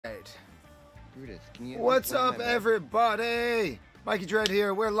Right. Brutus, can you What's up, everybody? Mikey Dread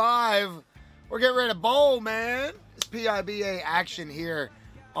here. We're live. We're getting ready to bowl, man. It's PBA action here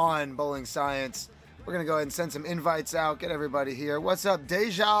on Bowling Science. We're going to go ahead and send some invites out, get everybody here. What's up?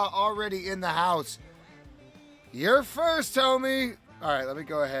 Deja already in the house. You're first, homie. All right, let me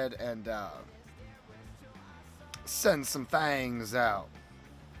go ahead and send some things out.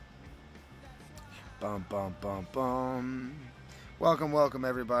 Bum, bum, bum, bum. Welcome, welcome,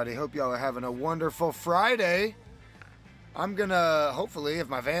 everybody. Hope y'all are having a wonderful Friday. I'm gonna, hopefully, if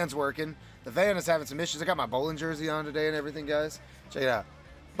my van's working, the van is having some issues. I got my bowling jersey on today and everything, guys. Check it out.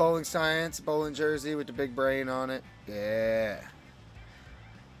 Bowling Science, bowling jersey with the big brain on it. Yeah.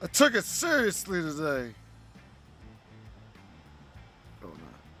 I took it seriously today. Oh,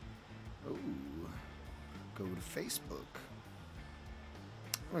 no. Ooh. Go to Facebook.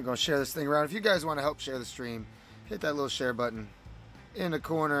 I'm gonna share this thing around. If you guys want to help share the stream, hit that little share button in the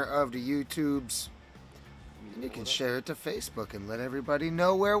corner of the YouTubes. And you can share it to Facebook and let everybody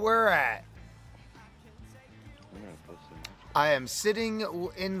know where we're at. I am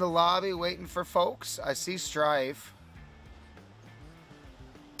sitting in the lobby waiting for folks. I see Strife.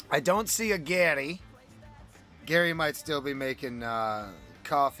 I don't see a Gary. Gary might still be making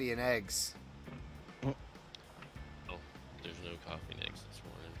coffee and eggs. Oh, there's no coffee and eggs this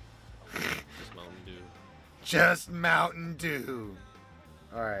morning. Just Mountain Dew. Just Mountain Dew.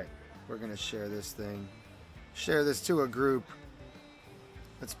 Alright, we're going to share this thing. Share this to a group.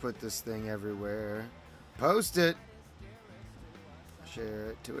 Let's put this thing everywhere. Post it. Share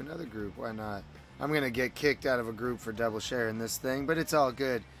it to another group. Why not? I'm going to get kicked out of a group for double sharing this thing, but it's all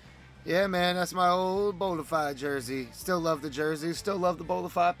good. Yeah, man, that's my old Bowlify jersey. Still love the jersey. Still love the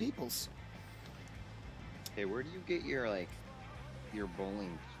Bowlify peoples. Hey, where do you get your your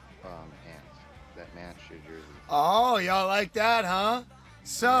bowling pants that match your jersey? Oh, y'all like that, huh?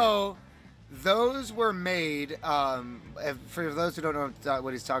 So, those were made, for those who don't know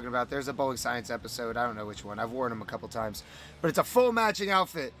what he's talking about, there's a Bowling Science episode. I don't know which one. I've worn them a couple times. But it's a full matching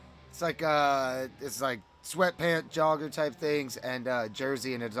outfit. It's like sweatpant, jogger type things, and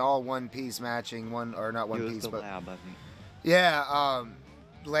jersey, and it's all one piece matching. Or not one piece, but... Lab, I think. Yeah,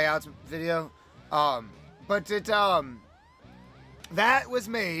 layouts video. But it, that was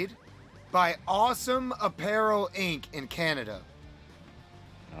made by Awesome Apparel Inc. in Canada.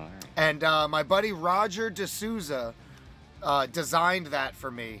 All right. And my buddy Roger D'Souza designed that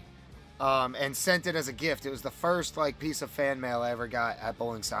for me and sent it as a gift. It was the first piece of fan mail I ever got at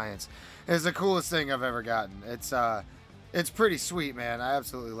Bowling Science. It's the coolest thing I've ever gotten. It's pretty sweet, man. I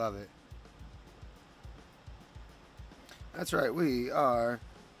absolutely love it. That's right, we are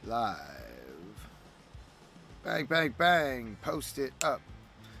live. Bang, bang, bang. Post it up.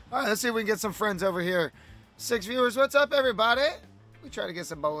 All right, let's see if we can get some friends over here. 6 viewers. What's up, everybody? We try to get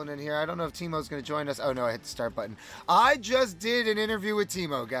some bowling in here. I don't know if Timo's going to join us. Oh, no, I hit the start button. I just did an interview with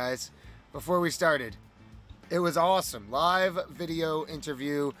Timo, guys, before we started. It was awesome. Live video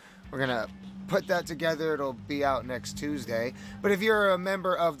interview. We're going to put that together. It'll be out next Tuesday. But if you're a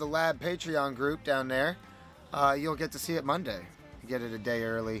member of the Lab Patreon group down there, you'll get to see it Monday. You get it a day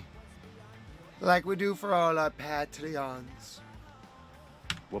early. Like we do for all our Patreons.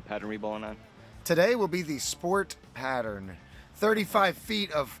 What pattern are we bowling on? Today will be the sport pattern. 35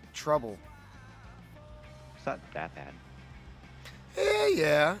 feet of trouble. It's not that bad.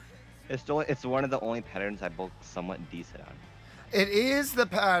 Yeah. It's one of the only patterns I bowl somewhat decent on. It is the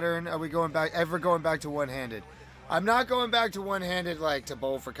pattern. Are we going back to one-handed? I'm not going back to one-handed to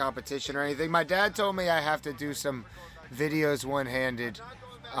bowl for competition or anything. My dad told me I have to do some videos one-handed.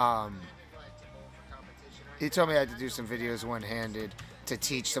 He told me I had to do some videos one-handed to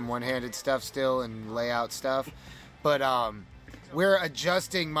teach some one-handed stuff still and layout stuff. But we're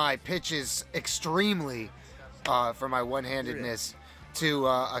adjusting my pitches extremely for my one-handedness to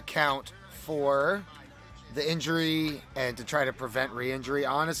account for the injury and to try to prevent re-injury.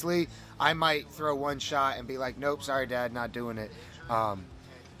 Honestly, I might throw one shot and be like, nope, sorry, Dad, not doing it. I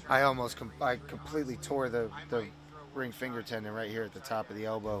completely tore the ring finger tendon right here at the top of the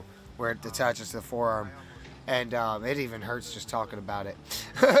elbow where it attaches to the forearm. And it even hurts just talking about it.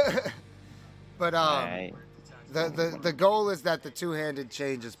 But the goal is that the two-handed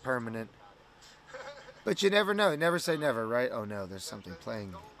change is permanent. But you never know. Never say never, right? Oh, no, there's something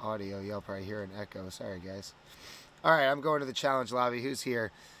playing audio. Y'all probably hear an echo. Sorry, guys. All right, I'm going to the challenge lobby. Who's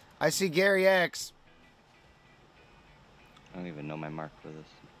here? I see Gary X. I don't even know my mark for this.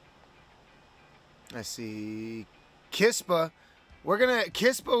 I see Kispa.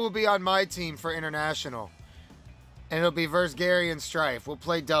 Kispa will be on my team for international. And it'll be versus Gary and Strife. We'll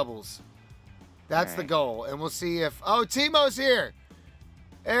play doubles. That's the goal. And we'll see if... Oh, Timo's here.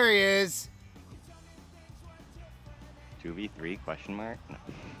 There he is. 2v3 question mark? No.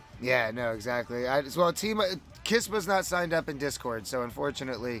 Yeah, no, exactly. Well, Kispa's not signed up in Discord, so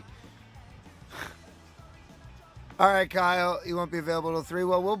unfortunately. All right, Kyle, you won't be available till 3.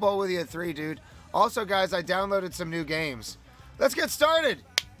 Well, we'll bowl with you at 3, dude. Also, guys, I downloaded some new games. Let's get started.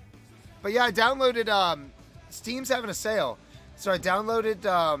 But yeah, I downloaded. Steam's having a sale, so I downloaded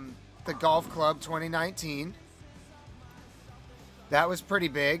the Golf Club 2019. That was pretty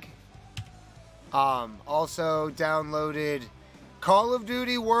big. Also downloaded Call of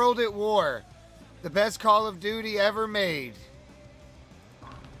Duty World at War, the best Call of Duty ever made.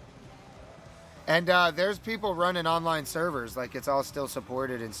 And there's people running online servers, like it's all still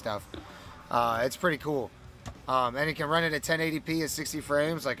supported and stuff. It's pretty cool. And it can run it at 1080p at 60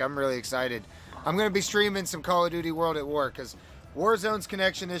 frames. Like, I'm really excited. I'm going to be streaming some Call of Duty World at War because Warzone's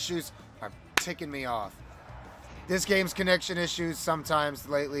connection issues are ticking me off. This game's connection issues sometimes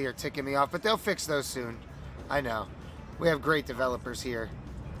lately are ticking me off, but they'll fix those soon. I know. We have great developers here.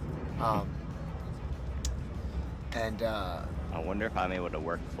 I wonder if I'm able to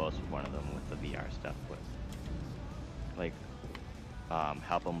work close with one of them with the VR stuff. Like,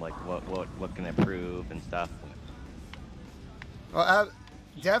 help them, like, what can improve and stuff. Well,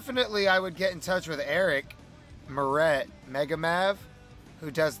 definitely I would get in touch with Eric Moret Megamav,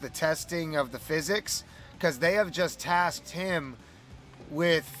 who does the testing of the physics, because they have just tasked him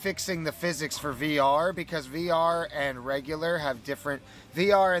with fixing the physics for VR, because VR and regular have different...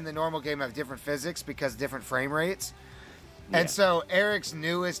 VR and the normal game have different physics because different frame rates. Yeah. And so Eric's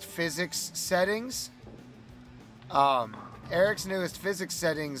newest physics settings... if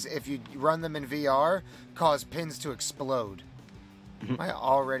you run them in VR, cause pins to explode. Am I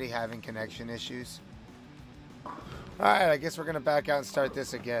already having connection issues? Alright, I guess we're going to back out and start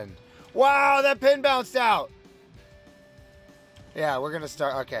this again. Wow, that pin bounced out! Yeah, we're going to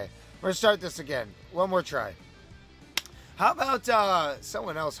start... Okay, we're going to start this again. One more try. How about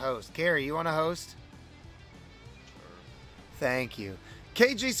someone else host? Gary, you want to host? Thank you.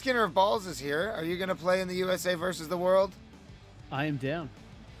 KG Skinner of Balls is here. Are you going to play in the USA versus the World? I am down.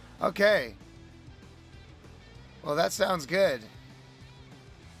 Okay. Well, that sounds good.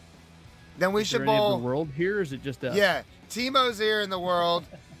 Then we should bowl. The world here, or is it just us? Yeah, Timo's here in the world,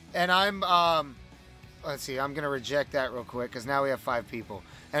 and I'm. Let's see. I'm gonna reject that real quick because now we have 5 people,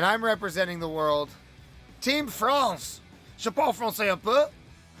 and I'm representing the world. Team France. Je parle français un peu.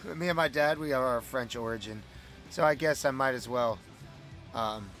 Me and my dad, we are of French origin, so I guess I might as well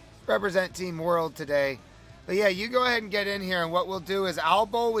represent Team World today. But yeah, you go ahead and get in here, and what we'll do is I'll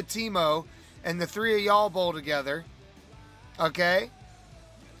bowl with Timo, and the 3 of y'all bowl together. Okay.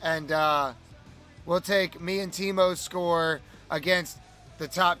 And we'll take me and Timo's score against the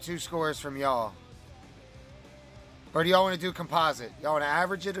top 2 scores from y'all. Or do y'all want to do composite? Y'all want to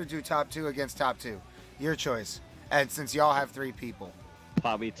average it or do top 2 against top 2? Your choice. And since y'all have 3 people.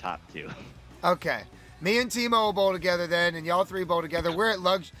 Probably top 2. Okay. Me and Timo will bowl together then, and y'all 3 bowl together. We're at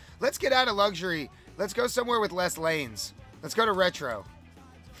Let's get out of luxury. Let's go somewhere with less lanes. Let's go to retro.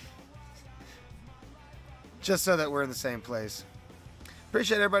 Just so that we're in the same place.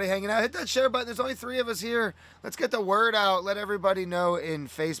 Appreciate everybody hanging out. Hit that share button. There's only 3 of us here. Let's get the word out. Let everybody know in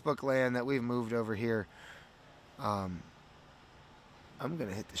Facebook land that we've moved over here. I'm going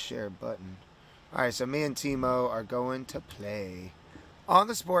to hit the share button. All right, so me and Timo are going to play on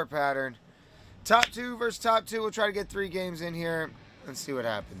the sport pattern. Top 2 versus top 2. We'll try to get 3 games in here and see what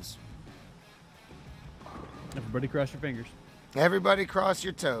happens. Everybody cross your fingers. Everybody cross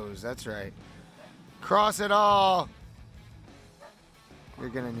your toes. That's right. Cross it all. You're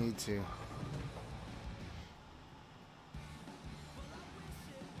going to need to.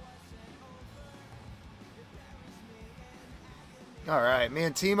 All right, me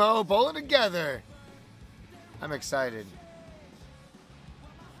and Timo bowling together. I'm excited.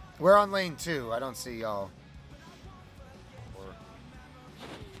 We're on lane 2. I don't see y'all.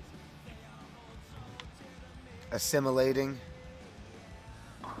 Assimilating.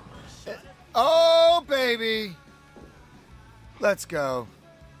 Oh, baby. Let's go.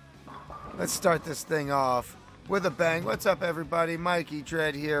 Let's start this thing off with a bang. What's up, everybody? Mikey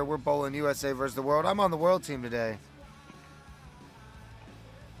Dread here. We're bowling USA versus the World. I'm on the World team today.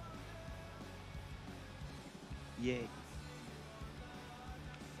 Yay.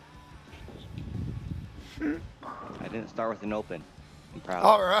 I didn't start with an open. I'm proud.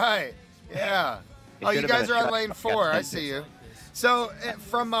 All right. Yeah. Oh, you guys are on lane 4. I see you. So,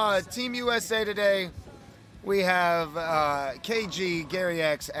 from Team USA today, we have KG, Gary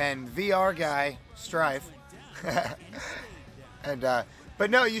X, and VR guy, Strife. And but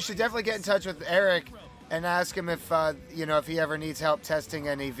no, you should definitely get in touch with Eric and ask him if you know, if he ever needs help testing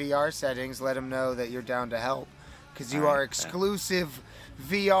any VR settings. Let him know that you're down to help, because you are exclusive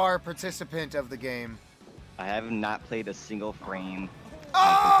VR participant of the game. I have not played a single frame on the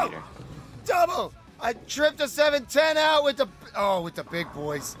Oh! computer. Double! I tripped a 710 out with the big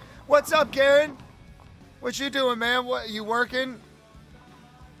boys. What's up, Garen? What you doing, man? What, you working?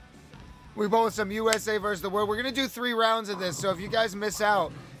 We bowling some USA versus the world. We're gonna do 3 rounds of this, so if you guys miss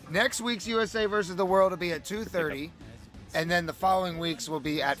out, next week's USA versus the world will be at 2:30, and then the following weeks will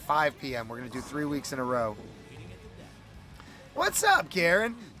be at 5 p.m. We're gonna do 3 weeks in a row. What's up,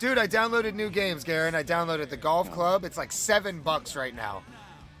 Garen? Dude, I downloaded new games, Garen. I downloaded the Golf Club. It's like $7 right now.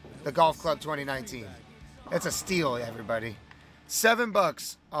 The Golf Club 2019. It's a steal, everybody.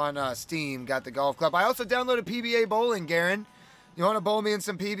 $7 on Steam. Got the Golf Club. I also downloaded PBA Bowling, Garen. You want to bowl me in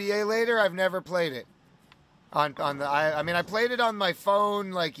some PBA later? I've never played it. I mean, I played it on my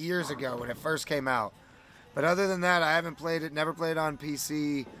phone like years ago when it first came out. But other than that, I haven't played it. Never played it on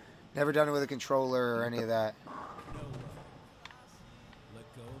PC. Never done it with a controller or any of that.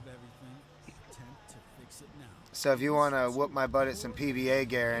 So if you want to whoop my butt at some PBA,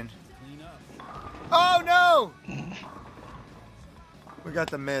 Garen. Oh, no! We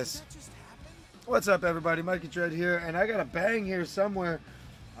got the miss. What's up, everybody? Mikey Dread here, and I got a bang here somewhere.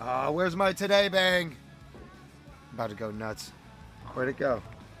 Where's my today bang? I'm about to go nuts. Where'd it go?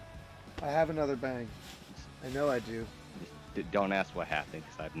 I have another bang. I know I do. Don't ask what happened,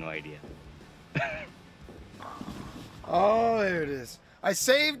 because I have no idea. Oh, there it is. I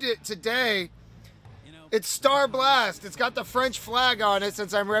saved it today. It's Star Blast. It's got the French flag on it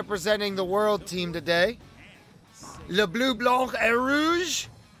since I'm representing the world team today. Le bleu, blanc, et rouge.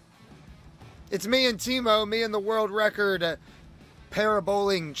 It's me and Timo, me and the world record para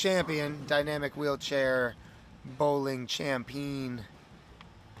bowling champion, dynamic wheelchair bowling champion.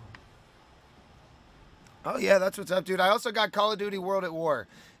 Oh yeah, that's what's up, dude. I also got Call of Duty World at War.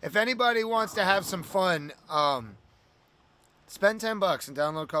 If anybody wants to have some fun, spend $10 and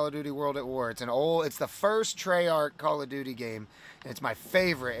download Call of Duty World at War. It's the first Treyarch Call of Duty game, and it's my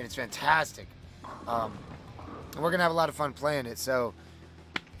favorite, and it's fantastic. And we're gonna have a lot of fun playing it. So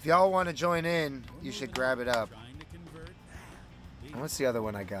if y'all want to join in, you should grab it up. What's the other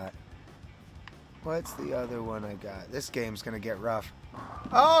one I got? What's the other one I got? This game's gonna get rough.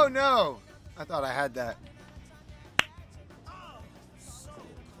 Oh no! I thought I had that.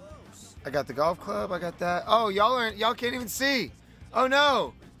 I got the golf club. I got that. Oh, y'all can't even see. Oh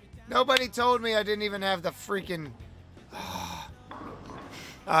no! Nobody told me I didn't even have the freaking.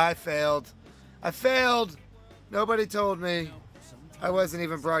 I failed. I failed. Nobody told me. I wasn't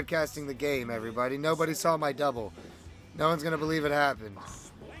even broadcasting the game, everybody. Nobody saw my double. No one's gonna believe it happened.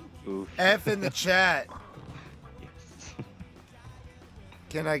 Oof. F in the chat. Yes.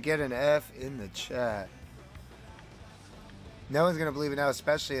 Can I get an F in the chat? No one's gonna believe it now,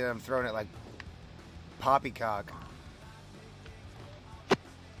 especially that I'm throwing it like poppycock.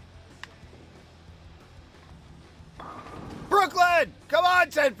 Brooklyn! Come on,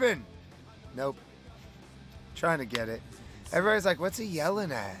 Tenpin! Nope. Trying to get it. Everybody's like, what's he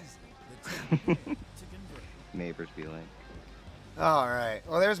yelling at? Neighbors be like. Alright.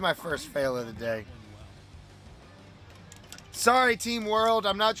 Well, there's my first fail of the day. Sorry, Team World.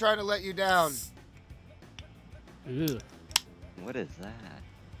 I'm not trying to let you down. Ugh. What is that?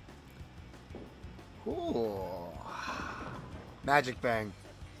 Ooh. Magic Bang.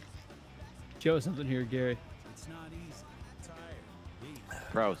 Show us something here, Gary.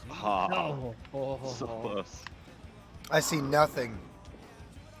 Gross. Oh, Oh. so close. I see nothing.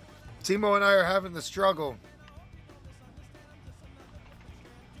 Timo and I are having the struggle.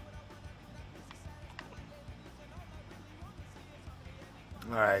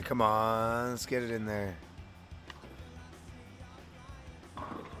 All right, come on. Let's get it in there.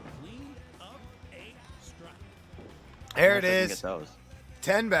 There it I can is. Get those.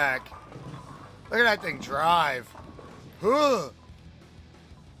 10 back. Look at that thing drive. Huh.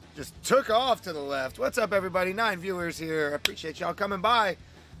 Just took off to the left. What's up, everybody? 9 viewers here. I appreciate y'all coming by.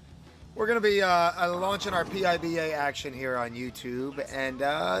 We're going to be launching our PIBA action here on YouTube. And,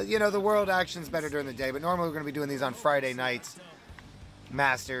 you know, the world action's better during the day. But normally we're going to be doing these on Friday nights.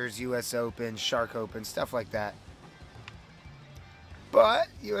 Masters, US Open, Shark Open, stuff like that. But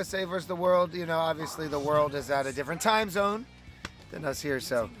USA versus the world, you know, obviously the world is at a different time zone than us here.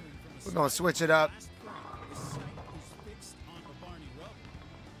 So we're going to switch it up.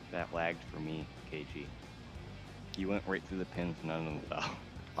 That lagged for me, KG. You went right through the pins, none of them fell.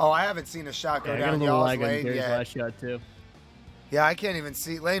 Oh, I haven't seen a shot go Yeah, I got a down little y'all's lag on lane Gary's yet. last shot, too. Yeah, I can't even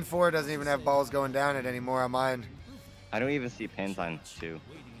see. Lane 4 doesn't even have balls going down it anymore on mine. I don't even see pins on 2.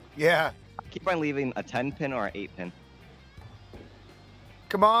 Yeah, I keep on leaving a 10 pin or an 8 pin.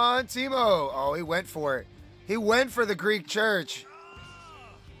 Come on, Timo. Oh, he went for it. He went for the Greek church.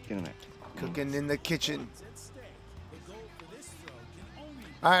 Get in there. Cooking in the kitchen.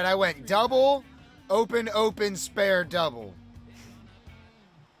 All right, I went double, open, open, spare, double.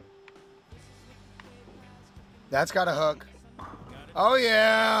 That's got a hook. Oh,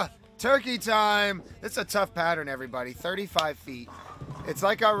 yeah. Turkey time. It's a tough pattern, everybody. 35 feet. It's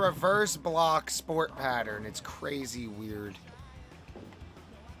like a reverse block sport pattern. It's crazy weird.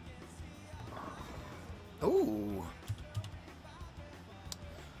 Ooh.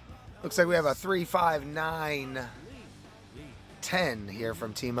 Looks like we have a 3, 5, 9, 10 here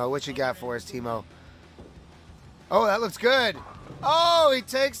from Timo. What you got for us, Timo? Oh, that looks good. Oh, he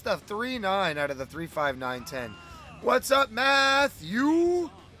takes the 3, 9 out of the 3, 5, 9, 10. What's up, Matthew?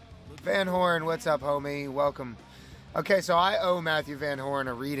 Van Horn, what's up, homie? Welcome. Okay, so I owe Matthew Van Horn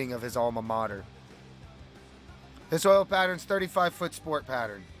a reading of his alma mater. This oil pattern's 35-foot sport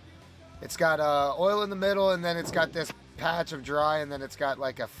pattern. It's got oil in the middle, and then it's got this patch of dry, and then it's got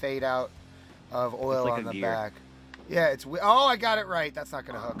like a fade out of oil like on the deer. back. Yeah, it's... Oh, I got it right. That's not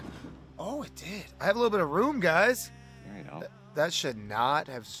going to hook. Oh, it did. I have a little bit of room, guys. There you go. That should not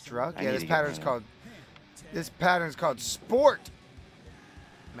have struck. I Yeah, need this to get pattern's mine. called... This pattern's called Sport.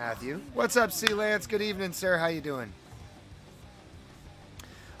 Matthew. What's up, C. Lance? Good evening, sir. How you doing?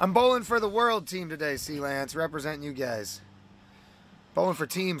 I'm bowling for the world team today, C. Lance. Representing you guys. Bowling for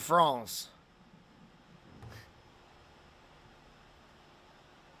Team France.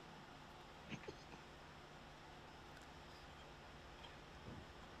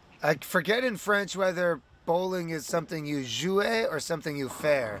 I forget in French whether bowling is something you joue or something you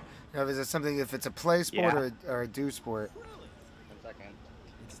faire. You know, is it something if it's a play sport or a do sport? 1 second.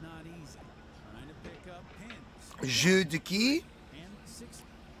 It's not easy trying to pick up pins. Jeu de qui? And 6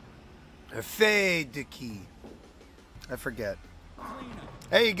 Or fade de qui? I forget. clean up.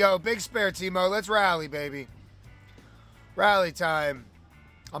 There you go. Big spare, Timo. Let's rally, baby. Rally time.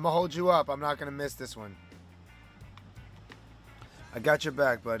 I'm going to hold you up. I'm not going to miss this one. I got your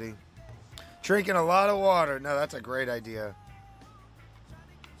back, buddy. Drinking a lot of water. No, that's a great idea.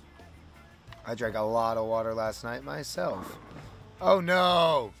 I drank a lot of water last night myself. Oh,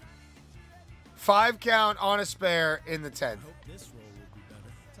 no. 5 count on a spare in the 10th. Hope this roll will be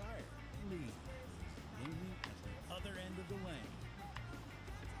better. Tired. Lead. Looming at the other end of the lane.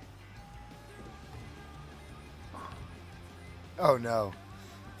 Oh, no.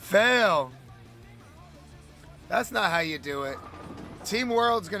 Fail. That's not how you do it. Team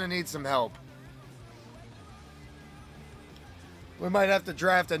World's going to need some help. We might have to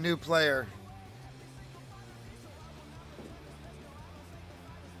draft a new player.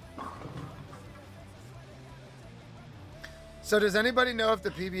 So does anybody know if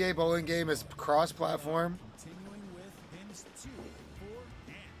the PBA bowling game is cross-platform? Continuing with pins 2, 4,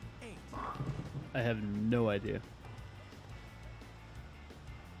 and 8. I have no idea.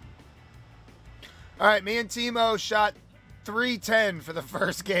 All right, me and Timo shot 310 for the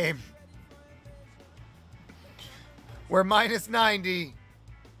first game. We're minus 90.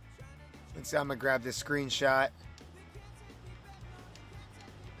 Let's see, I'm going to grab this screenshot.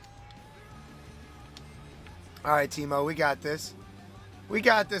 All right, Timo, we got this. We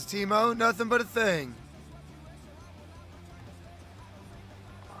got this, Timo. Nothing but a thing.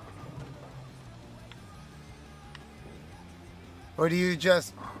 Or do you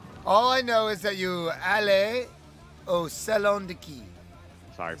just... All I know is that you allez au salon de qui.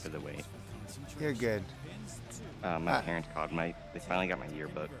 Sorry for the wait. You're good. Pins 2. My Ah. parents called. They finally got my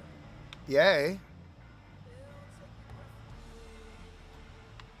yearbook. Yay.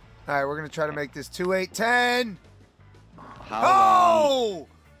 All right, we're going to try to make this 2-8-10. Oh!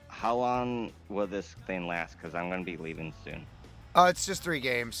 How long will this thing last? Because I'm going to be leaving soon. It's just 3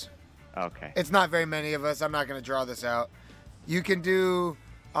 games. Okay. It's not very many of us. I'm not going to draw this out. You can do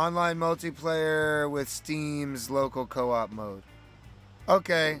online multiplayer with Steam's local co-op mode.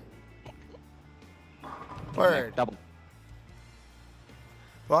 Okay. Word. Double.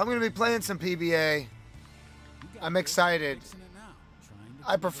 Well, I'm going to be playing some PBA. I'm excited. Fixing it now. Trying to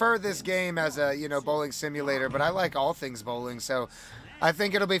I prefer this game as a, bowling simulator, but I like all things bowling, so I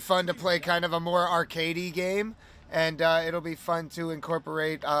think it'll be fun to play kind of a more arcadey game, and it'll be fun to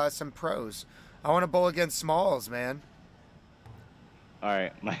incorporate some pros. I want to bowl against smalls, man. All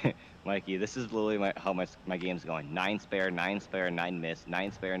right, Mikey, this is literally how my game's going. 9 spare, 9 spare, 9 miss,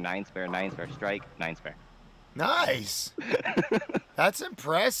 9 spare, 9 spare, 9 spare, strike, 9 spare. Nice. That's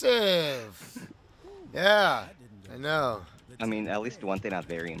impressive. Yeah, I know. I mean, at least one thing I've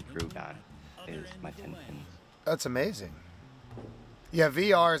very improved on is my 10 pins. That's amazing. Yeah,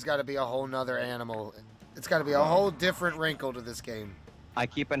 VR's got to be a whole nother animal. It's got to be a whole different wrinkle to this game. I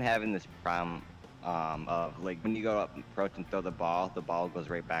keep on having this problem of like when you go up and approach and throw the ball goes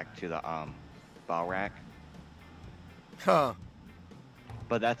right back to the ball rack. Huh.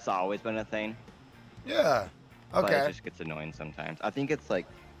 But that's always been a thing. Yeah. But Okay. it just gets annoying sometimes. I think it's like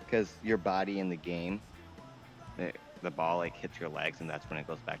because your body in the game, the ball like hits your legs and that's when it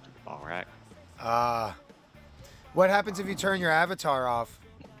goes back to the ball rack. Ah. What happens if you turn your avatar off?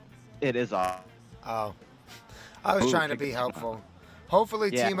 It is off. Oh. I was Ooh, trying to check be this helpful. out. Hopefully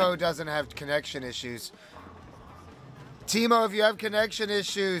Yeah. Timo doesn't have connection issues. Timo, if you have connection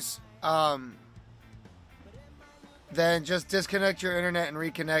issues, then just disconnect your internet and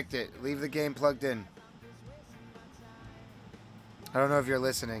reconnect it. Leave the game plugged in. I don't know if you're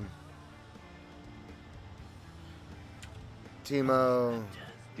listening. Timo.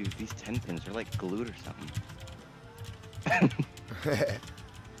 Dude, these 10 pins are like glued or something.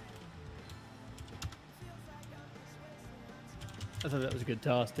 I thought that was a good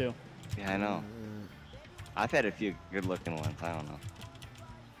toss too. Yeah, I know. I've had a few good looking ones. I don't know.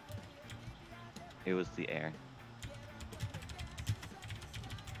 It was the air.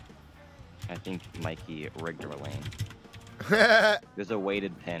 I think Mikey rigged our lane. There's a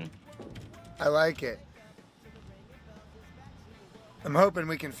weighted pin. I like it. I'm hoping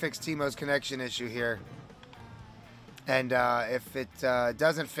we can fix Timo's connection issue here. And if it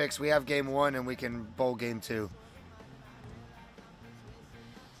doesn't fix, we have game 1 and we can bowl game 2.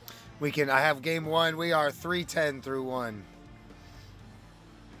 I have game 1. We are 3-10 through 1.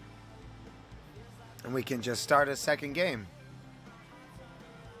 And we can just start a second game.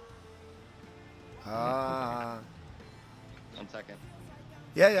 1 second.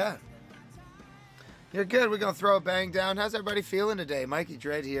 Yeah. You're good. We're going to throw a bang down. How's everybody feeling today? Mikey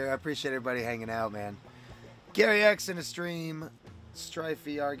Dread here. I appreciate everybody hanging out, man. Gary X in the stream. Strife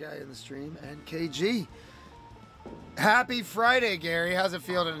VR guy in the stream. And KG. Happy Friday, Gary. How's it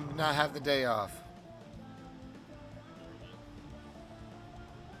feel to not have the day off?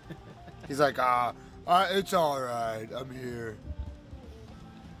 He's like, it's all right. I'm here.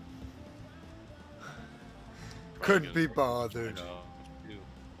 Couldn't be bothered.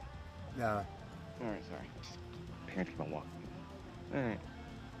 No. Alright, sorry. Parents gonna walk. Alright.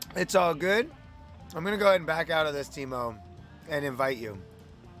 It's all good. I'm going to go ahead and back out of this, Timo, and invite you.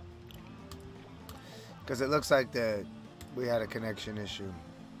 Because it looks like we had a connection issue.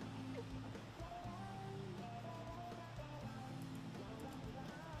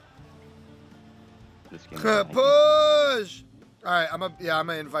 This game Push! All right, I'm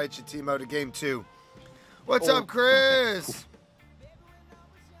gonna invite you, Timo, to game 2. What's up, Chris?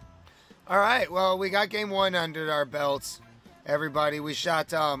 All right, well, we got game 1 under our belts. Everybody, we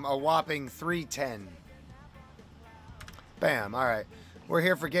shot a whopping 310. Bam, all right. We're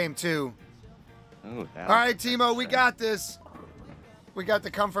here for game 2. Ooh, All right, Timo, we got this. We got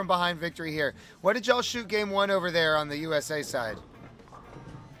the come from behind victory here. What did y'all shoot game 1 over there on the USA side?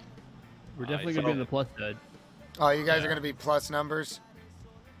 We're definitely going to be on the plus side. Oh, you guys are going to be plus numbers?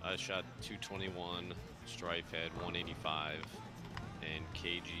 I shot 221. Strife had 185. And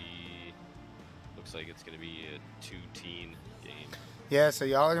KG looks like it's going to be a 2-teen game. Yeah, so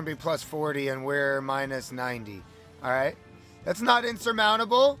y'all are going to be plus 40 and we're minus 90. All right? That's not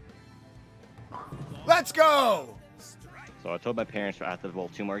insurmountable. Let's go! So I told my parents I have to bowl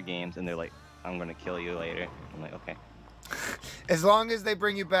 2 more games, and they're like, I'm going to kill you later. I'm like, okay. As long as they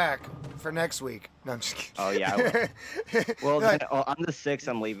bring you back for next week. No, I'm just kidding. Oh, yeah, I will. Well, Like- on the 6th,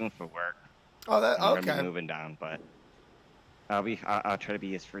 I'm leaving for work. Oh, that I'm gonna be okay. moving down, but I'll try to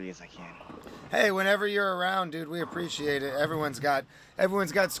be as free as I can. Hey, whenever you're around, dude, we appreciate it. Everyone's got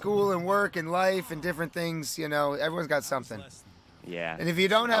school and work and life and different things, you know. Everyone's got something. Yeah. And if you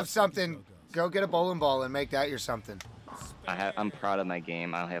don't have something, go get a bowling ball and make that your something. I'm proud of my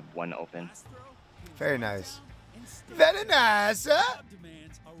game. I'll have 1 open. Very nice. Very nice, huh?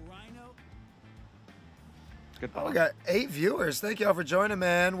 Demands a rhino. Good Oh, ball. we got 8 viewers. Thank y'all for joining,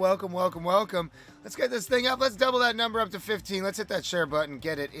 man. Welcome, welcome, welcome. Let's get this thing up. Let's double that number up to 15. Let's hit that share button.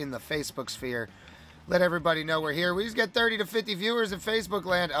 Get it in the Facebook sphere. Let everybody know we're here. We just get 30 to 50 viewers in Facebook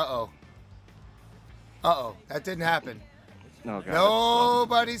land. Uh-oh. Uh-oh. That didn't happen. Oh, God.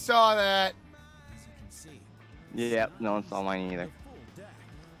 Nobody saw that. As you can see, Yeah, no one saw mine either. the full deck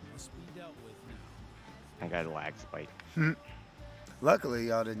must be dealt with now. I got a lag spike. Luckily,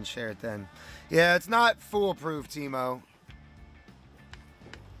 y'all didn't share it then. Yeah, it's not foolproof, Timo.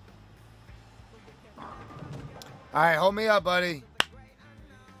 All right, hold me up, buddy.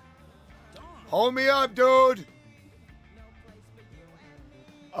 Hold me up, dude.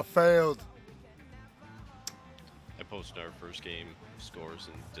 I failed. I posted our first game scores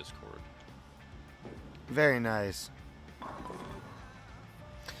in Discord. Very nice.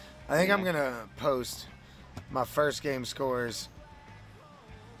 I think I'm gonna post my first game scores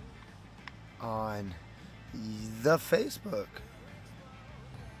on the Facebook.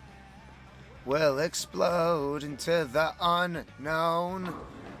 We'll explode into the unknown.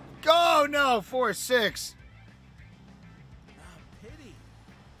 Oh no, 4-6. Pity.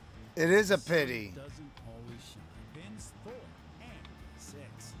 It is a pity. Doesn't always shine. Pins 4 and 6.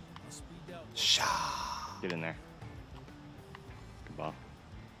 Must be dealt with. Shah. Get in there. Good ball.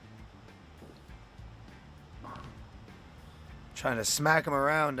 Trying to smack him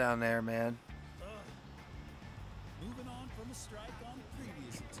around down there, man. Moving on from a strike on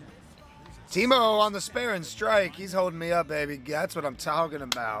previous attempt. Timo on the spare and strike. He's holding me up, baby. That's what I'm talking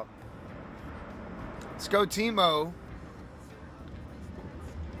about. Let's go, Timo.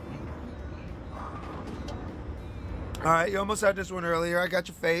 All right, you almost had this one earlier. I got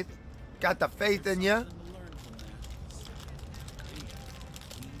your faith. Got the faith in you.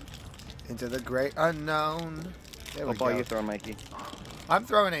 Into the great unknown. There we What ball go. you throw, Mikey? I'm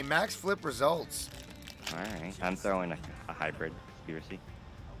throwing a max flip results. Alright. I'm throwing a hybrid conspiracy.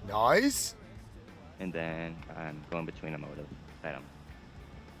 Nice. And then I'm going between a motive item.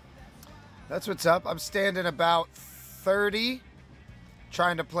 That's what's up. I'm standing about 30.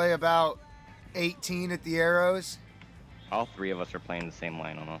 Trying to play about 18 at the arrows. All three of us are playing the same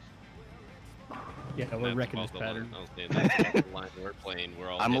line almost. Yeah, we're That's wrecking about this the pattern. line. I was saying that's about the line we're playing. We're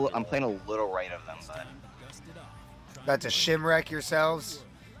all. I'm playing a little right of them, but Dust it off. About to shimwreck yourselves.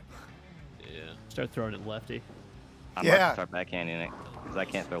 Yeah. Start throwing it lefty. I'm Yeah. about to start backhanding it because I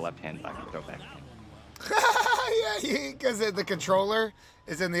can't throw left-handed. I can throw backhand. Yeah, because the controller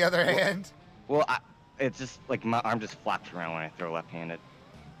is in the other hand. Well, it's just like my arm just flaps around when I throw left-handed.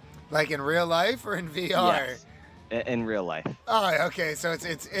 Like in real life or in VR? Yes. In real life. Oh, okay. So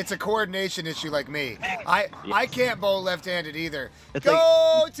it's a coordination issue like me. I can't bowl left-handed either. It's Go,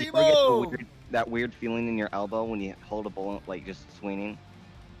 like, you ever get Timo! that weird feeling in your elbow when you hold a ball like just swinging.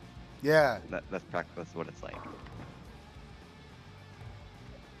 Yeah. That's practically what it's like.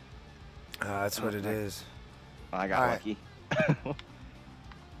 That's what it is. I got All right. lucky.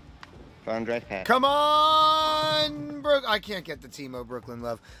 Farm drive pass. Come on, Brook. I can't get the Timo Brooklyn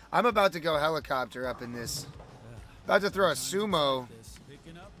love. I'm about to go helicopter up in this. About to throw a sumo. This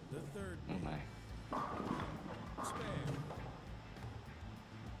picking up the third Oh my. spare.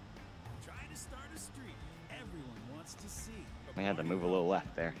 Trying to start a streak. Everyone wants to see. I had to move a little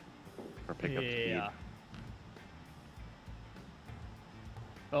left there for pick up speed. Yeah.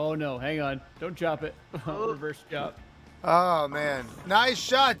 Oh no, hang on. Don't chop it. Reverse chop. Oh, man. Nice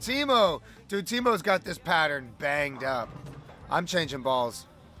shot, Timo. Dude, Timo's got this pattern banged up. I'm changing balls.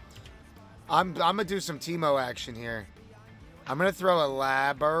 I'm going to do some Timo action here. I'm going to throw a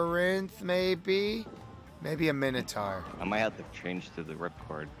labyrinth, maybe. Maybe a minotaur. I might have to change to the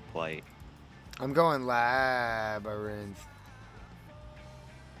ripcord flight. I'm going labyrinth.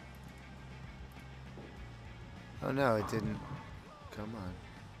 Oh, no, it didn't. Come on.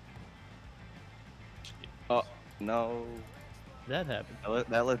 Oh, no. That happened.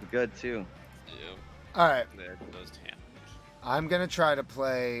 That looked good, too. Yep. All right. That does happen. I'm going to try to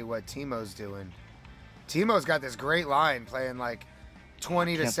play what Timo's doing. Timo's got this great line playing like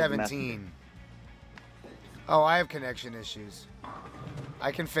 20 to Cancel the 17. Oh, I have connection issues.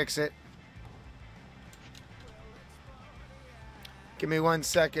 I can fix it. Give me 1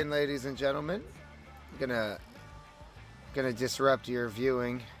 second, ladies and gentlemen. I'm gonna disrupt your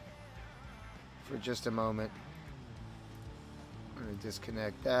viewing for just a moment. I'm gonna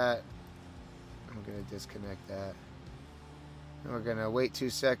disconnect that. I'm gonna disconnect that. And we're gonna wait 2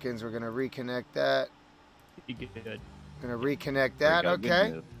 seconds. We're gonna reconnect that. You get good. Gonna reconnect There that. we go, good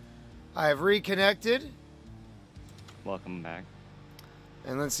Okay. move. I have reconnected, Welcome back.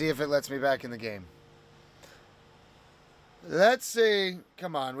 and let's see if it lets me back in the game. Let's see.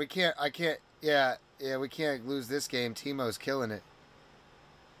 Come on, we can't. I can't. Yeah, we can't lose this game. Timo's killing it.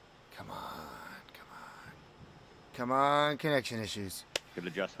 Come on, connection issues. Good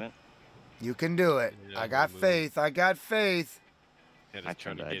adjustment. You can do it. Yeah, I got good move. faith. I got faith. Had I to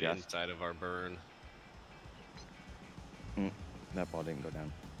try tried to to get adjust. inside of our burn. That ball didn't go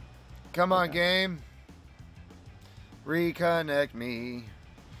down. Come on, Okay. game. Reconnect me,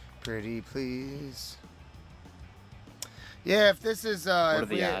 pretty please. Yeah, if this is What are if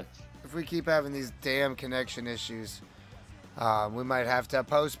the odds? if we keep having these damn connection issues, we might have to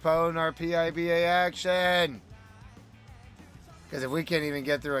postpone our PIBA action. Because if we can't even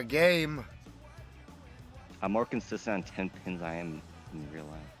get through a game, I'm more consistent on 10 pins than I am in real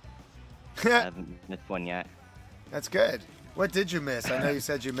life. I haven't missed one yet. that's good. What did you miss? I know you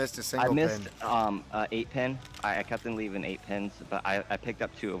said you missed a I single missed pin. 8 pin. I kept on leaving 8 pins, but I picked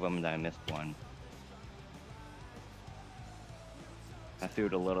up 2 of them and then I missed one. I threw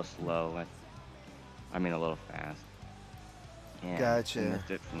it a little slow. I mean a little fast. Yeah, Gotcha. I missed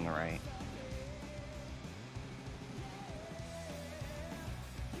it from the right.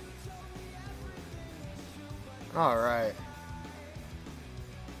 All right.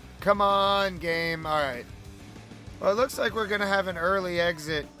 Come on, game. All right. Well, it looks like we're going to have an early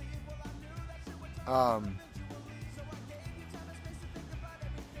exit.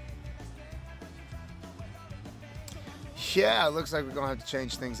 Yeah, it looks like we're going to have to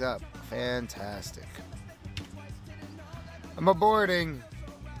change things up. Fantastic. I'm aborting.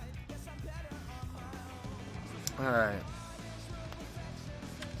 All right.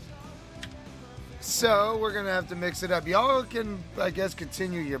 So, we're going to have to mix it up. Y'all can, I guess,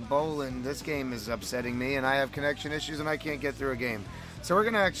 continue your bowling. This game is upsetting me, and I have connection issues, and I can't get through a game. So, we're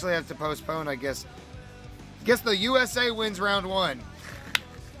going to actually have to postpone, I guess. I guess the USA wins round 1.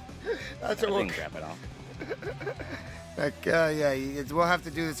 That's what we'll grab it off. Like, yeah, we'll have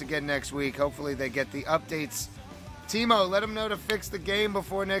to do this again next week. Hopefully they get the updates. Timo, let them know to fix the game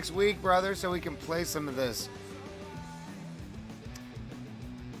before next week, brother, so we can play some of this.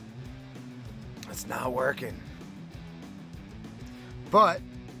 It's not working. But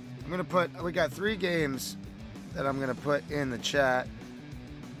I'm going to put, we got 3 games that I'm going to put in the chat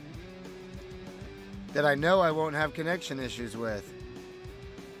that I know I won't have connection issues with.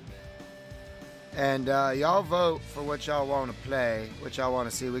 And y'all vote for what y'all want to play, what y'all want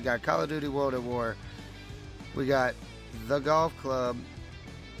to see. We got Call of Duty World at War. We got The Golf Club.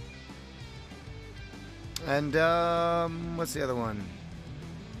 And what's the other one?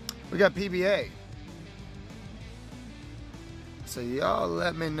 We got PBA. So y'all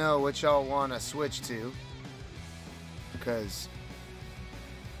let me know what y'all want to switch to, because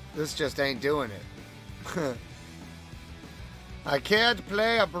this just ain't doing it. I can't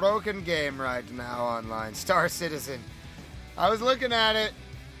play a broken game right now online. Star Citizen. I was looking at it.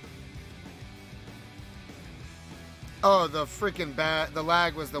 Oh, the freaking the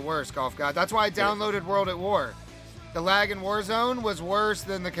lag was the worst, Golf God. That's why I downloaded World at War. The lag in Warzone was worse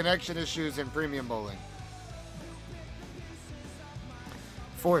than the connection issues in Premium Bowling.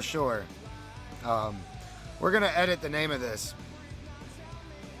 For sure. We're going to edit the name of this.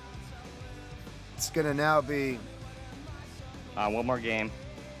 It's going to now be... one more game.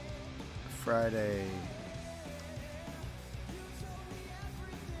 Friday.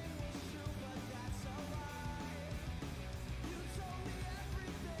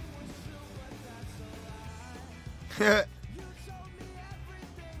 It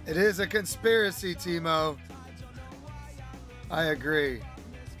is a conspiracy, Timo. I agree.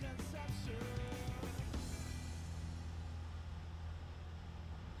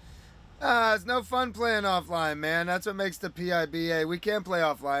 It's no fun playing offline, man. That's what makes the PIBA. We can play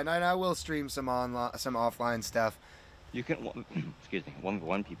offline. I will stream some offline stuff. You can, excuse me,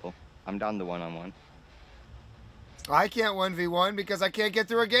 1v1 people. I'm down to 1-on-1. I can't 1v1 because I can't get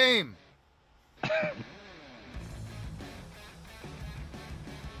through a game.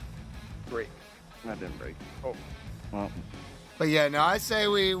 Break. That didn't break. Oh. Well. But yeah, no, I say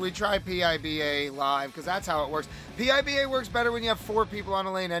we try PIBA live because that's how it works. PIBA works better when you have 4 people on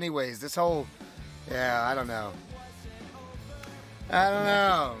a lane anyways. This whole, yeah, I don't know. I don't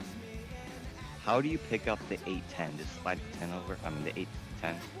know. How do you pick up the 8-10? Just slide the 10 over? I mean the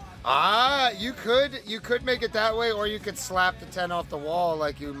 8-10? You could make it that way, or you could slap the 10 off the wall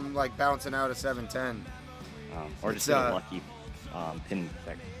like you bouncing out a 7-10. Or just get a lucky pin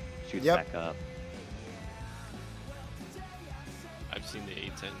that shoots back up. I've seen the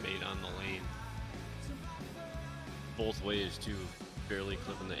 8-10 made on the lane. Both ways too. Barely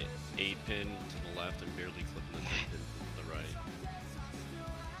clipping the 8 pin to the left and barely clipping the 10 pin to the right.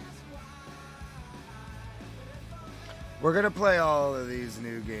 We're going to play all of these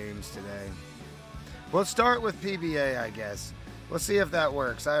new games today. We'll start with PBA, I guess. We'll see if that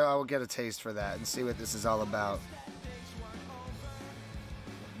works. I will get a taste for that and see what this is all about.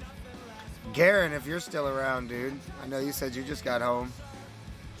 Garen, if you're still around, dude. I know you said you just got home.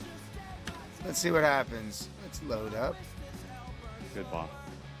 Let's see what happens. Let's load up. Good ball.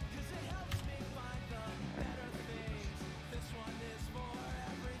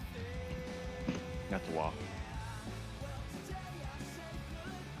 That's a wall.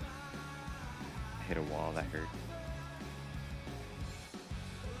 I hit a wall, that hurt.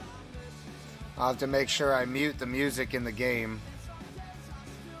 I'll have to make sure I mute the music in the game.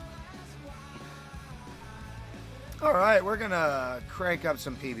 All right, we're gonna crank up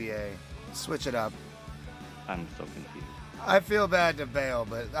some PBA. Switch it up. I'm so confused. I feel bad to bail,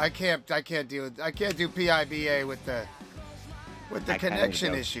 but I can't do PIBA with the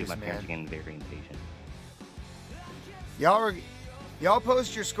connection issues, my man. parents are getting very impatient. Y'all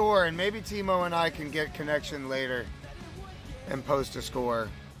post your score, and maybe Timo and I can get connection later and post a score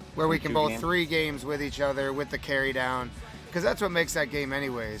where we can both 3 games with each other with the carry down, because that's what makes that game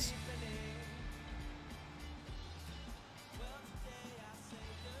anyways.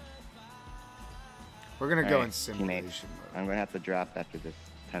 We're gonna go in simulation mode. I'm gonna have to drop after this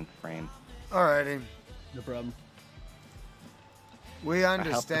 10th frame. Alrighty. No problem. We I helped the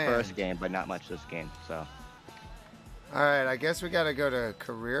understand. first game, but not much this game, so. Alright, I guess we gotta go to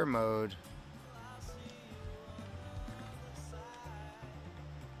career mode.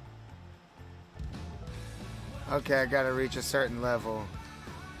 Okay, I gotta reach a certain level.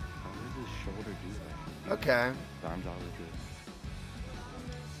 How does his shoulder do that? Okay. His arms always do it.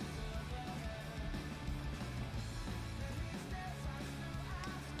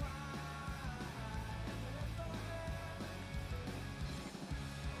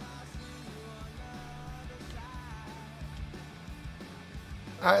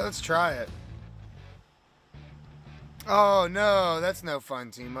 Alright, let's try it. Oh no, that's no fun,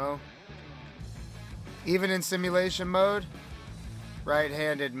 Timo. Even in simulation mode?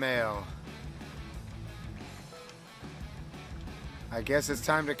 Right-handed male. I guess it's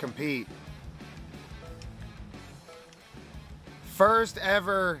time to compete. First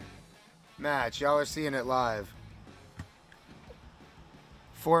ever match. Y'all are seeing it live.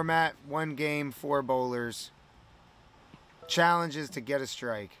 Format, 1 game, 4 bowlers. Challenges to get a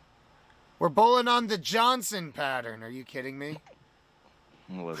strike. We're bowling on the Johnson pattern. Are you kidding me?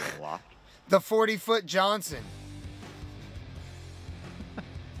 A little bit locked. The 40-foot Johnson.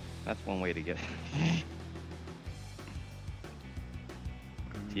 That's one way to get it.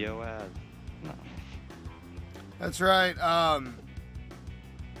 TOS. No. That's right.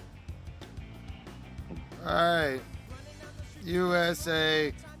 Alright.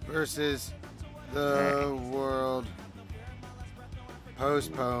 USA versus the world.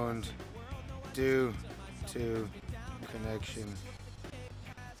 Postponed due to connection.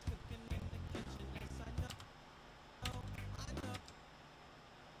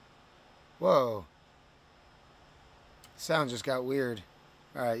 Whoa. Sound just got weird.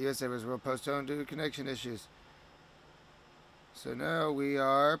 Alright, USA was world postponed due to connection issues. So now we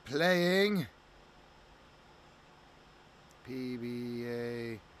are playing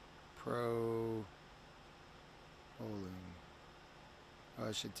PBA Pro Bowling. Oh,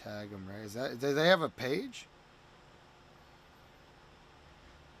 I should tag them, right? Is that, do they have a page?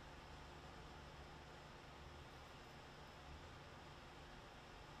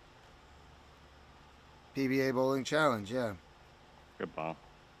 PBA Bowling Challenge, yeah. Good ball.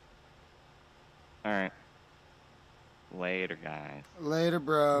 Alright. Later, guys. Later,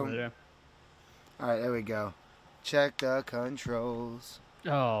 bro. Later. Alright, there we go. Check the controls.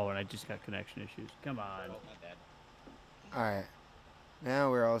 Oh, and I just got connection issues. Come on. Alright.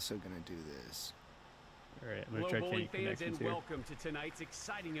 Now we're also going to do this. All right, I'm going to try Hello, bowling changing fans, connections and here. welcome to tonight's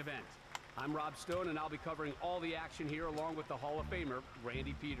exciting event. I'm Rob Stone, and I'll be covering all the action here along with the Hall of Famer,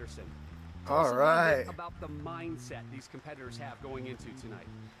 Randy Peterson. All Also, a right. bit about the mindset these competitors have going into tonight.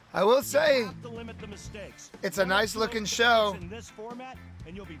 I will say, You have to limit the mistakes. it's a nice looking show. In this format,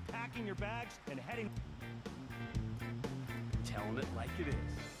 and you'll be packing your bags and heading. Telling it like it is.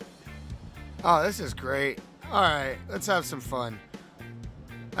 Oh, this is great. Alright, let's have some fun.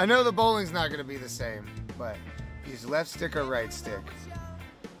 I know the bowling's not going to be the same, but use left stick or right stick.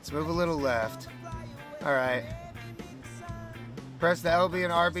 Let's move a little left. Alright. Press the LB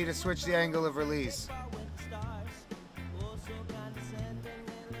and RB to switch the angle of release.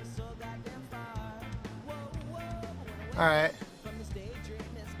 Alright.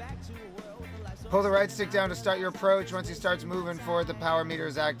 Pull the right stick down to start your approach. Once he starts moving forward, the power meter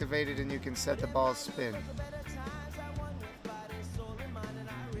is activated and you can set the ball's spin.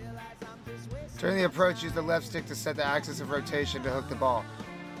 During the approach, use the left stick to set the axis of rotation to hook the ball.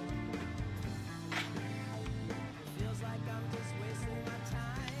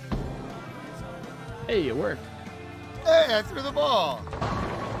 Hey, it worked. Hey, I threw the ball.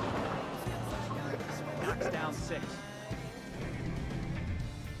 Knocks down 6.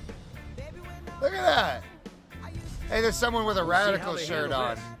 Look at that. Hey, there's someone with a We'll see how radical they shirt handle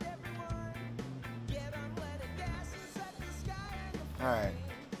on. this. All right.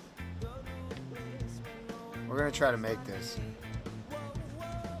 We're going to try to make this.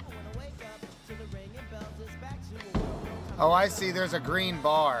 Oh, I see. There's a green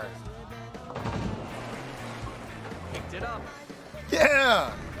bar. Picked it up.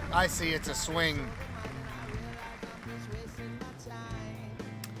 Yeah. I see. It's a swing.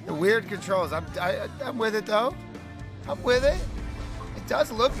 The weird controls. I'm with it though. I'm with it. It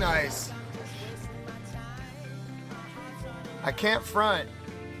does look nice. I can't front.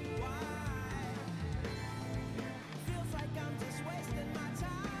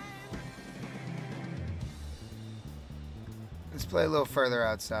 Let's play a little further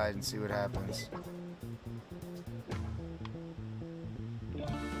outside and see what happens.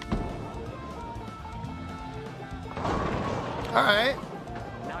 All right.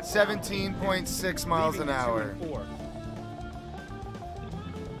 17.6 miles an hour.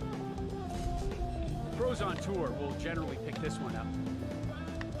 Pros on tour will generally pick this one up.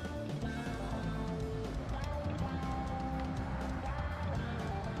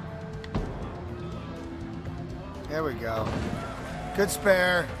 There we go. Good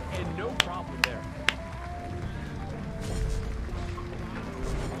spare. And no problem there.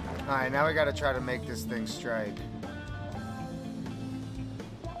 All right, now we got to try to make this thing strike.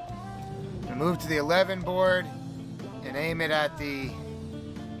 Move to the 11 board and aim it at the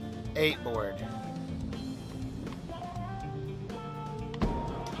 8 board.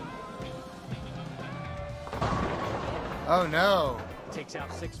 Oh no. Takes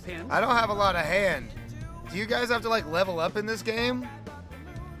out 6 pins. I don't have a lot of hand. Do you guys have to like level up in this game?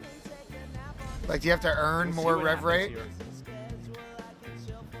 Like do you have to earn more rev rate?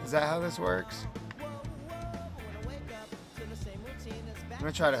 Is that how this works? I'm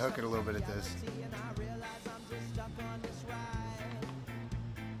gonna try to hook it a little bit at this.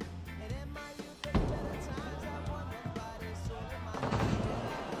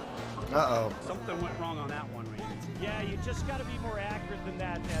 Uh-oh. Something went wrong on that one, Randy. Yeah, you just got to be more accurate than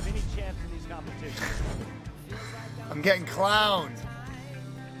that to have any chance in these competitions. I'm getting clowned.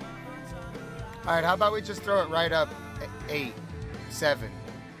 All right, how about we just throw it right up at 8, 7.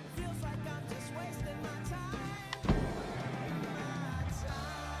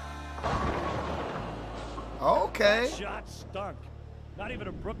 Okay. That shot stunk. Not even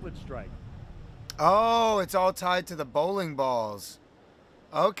a Brooklyn strike. Oh, it's all tied to the bowling balls.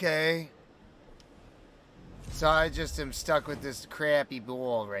 Okay. So I just am stuck with this crappy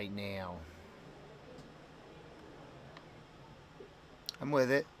ball right now. I'm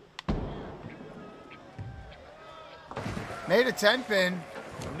with it. Made a 10 pin.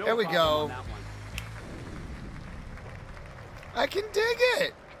 No There we problem on go. that one. I can dig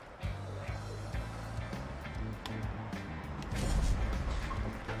it.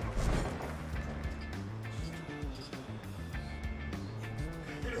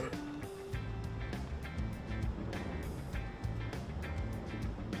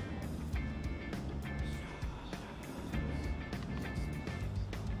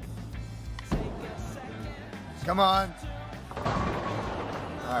 Come on. All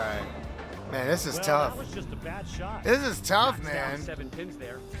right. Man, this is tough. That was just a bad shot. This is tough, Knocks down man. 7 pins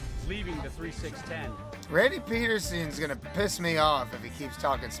there, leaving the 3-6-10. Randy Peterson's going to piss me off if he keeps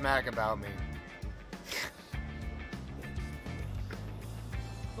talking smack about me.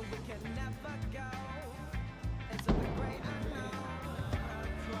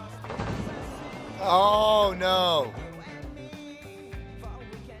 Oh, no.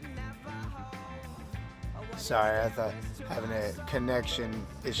 Sorry, I thought having a connection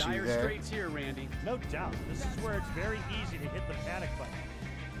issue Dire there. straits here, Randy. No doubt. This is where it's very easy to hit the panic button.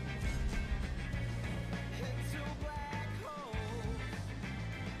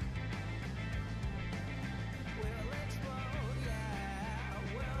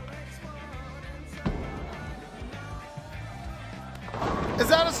 Is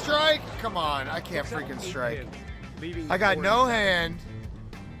that a strike? Come on, I can't Takes out freaking 8 strike. pins, leaving I got the no 4 and hand.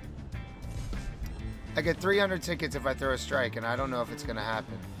 I get 300 tickets if I throw a strike, and I don't know if it's going to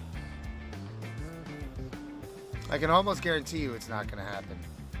happen. I can almost guarantee you it's not going to happen.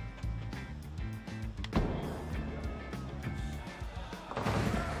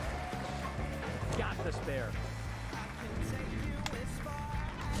 Got the spare.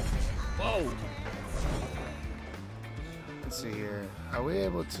 Whoa. Let's see here. Are we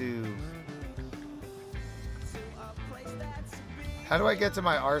able to... How do I get to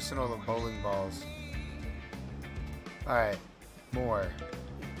my arsenal of bowling balls? Alright. More.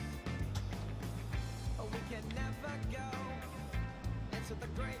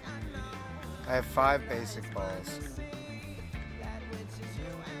 I have 5 basic balls.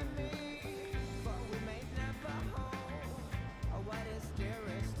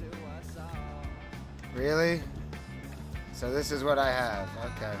 Really? So this is what I have.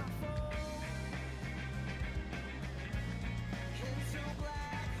 Okay.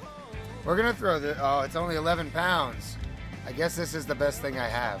 We're gonna throw the. Oh, it's only 11 pounds. I guess this is the best thing I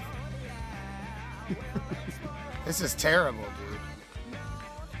have. This is terrible, dude.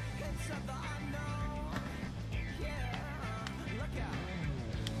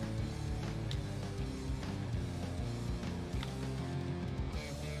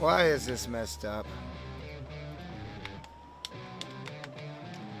 Why is this messed up?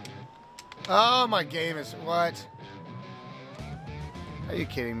 Oh, my game is... What? Are you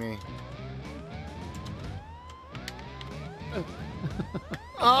kidding me?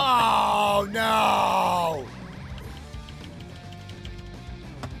 Oh, no!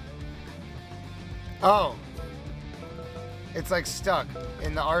 Oh. It's like stuck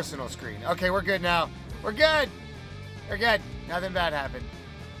in the Arsenal screen. Okay, we're good now. We're good! We're good. Nothing bad happened.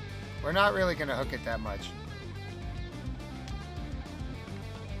 We're not really going to hook it that much.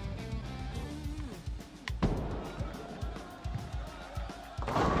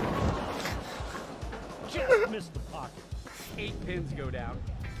 Just missed the pocket. 8 pins go down,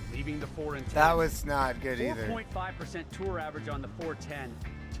 leaving the 4 and 10. That was not good either. 4.5% tour average on the 410.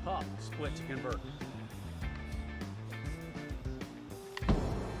 Tough split to convert.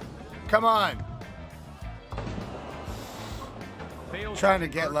 Come on. Failed Trying to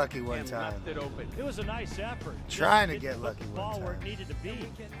convert get lucky one and time. left it open. It was a nice effort. Trying to Just get didn't put lucky the one ball where it time. needed to be.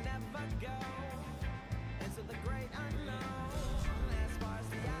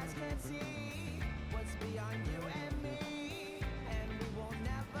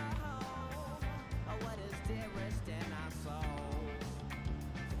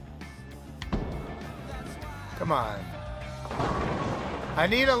 Come on. I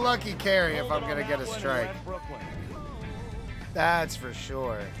need a lucky carry if I'm going to get a strike. That's for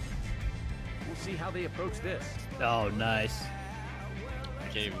sure. We'll see how they approach this. Oh, nice. I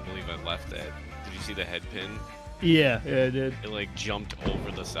can't even believe I left that. Did you see the head pin? Yeah, I did. It like jumped over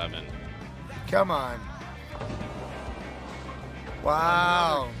the 7. Come on.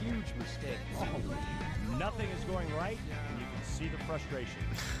 Wow. Another huge mistake. Oh, nothing is going right, and you can see the frustration.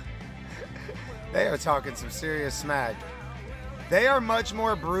 They are talking some serious smack. They are much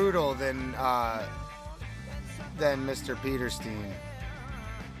more brutal than Mr. Peterstein.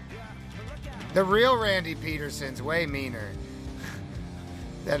 The real Randy Peterson's way meaner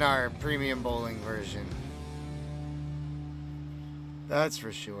than our premium bowling version. That's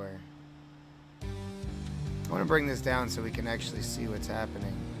for sure. I want to bring this down so we can actually see what's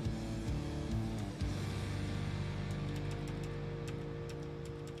happening.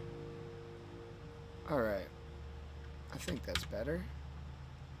 Alright. I think that's better.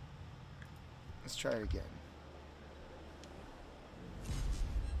 Let's try it again.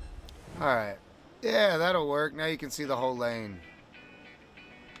 Alright. Yeah, that'll work. Now you can see the whole lane.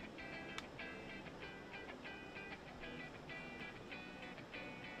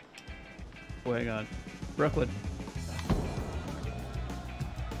 Oh, hang on. Brooklyn.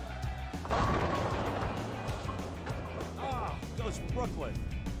 Ah, goes Brooklyn.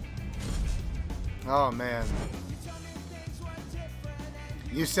 Oh, man.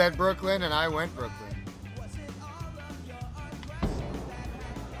 You said Brooklyn, and I went Brooklyn.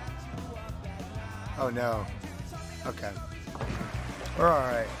 Oh, no. Okay. We're all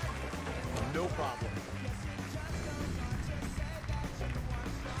right. No problem.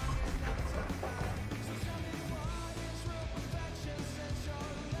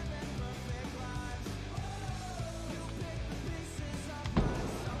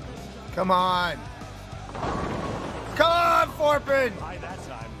 Come on. Come on, Forpin! By that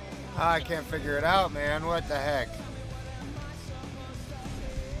time. I can't figure it out, man. What the heck?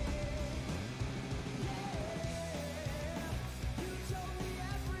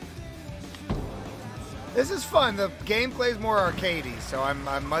 This is fun. The gameplay's more arcadey, so I'm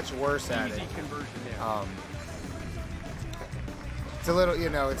much worse at it. Easy conversion there. It's a little, you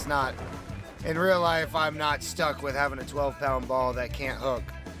know, it's not. In real life, I'm not stuck with having a 12-pound ball that can't hook,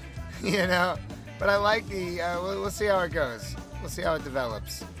 you know. But I like the. We'll see how it goes. We'll see how it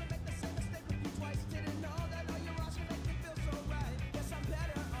develops.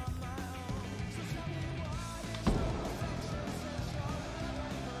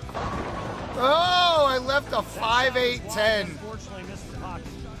 Oh, I left a 5, 8, 10. Unfortunately missed the pocket.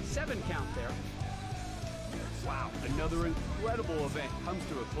 7 count there. Wow, another incredible event comes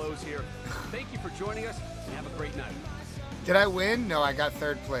to a close here. Thank you for joining us, and have a great night. Did I win? No, I got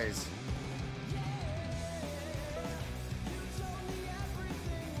 3rd place.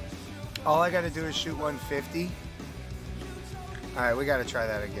 All I got to do is shoot 150. All right, we got to try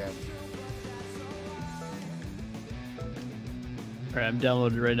that again. All right, I'm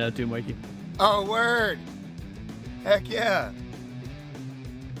downloading it right now too, Mikey. Oh, word. Heck yeah.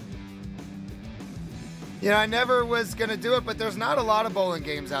 You know, I never was going to do it, but there's not a lot of bowling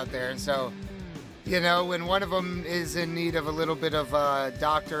games out there. And so, you know, when one of them is in need of a little bit of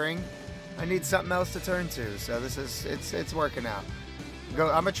doctoring, I need something else to turn to. So this is, it's working out. I'm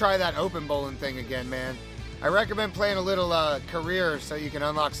going to try that open bowling thing again, man. I recommend playing a little career so you can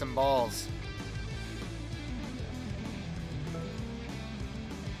unlock some balls.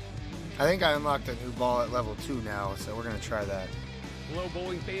 I think I unlocked a new ball at level 2 now, so we're going to try that. Hello,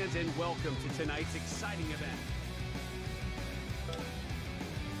 bowling fans, and welcome to tonight's exciting event.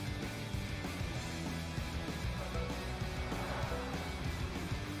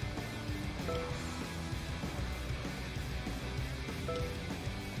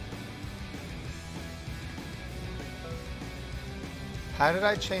 How did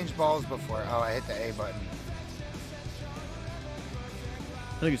I change balls before? Oh, I hit the A button.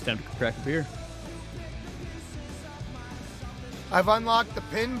 I think it's time to crack a beer. I've unlocked the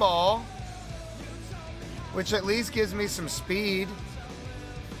pinball, which at least gives me some speed.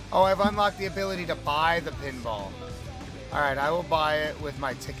 Oh, I've unlocked the ability to buy the pinball. All right, I will buy it with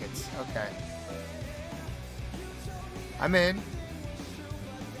my tickets. Okay. I'm in.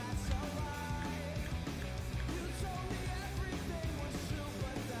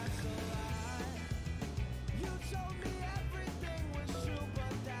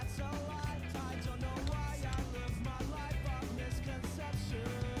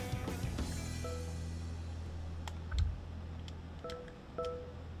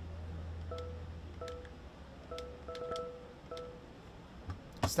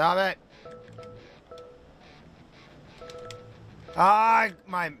 Stop it. Ah,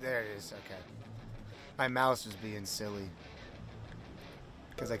 there it is. Okay. My mouse was being silly.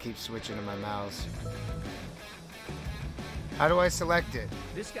 Because I keep switching to my mouse. How do I select it?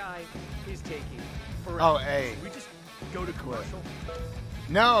 This guy is taking forever. Oh, A. Should we just go to commercial?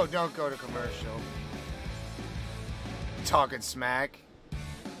 No, don't go to commercial. Talking smack.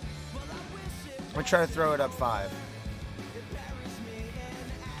 I'm gonna try to throw it up 5.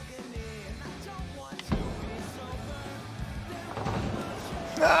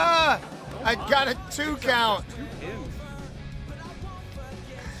 Ah! I got a 2 count.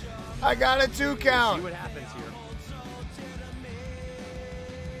 I got a 2 count. See what happens here.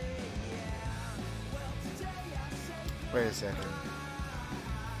 Wait a second.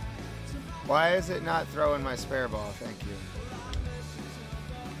 Why is it not throwing my spare ball? Thank you.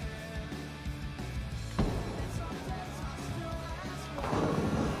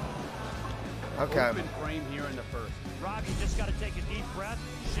 Okay. Open frame here in the first. Rob, you just got to take a deep breath,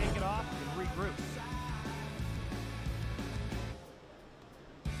 shake it off, and regroup.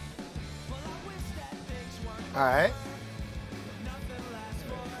 All right.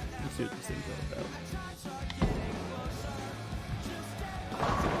 Let's see what this thing's all about.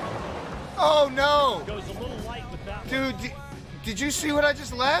 Oh no! Goes a little light with that one. Dude, did you see what I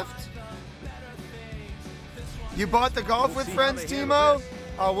just left? You bought the Golf with Friends, Timo?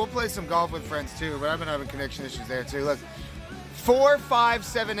 Oh, we'll play some Golf with Friends too, but I've been having connection issues there too. Look, 4, 5,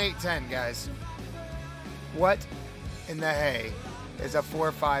 7, 8, 10, guys. What in the hay is a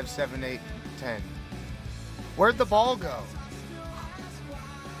 4, 5, 7, 8, 10? Where'd the ball go?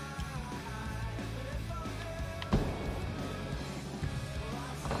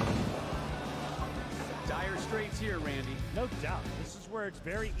 Dire straits here, Randy. No doubt. This is where it's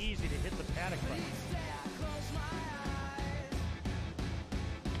very easy to hit the panic button.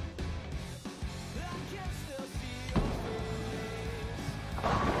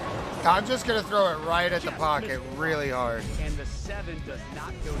 I'm just going to throw it right at the pocket really hard. And the 7 does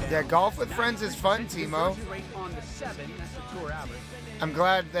not go down. Yeah, Golf with Friends is fun, Timo. Rate on the 7, that's the tour average. I'm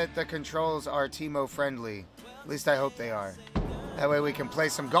glad that the controls are Timo friendly. At least I hope they are. That way we can play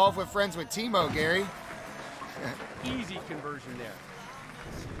some Golf with Friends with Timo, Gary. Easy conversion there.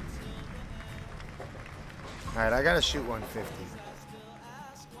 All right, I got to shoot 150.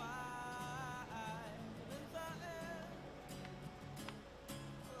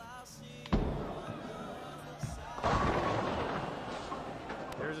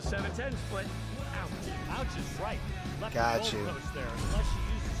 There's a 7-10 split. Ouch. Ouch is right. Left Got the you. goalpost there. Unless you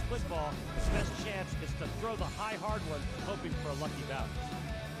use the split ball, his best chance is to throw the high hard one, hoping for a lucky bounce.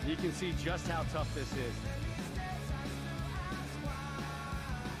 You can see just how tough this is.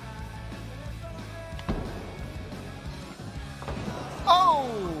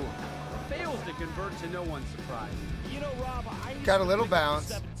 Oh! Fails to convert to no one's surprise. You know, Rob, I used Got a to little pick up bounce.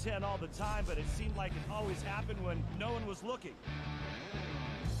 the 7-10 all the time, but it seemed like it always happened when no one was looking.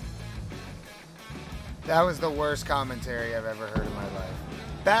 That was the worst commentary I've ever heard in my life.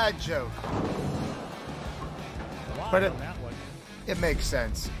 Bad joke. Wide But on that one. it makes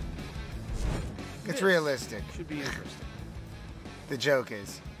sense. It's realistic. Should be interesting. The joke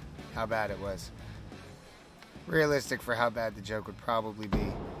is how bad it was. Realistic for how bad the joke would probably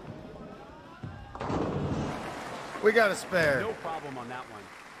be. We got a spare. No problem on that one.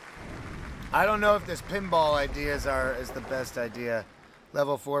 I don't know if this pinball idea is the best idea.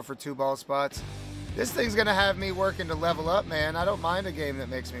 Level 4 for 2 ball spots. This thing's gonna have me working to level up, man. I don't mind a game that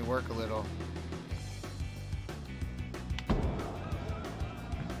makes me work a little.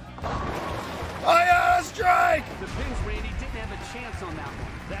 Oh yeah, a strike! The pins, Randy, didn't have a chance on that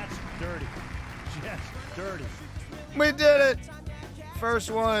one. That's dirty. Just dirty. We did it! First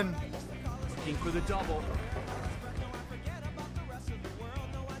one. Looking for the double.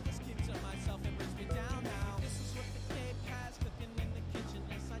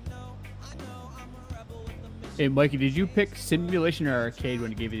 Hey, Mikey, did you pick simulation or arcade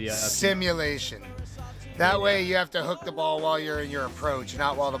when it gave you the option? Simulation. That way you have to hook the ball while you're in your approach,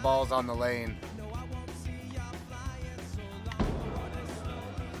 not while the ball's on the lane.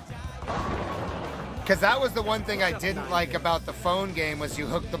 Because that was the one thing I didn't like about the phone game was you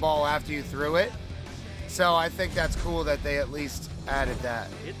hooked the ball after you threw it. So I think that's cool that they at least added that.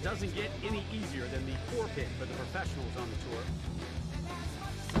 It doesn't get any easier than the 4-pin for the professionals on the tour.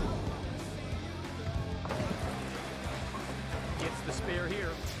 Gets the spare here.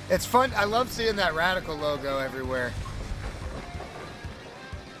 It's fun. I love seeing that Radical logo everywhere.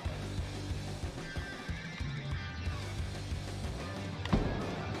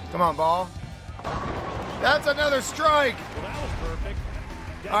 Come on, ball. That's another strike. Well, that was perfect.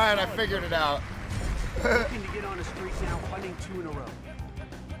 All right, I figured it out. Looking to get on a streak now, hunting 2 in a row.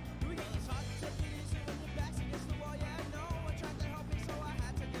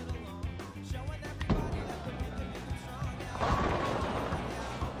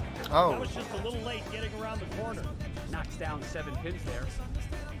 Oh. That was just a little late getting around the corner. Knocks down 7 pins there.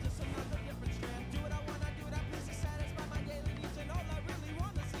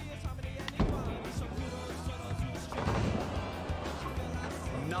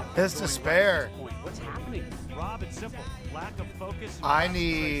 It's to spare. What's happening? Rob, it's simple. Lack of focus.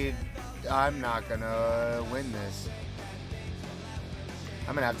 and I'm not gonna win this.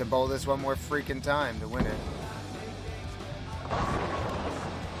 I'm gonna have to bowl this one more freaking time to win it.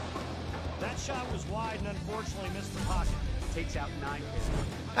 That shot was wide and unfortunately missed the pocket. Takes out 9 pins.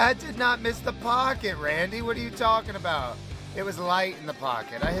 I did not miss the pocket, Randy. What are you talking about? It was light in the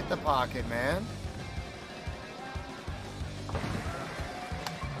pocket. I hit the pocket, man.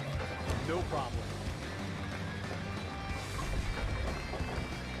 No problem.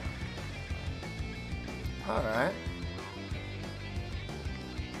 All right.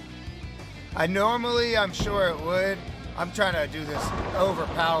 I'm sure it would. I'm trying to do this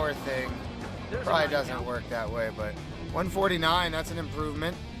overpower thing. There's a Probably line doesn't count. work that way, but 149, that's an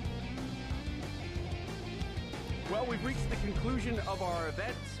improvement. Well, we've reached the conclusion of our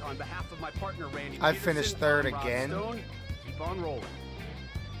event. On behalf of my partner, Randy I Peterson, finished third I'm Rob again. Stone. Keep on rolling.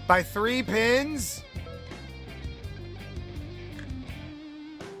 By 3 pins?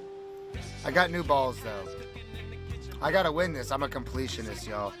 I got new balls, though. I gotta win this. I'm a completionist,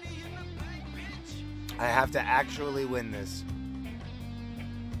 y'all. I have to actually win this.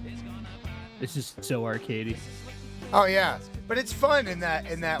 This is so arcadey. Oh yeah, but it's fun in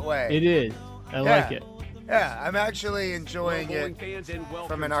that way. It is. I like it. Yeah, I'm actually enjoying Well, bowling it fans, and welcome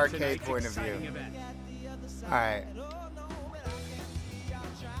from an to arcade tonight's point of exciting view. event. All right.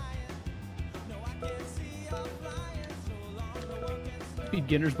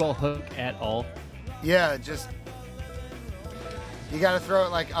 Beginner's ball hook at all. Yeah, just you gotta throw it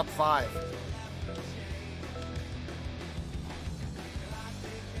like up 5.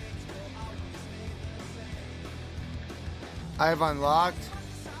 I've unlocked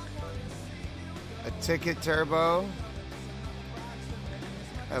a ticket turbo.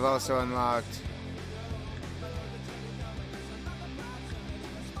 I've also unlocked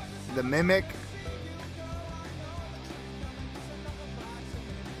the mimic.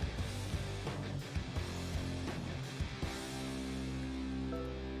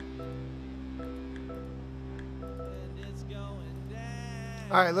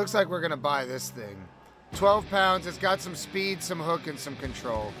 All right, looks like we're gonna buy this thing. 12 pounds, it's got some speed, some hook, and some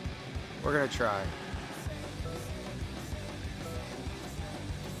control. We're gonna try.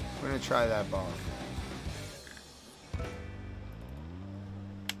 We're gonna try that ball.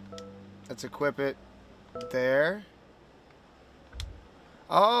 Let's equip it there.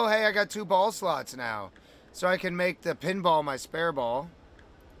 Oh, hey, I got 2 ball slots now. So I can make the pinball my spare ball.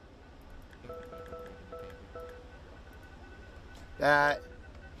 That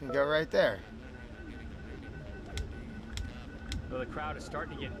can go right there. Well, the crowd is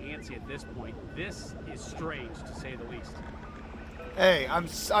starting to get antsy at this point. This is strange, to say the least. Hey, I'm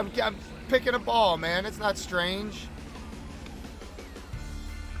picking a ball, man. It's not strange.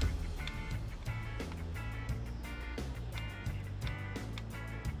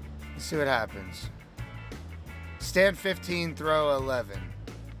 Let's see what happens. Stand 15, throw 11.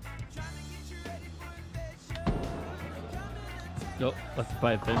 Nope, left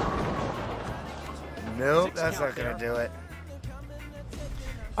by a pin. Nope, that's not gonna do it.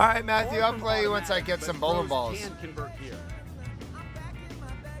 All right, Matthew, I'll play you once I get some bowling balls.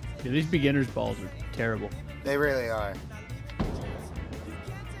 Yeah, these beginners balls are terrible. They really are.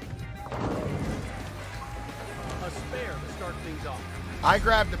 A spare to start things off. I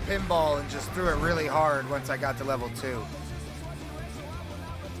grabbed the pinball and just threw it really hard once I got to level 2.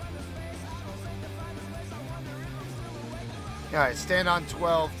 All right, stand on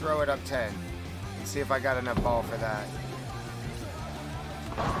 12, throw it up 10. Let's see if I got enough ball for that.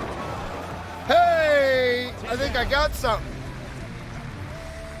 Hey! I think I got something.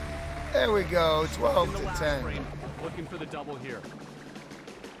 There we go, 12 to 10. Frame, looking for the double here.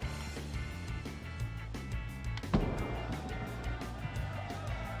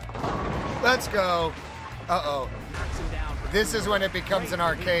 Let's go. Uh-oh. This is when it becomes an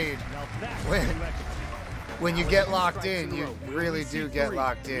arcade. When you get locked in, you really do get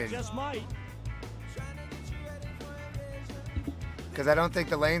locked in. Just might. Because I don't think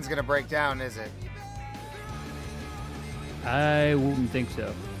the lane's going to break down, is it? I wouldn't think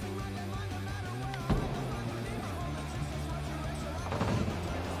so.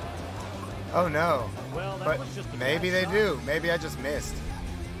 Oh, no. Well, that But was just a maybe bad they shot. do. Maybe I just missed.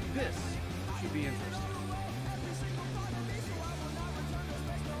 This should be interesting.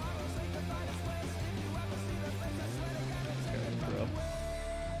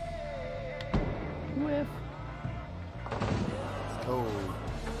 Whiff. Oh,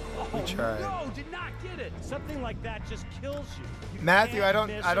 we tried. No, did not get it. Something like that just kills you. You Matthew, I can't don't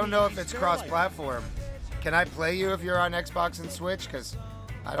miss an know if easy it's spare like cross-platform. Can I play you if you're on Xbox and Switch? Because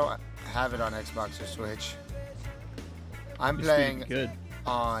I don't have it on Xbox or Switch. I'm This playing would be good.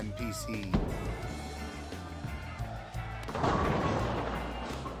 on PC.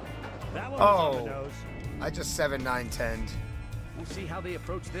 That one was on Oh. the nose. I just 7-9-10'd. We'll see how they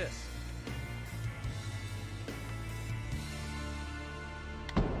approach this.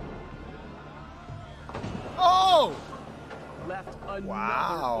 Oh! Left another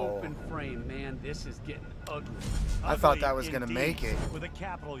Wow. open frame. Man, this is getting ugly. I thought Ugly that was going to indeed, make it. with a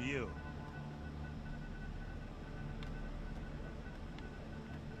capital U.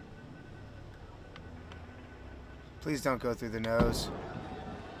 Please don't go through the nose.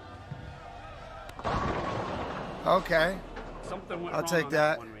 Okay. Something went I'll wrong take on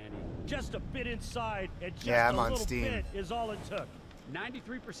that. one, Randy. Just a bit inside, and just Yeah, I'm a on little Steam. bit is all it took.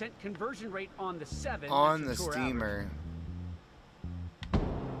 93% conversion rate on the 7. On the That's a tour average. steamer.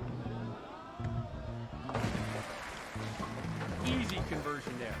 Easy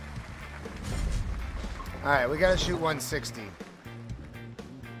conversion there. All right, we got to shoot 160. I'm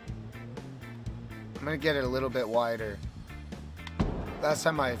going to get it a little bit wider. Last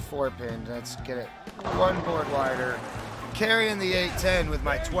time I 4-pinned. Let's get it one board wider. Carrying the 810 with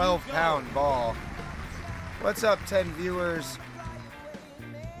my 12-pound ball. What's up, 10 viewers?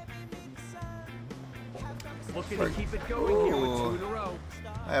 Looking to keep it going here with Ooh. 2 in a row.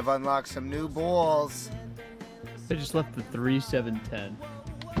 I have unlocked some new balls. I just left the 3-7-10.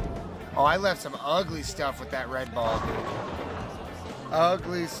 Oh, I left some ugly stuff with that red ball, dude.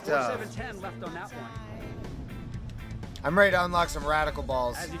 Ugly stuff. 4-7-10 left on that one. I'm ready to unlock some radical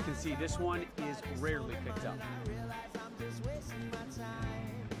balls. As you can see, this one is rarely picked up.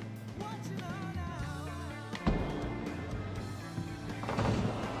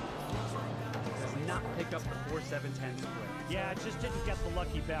 Does not pick up the 4-7-10 split. Yeah, just didn't get the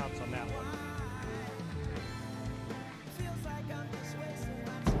lucky bounce on that one.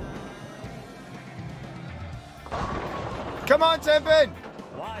 Come on, Tempin!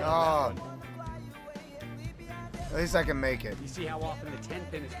 Wide Oh, on that one. at least I can make it. You see how often the 10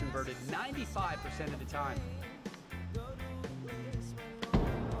 pin is converted 95% of the time.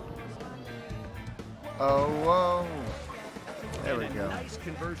 Oh, whoa. There we And a go. nice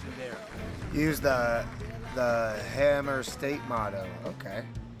conversion there. Use the hammer state motto. Okay.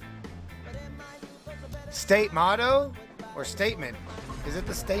 State motto or statement? Is it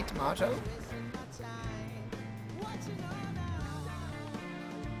the state motto?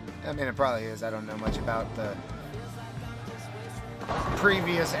 I mean, it probably is. I don't know much about the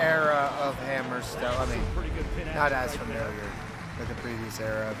previous era of hammer stuff. I mean, Pretty good pin not action as right there. familiar with the previous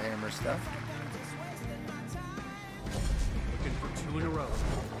era of hammer stuff. Looking for 2 in a row.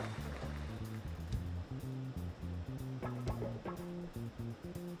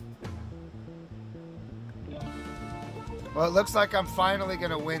 Well, it looks like I'm finally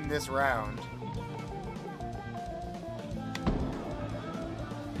going to win this round.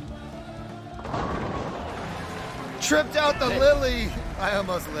 Tripped out the lily. I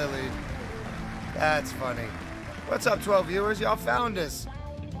almost lilied. That's funny. What's up, 12 viewers? Y'all found us.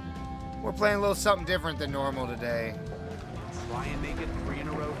 We're playing a little something different than normal today. Try and make it 3 in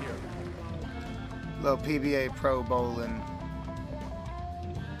a row here. Little PBA Pro Bowling.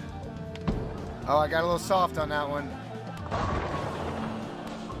 Oh, I got a little soft on that one.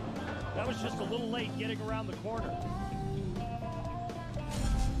 That was just a little late getting around the corner.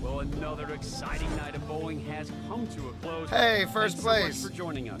 Well, another exciting night of bowling has come to a close. Hey, first Thanks place. so much for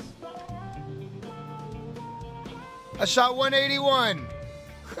joining us. I shot 181.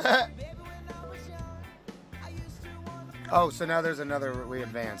 Oh, so now there's another, we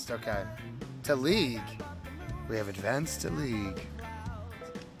advanced, okay. To league. We have advanced to league.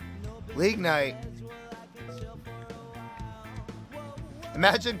 League night.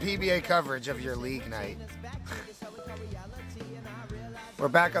 Imagine PBA coverage of your league night. We're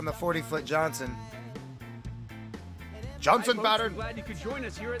back on the 40-foot Johnson. Johnson Hi, folks. battered. I'm glad you could join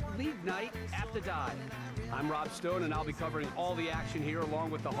us here at League Night at the Dive. I'm Rob Stone, and I'll be covering all the action here along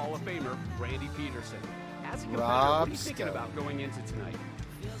with the Hall of Famer, Randy Peterson. As a competitor, what are you thinking about going into tonight?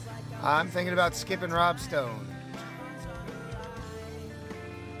 I'm thinking about skipping Rob Stone.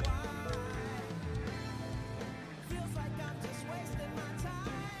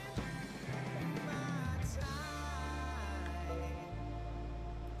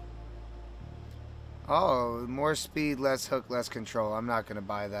 Oh, more speed, less hook, less control. I'm not going to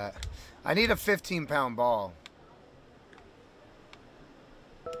buy that. I need a 15-pound ball.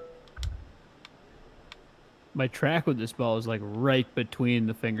 My track with this ball is like right between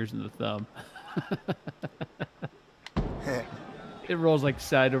the fingers and the thumb. It rolls like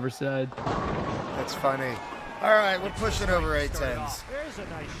side over side. That's funny. All right, we're pushing over 810s. There's a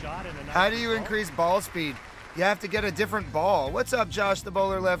nice shot and a nice How do you increase ball speed? You have to get a different ball. What's up, Josh the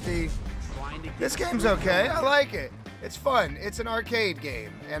Bowler Lefty? This game's okay. I like it. It's fun. It's an arcade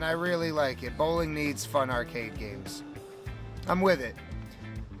game, and I really like it. Bowling needs fun arcade games. I'm with it.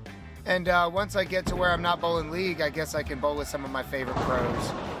 And once I get to where I'm not bowling league, I guess I can bowl with some of my favorite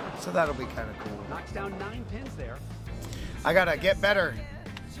pros. So that'll be kind of cool. Knocks down 9 pins there. I gotta get better.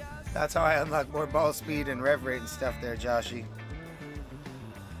 That's how I unlock more ball speed and rev rate and stuff there, Joshy.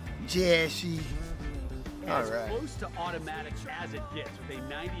 Joshy. All As right. close to automatic as it gets with a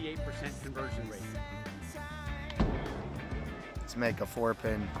 98% conversion rate. Let's make a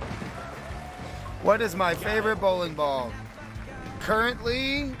 4-pin. What is my favorite bowling ball?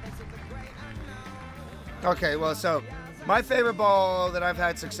 Currently? Okay, well, so my favorite ball that I've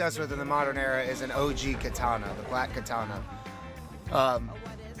had success with in the modern era is an OG katana, the black katana.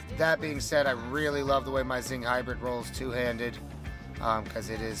 That being said, I really love the way my Zing Hybrid rolls two-handed because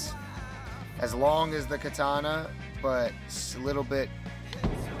it is as long as the katana, but a little bit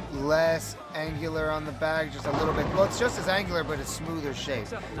less angular on the bag, just a little bit. Well, it's just as angular, but it's smoother shape.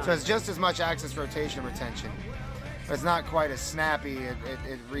 So it's just as much axis rotation retention. But it's not quite as snappy.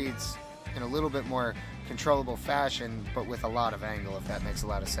 It reads in a little bit more controllable fashion, but with a lot of angle, if that makes a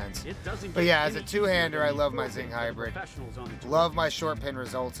lot of sense. But yeah, as a two-hander, I love my Zing Hybrid. Love my short pin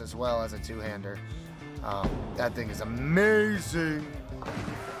results as well as a two-hander. That thing is amazing.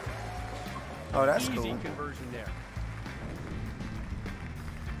 Oh, that's cool. Easy conversion there.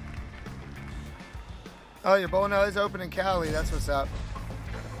 Oh, your bowling alley's open in Cali. That's what's up.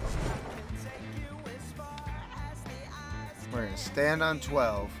 We're going to stand on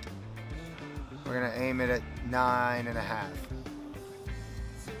 12. We're going to aim it at 9.5.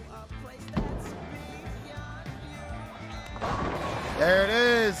 There it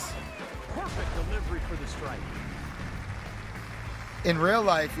is. Perfect delivery for the strike. In real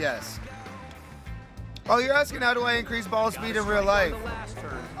life, yes. Oh, you're asking how do I increase ball speed in real life?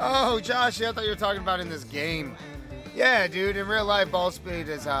 Oh, Josh, I thought you were talking about in this game. Yeah, dude, in real life, ball speed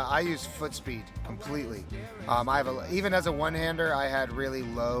is, I use foot speed completely. I have even as a one-hander, I had really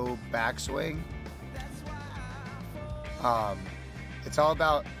low backswing. It's all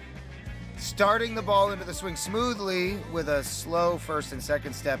about starting the ball into the swing smoothly with a slow first and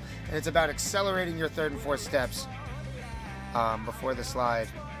second step, and it's about accelerating your third and fourth steps before the slide.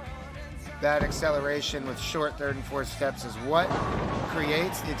 That acceleration with short third and fourth steps is what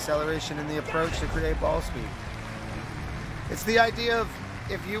creates the acceleration in the approach to create ball speed. It's the idea of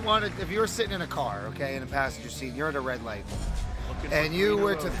if you were sitting in a car, okay, in a passenger seat, you're at a red light, and you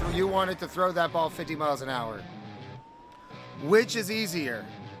wanted to throw that ball 50 miles an hour. Which is easier?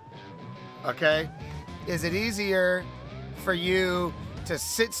 Okay, is it easier for you to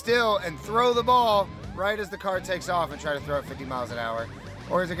sit still and throw the ball right as the car takes off and try to throw it 50 miles an hour?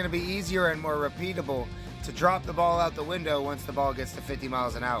 Or is it going to be easier and more repeatable to drop the ball out the window once the ball gets to 50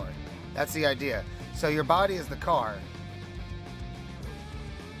 miles an hour? That's the idea. So your body is the car.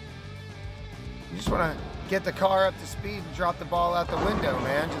 You just want to get the car up to speed and drop the ball out the window,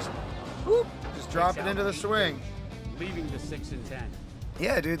 man. Just, whoop, just drop it into the swing. Leaving the 6 and 10.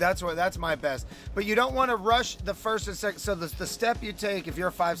 Yeah, dude, that's my best. But you don't want to rush the first and second. So the step you take, if you're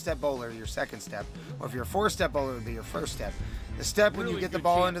a 5-step bowler, your second step, or if you're a 4-step bowler, it would be your first step. The step when you get the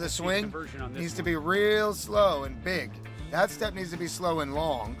ball into the swing needs to be real slow and big. That step needs to be slow and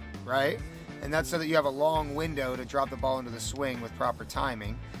long, right? And that's so that you have a long window to drop the ball into the swing with proper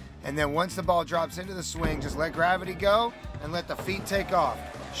timing. And then once the ball drops into the swing, just let gravity go and let the feet take off.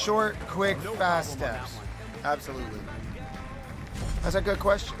 Short, quick, fast steps. Absolutely. That's a good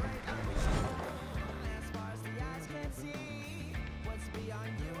question.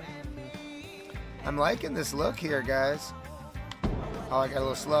 I'm liking this look here, guys. Oh, I got a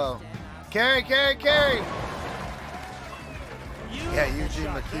little slow. Carry, carry, carry! Yeah, Eugene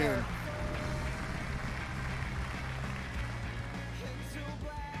McCune.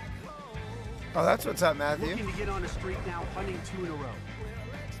 Oh, that's what's up, Matthew. Looking to get on a streak now, hunting 2 in a row.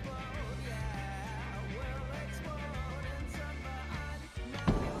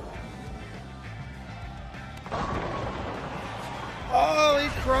 Oh, he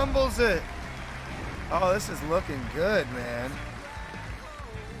crumbles it. Oh, this is looking good, man.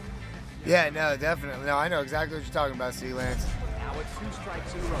 Yeah, no, definitely. No, I know exactly what you're talking about, C-Lance. Now it's 2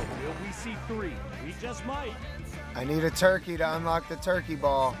 strikes in a row. Will we see 3? We just might. I need a turkey to unlock the turkey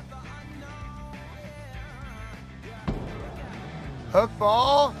ball. Hook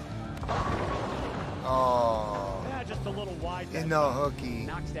ball. Oh. Yeah, just a little wide. In the hooky.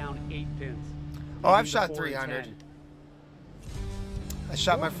 Knocks down 8 pins. Oh, I've shot 300. I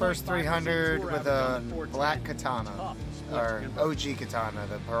shot my first 300 with a black katana. Or OG katana,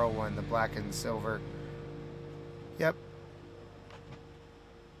 the pearl one, the black and silver. Yep.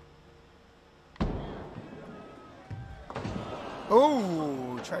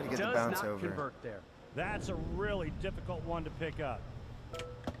 Oh, try to get the bounce over. That's a really difficult one to pick up.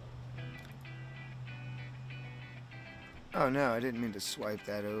 Oh no, I didn't mean to swipe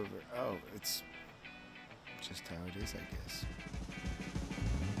that over. Oh, it's just how it is, I guess.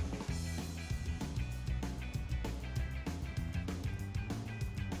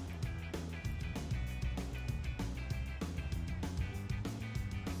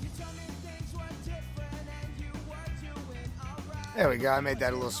 There we go. I made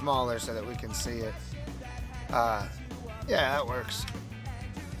that a little smaller so that we can see it. Yeah, that works.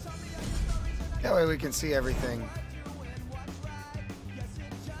 That way we can see everything.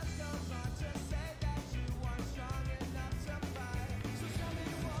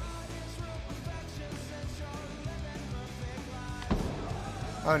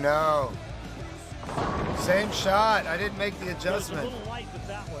 Oh no. Same shot. I didn't make the adjustment. A little light with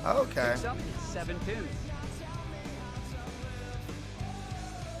that one. Okay. Picks up 7 pins.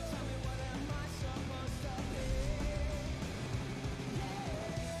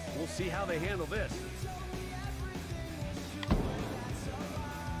 We'll see how they handle this.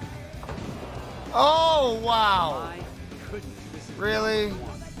 Oh, wow. My goodness, this is Really?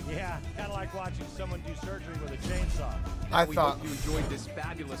 Yeah, kind of like watching someone do surgery with a chainsaw. I We thought hope you enjoyed this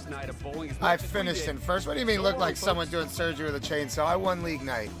fabulous night of bowling. I finished in first. What do you mean look like someone doing surgery with a chainsaw? I won league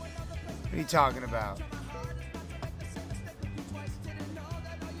night. What are you talking about?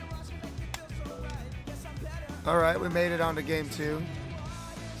 All right, we made it on to game 2.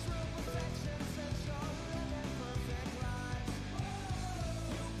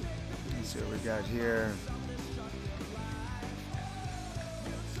 Let's see what we got here.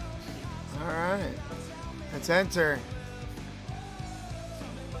 All right, let's enter.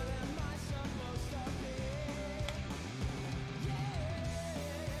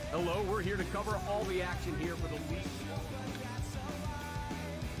 Hello, we're here to cover all the action here for the league.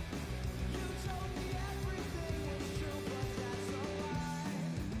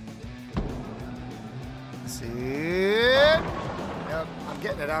 See it? Yep, I'm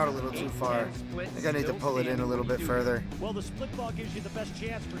getting it out a little too far. I think I need to pull it in a little bit further. Well, the split ball gives you the best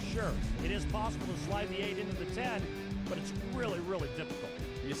chance for sure. It is possible to slide the 8 into the 10, but it's really, really difficult.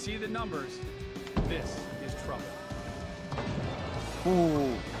 You see the numbers. This is trouble.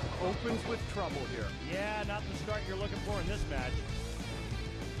 Ooh. Opens with trouble here. Yeah, not the start you're looking for in this match.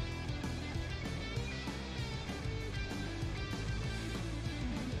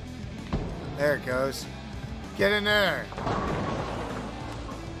 There it goes. Get in there.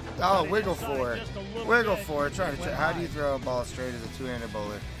 Oh, wiggle for it. Wiggle for it. How do you throw a ball straight as a two-handed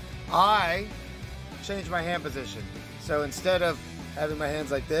bowler? I changed my hand position. So instead of having my hands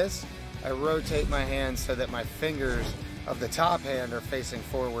like this, I rotate my hands so that my fingers of the top hand are facing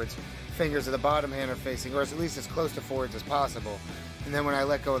forwards. Fingers of the bottom hand are facing, or at least as close to forwards as possible. And then when I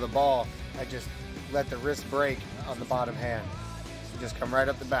let go of the ball, I just let the wrist break on the bottom hand. Just come right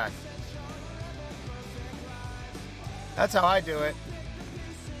up the back. That's how I do it.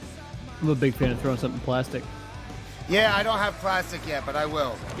 I'm a big fan of throwing something plastic. Yeah, I don't have plastic yet, but I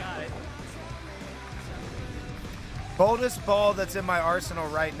will. Got it. Boldest ball that's in my arsenal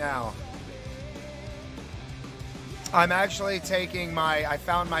right now. I'm actually taking I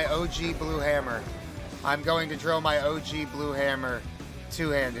found my OG blue hammer. I'm going to drill my OG blue hammer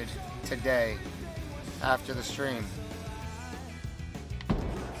two-handed today after the stream.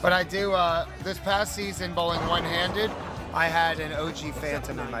 But I do, this past season bowling one-handed, I had an OG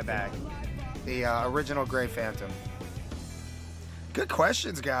Phantom in my bag. The original gray Phantom. Good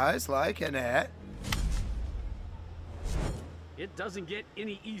questions, guys. Like and at. It doesn't get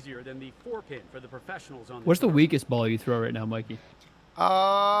any easier than the 4-pin for the professionals on the What's the tour. weakest ball you throw right now, Mikey?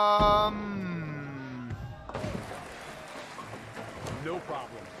 No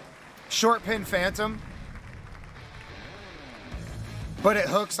problem. Short pin Phantom. But it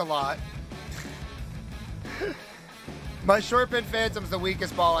hooks a lot. My short pin Phantom's the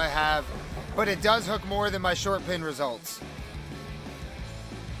weakest ball I have, but it does hook more than my short pin results.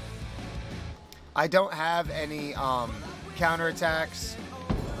 I don't have any counterattacks.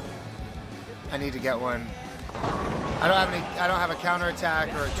 I need to get one. I don't have a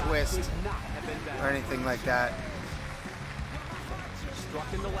counterattack or a twist or anything like that.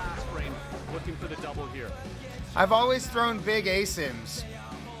 Struck in the last frame, looking for the double here. I've always thrown big ASIMs.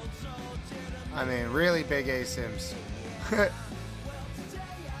 I mean, really big ASIMs.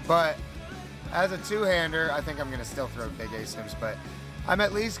 But as a two-hander, I think I'm going to still throw big ASIMs, but I'm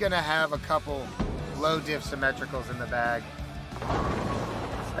at least going to have a couple low diff symmetricals in the bag.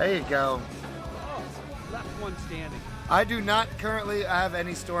 There you go. Oh, left one standing. I do not currently have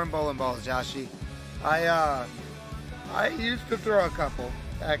any Storm bowling balls, Joshy. I used to throw a couple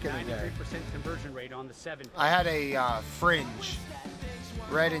back in the day. 93% conversion rate on the 7. I had a fringe,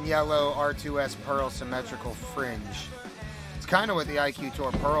 red and yellow R2S Pearl symmetrical fringe. It's kind of what the IQ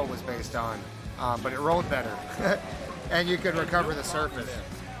Tour Pearl was based on, but it rolled better. And you could recover the surface.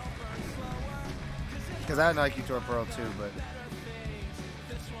 Because I had an IQ Tour Pearl too, but...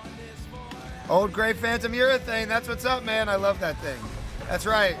 Old gray Phantom urethane, that's what's up, man. I love that thing. That's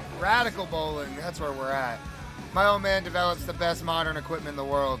right, radical bowling, that's where we're at. My old man develops the best modern equipment in the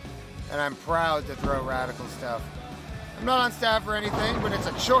world, and I'm proud to throw radical stuff. I'm not on staff or anything, but it's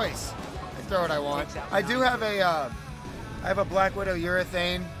a choice. I throw what I want. I do have I have a Black Widow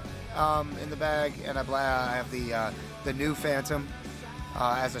urethane in the bag, and I have the new Phantom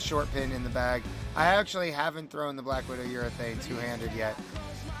as a short pin in the bag. I actually haven't thrown the Black Widow urethane two-handed yet.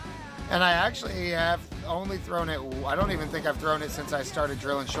 And I actually have only thrown it, I don't even think I've thrown it since I started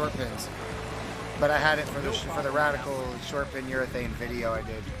drilling short pins. But I had it for the radical short pin urethane video I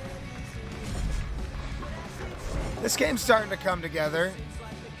did. This game's starting to come together.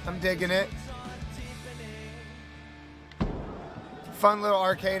 I'm digging it. Fun little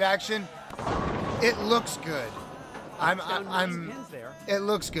arcade action. It looks good. It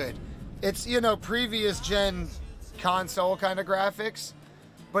looks good. It's, you know, previous gen console kind of graphics,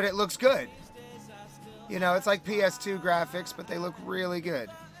 but it looks good. You know, it's like PS2 graphics, but they look really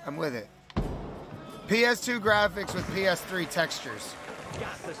good. I'm with it. PS2 graphics with PS3 textures.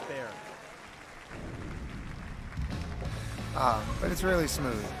 Got this there. But it's really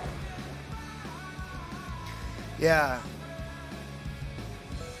smooth. Yeah.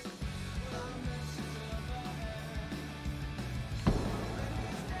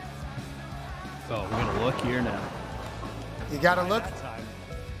 Oh, we're gonna look here now. You gotta look.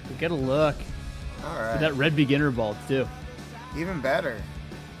 We gotta look. All right. That red beginner ball too. Even better.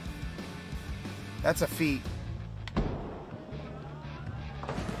 That's a feat.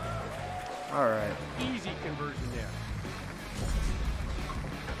 All right. Easy conversion there.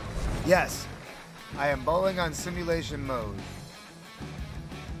 Yes. I am bowling on simulation mode.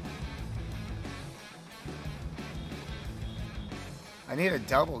 I need a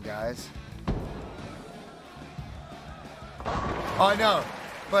double, guys. Oh, no.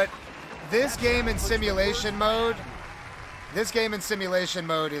 But this game in simulation mode, is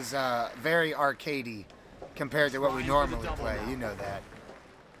very arcadey compared to what we normally play. You know that.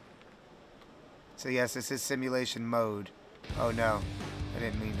 So yes, this is simulation mode. Oh no, I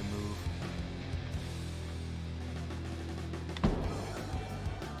didn't mean to move.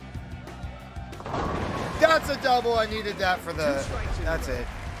 That's a double. I needed that for the... That's it.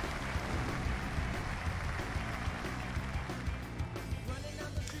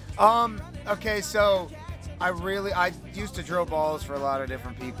 Okay, so I used to drill balls for a lot of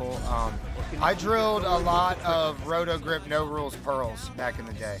different people. I drilled a lot of Roto Grip No Rules Pearls back in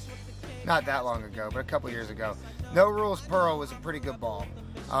the day. Not that long ago, but a couple years ago. No Rules Pearl was a pretty good ball.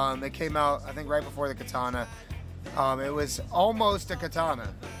 It came out, I think, right before the Katana. It was almost a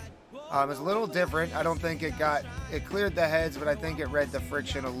Katana. It was a little different. I don't think it cleared the heads, but I think it read the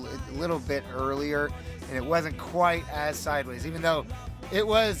friction a little bit earlier, and it wasn't quite as sideways, even though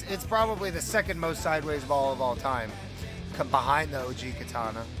it's probably the second most sideways ball of all time, behind the OG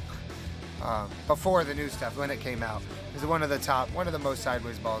Katana, before the new stuff, when it came out. It was one of the most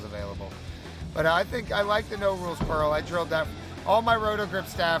sideways balls available. But I think I like the No Rules Pearl. I drilled that. All my Roto Grip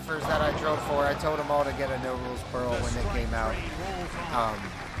staffers that I drilled for, I told them all to get a No Rules Pearl when it came out.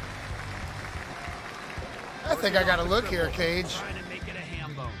 I think I got a look here, Cage.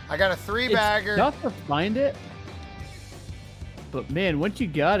 I got a 3-bagger. It's tough to find it, but man, once you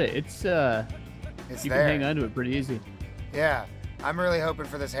got it, you there. Can hang on to it pretty easy. Yeah, I'm really hoping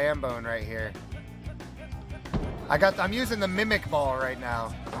for this ham bone right here. I'm using the Mimic ball right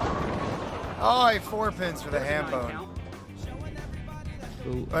now. Oh, I have 4 pins for the ham bone.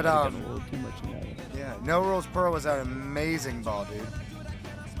 Ooh, But I got a little too much in that one. yeah, No Rules Pearl was an amazing ball, dude.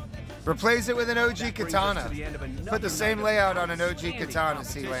 Replace it with an OG Katana. Put the same layout on an OG Katana,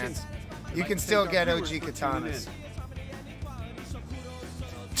 C-Lance. You can still get OG Katanas.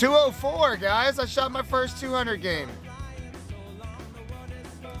 204, guys. I shot my first 200 game.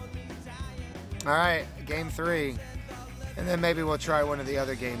 All right, game 3. And then maybe we'll try one of the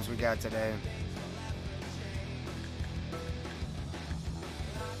other games we got today.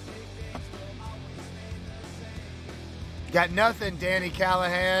 Got nothing, Danny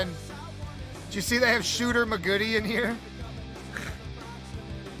Callahan. Did you see they have Shooter McGoody in here?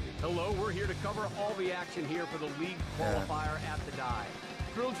 Hello, we're here to cover all the action here for the league qualifier at the dive.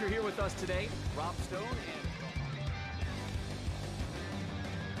 Thrilled you're here with us today, Rob Stone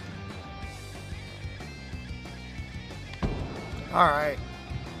and... All right,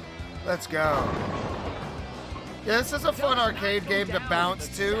 let's go. Yeah, this is a fun arcade game to bounce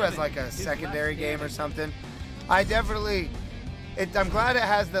to as like a secondary game or something. I'm glad it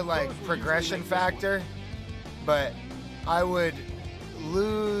has the like progression factor, but I would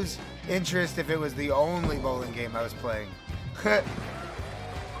lose interest if it was the only bowling game I was playing.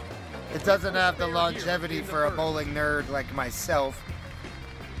 It doesn't have the longevity for a bowling nerd like myself.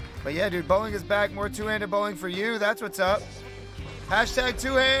 But yeah, dude, bowling is back. More two-handed bowling for you. That's what's up. Hashtag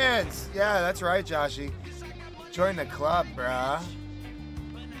 2 hands. Yeah, that's right, Joshy. Join the club, bruh.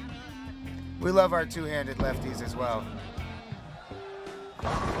 We love our two-handed lefties as well.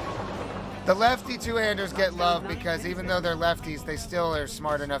 The lefty two-handers get love because even though they're lefties, they still are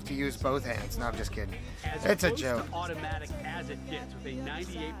smart enough to use both hands. No, I'm just kidding. It's a joke.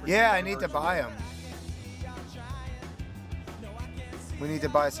 Yeah, I need to buy them. We need to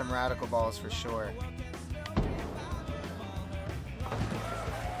buy some radical balls for sure.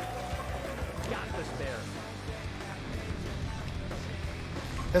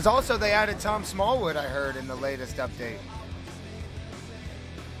 There's also, they added Tom Smallwood, I heard, in the latest update.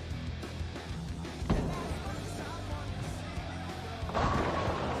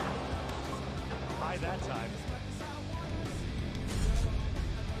 High that time.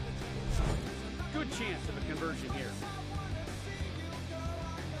 Good chance of a conversion here.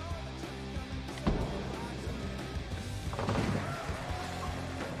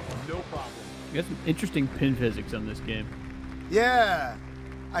 No problem. You got some interesting pin physics on this game. Yeah,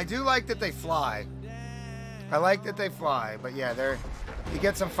 I do like that they fly. I like that they fly, but yeah, you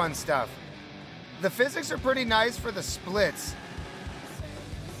get some fun stuff. The physics are pretty nice for the splits.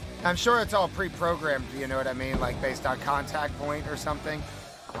 I'm sure it's all pre-programmed, you know what I mean? Like based on contact point or something.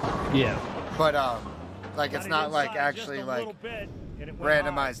 Yeah. But like it's not like actually like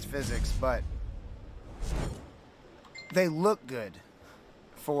randomized physics, but they look good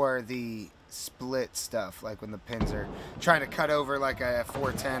for the split stuff, like when the pins are trying to cut over like a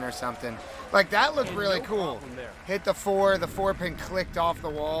 410 or something. Like that looked really cool. Hit the 4 pin clicked off the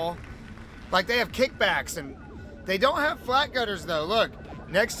wall. Like they have kickbacks, and they don't have flat gutters though. Look,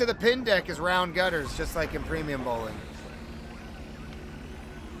 next to the pin deck is round gutters, just like in premium bowling.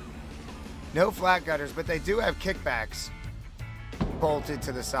 No flat gutters, but they do have kickbacks bolted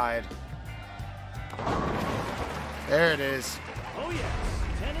to the side. There it is. Oh yeah.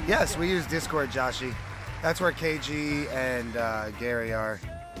 Yes, we use Discord, Joshy. That's where KG and Gary are.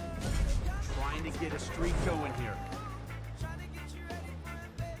 Trying to get a streak going here.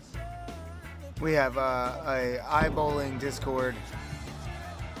 We have a iBowling Discord.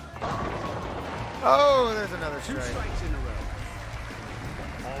 Oh, there's another 2 strike. strikes in a row.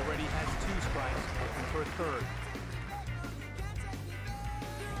 Already has 2 strikes. for a third.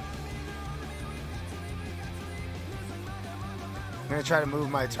 I'm gonna try to move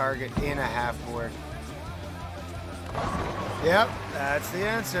my target in a half board. Yep, that's the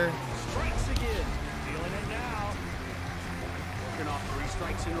answer. Strikes again. Feeling it now. Working off 3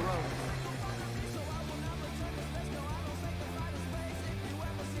 strikes in a row.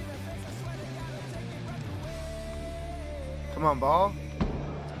 Come on, ball.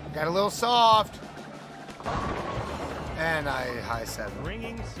 Got a little soft. And I high 7.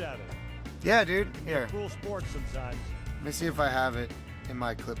 Ringing 7. Yeah, dude. Here. Cool sport sometimes. Let me see if I have it in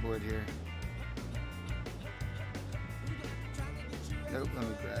my clipboard here. Nope, let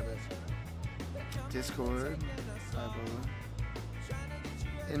me grab it. Discord.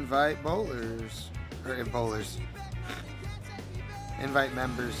 Invite bowlers. Or bowlers. Invite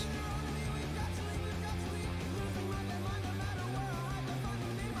members.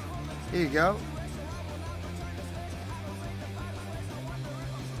 Here you go.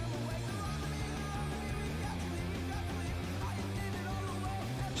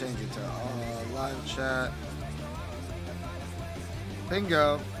 Change it to live chat.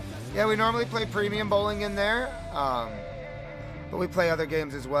 Bingo. Yeah, we normally play premium bowling in there, but we play other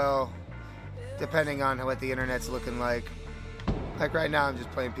games as well, depending on what the internet's looking like. Like right now, I'm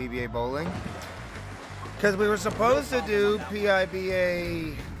just playing PBA Bowling. Because we were supposed to do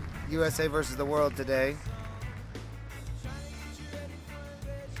PBA USA versus the world today.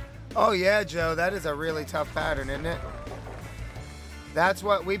 Oh yeah, Joe, that is a really tough pattern, isn't it? That's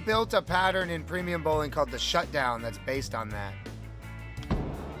what we built a pattern in premium bowling called the shutdown that's based on that.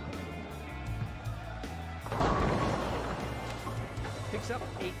 Picks up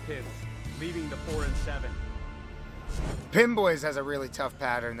 8 pins, leaving the 4 and 7. Pin Boys has a really tough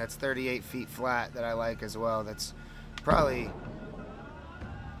pattern that's 38 feet flat that I like as well. That's probably,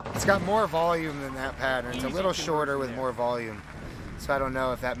 it's got more volume than that pattern. It's a little shorter with more volume. So I don't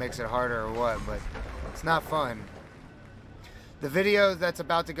know if that makes it harder or what, but it's not fun. The video that's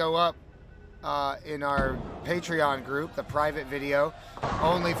about to go up in our Patreon group, the private video,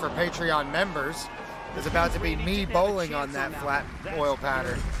 only for Patreon members, is about to be me bowling on that flat oil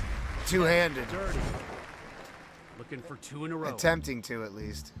pattern. Two-handed. Looking for 2 in a row. Attempting to, at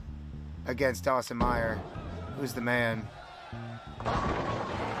least. Against Dawson Meyer, who's the man.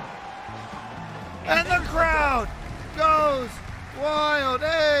 And the crowd goes wild.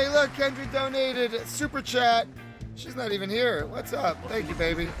 Hey, look, Kendra donated a super chat. She's not even here. What's up? Thank you,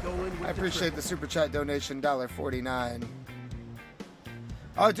 baby. I appreciate the super chat donation, $1.49.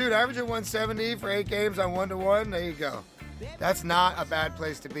 Oh, dude, averaging 170 for 8 games on 1-to-1. There you go. That's not a bad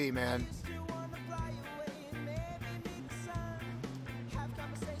place to be, man.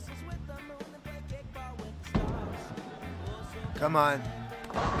 Come on.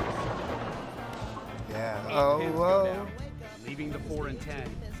 Yeah. Oh, whoa. Leaving the 4 and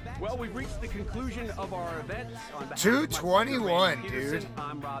 10. Well, we've reached the conclusion of our event. 221, dude.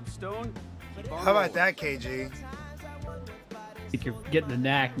 I'm Rob Stone. How about that, KG? I think you're getting the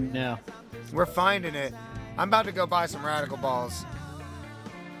knack now. We're finding it. I'm about to go buy some Radical Balls.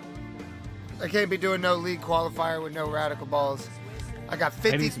 I can't be doing no league qualifier with no Radical Balls. I got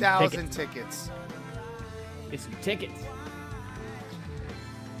 50,000 tickets. Get some tickets.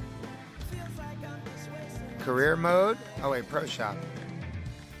 Career mode? Oh wait, Pro Shop.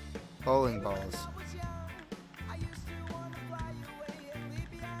 Bowling balls.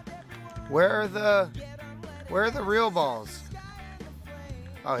 Where are the real balls?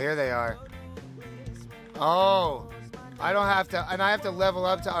 Oh, here they are. Oh, I don't have to, and I have to level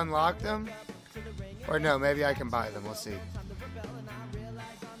up to unlock them? Or no, maybe I can buy them, we'll see.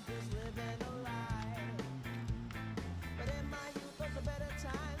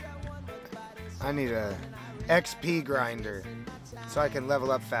 I need a XP grinder so I can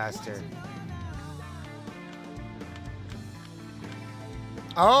level up faster.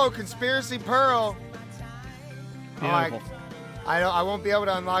 Oh, Conspiracy Pearl. Oh, I won't be able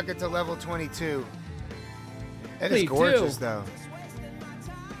to unlock it to level 22. It is gorgeous, though.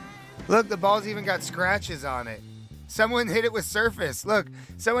 Look, the ball's even got scratches on it. Someone hit it with Surface. Look,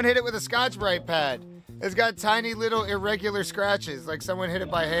 someone hit it with a Scotch-Brite pad. It's got tiny little irregular scratches, like someone hit it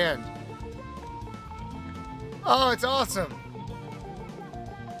by hand. Oh, it's awesome.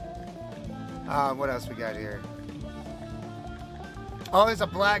 What else we got here? Oh, there's a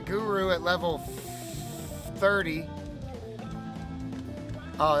Black Guru at level 30.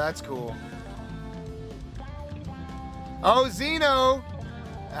 Oh, that's cool. Oh, Xeno.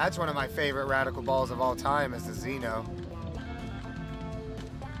 That's one of my favorite Radical Balls of all time is the Xeno.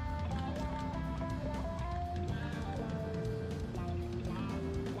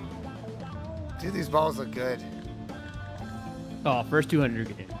 Dude, these balls look good. Oh, first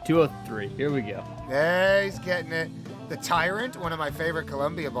 200 game. 203. Here we go. Yeah, he's getting it. The Tyrant, one of my favorite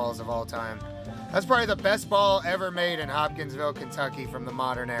Columbia balls of all time. That's probably the best ball ever made in Hopkinsville, Kentucky from the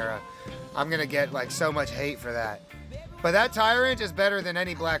modern era. I'm going to get like so much hate for that. But that Tyrant is better than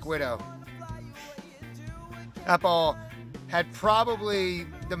any Black Widow. That ball had probably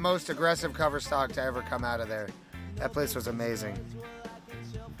the most aggressive cover stock to ever come out of there. That place was amazing.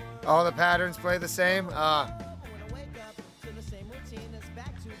 All the patterns play the same.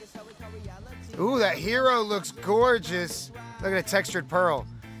 Ooh, that hero looks gorgeous. Look at the textured pearl.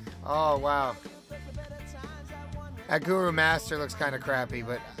 Oh, wow. That Guru Master looks kind of crappy,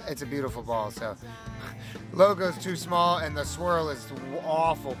 but it's a beautiful ball. So, logo's too small, and the swirl is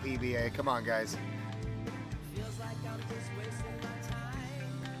awful, PBA. Come on, guys.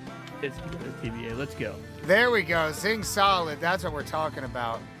 It's PBA. Let's go. There we go. Zing solid. That's what we're talking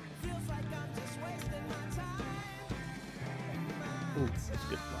about. Ooh, that's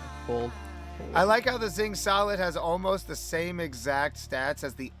good fly. Hold. I like how the Zing Solid has almost the same exact stats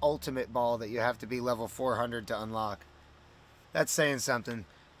as the ultimate ball that you have to be level 400 to unlock. That's saying something.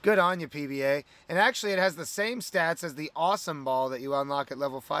 Good on you, PBA. And actually, it has the same stats as the awesome ball that you unlock at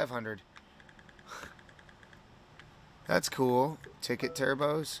level 500. That's cool. Ticket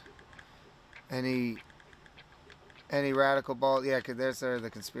turbos. Any radical ball? Yeah, because there's the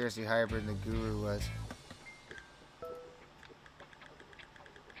conspiracy hybrid and the Guru was.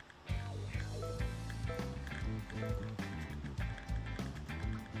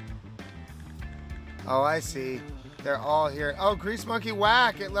 Oh, I see. They're all here. Oh, Grease Monkey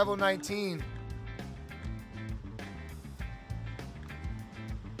Whack at level 19.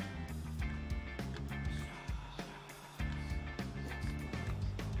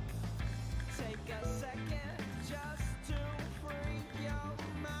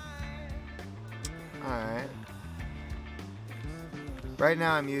 Alright. Right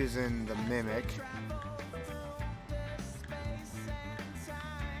now I'm using the Mimic.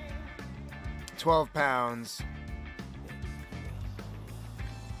 £12. I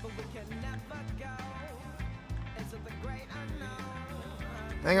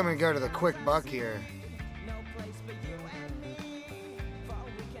think I'm gonna go to the quick buck here.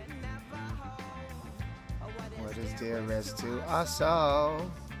 What is DRS to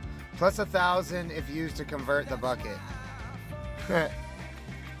also? Plus 1,000 if used to convert the bucket.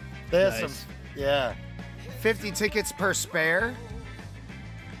 There's Nice. some, yeah. 50 tickets per spare.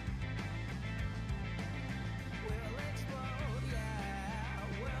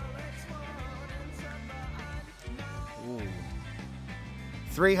 Ooh.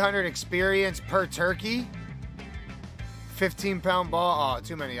 300 experience per turkey. 15-pound ball. Oh,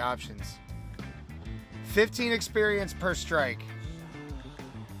 too many options. 15 experience per strike.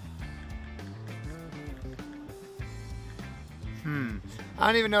 I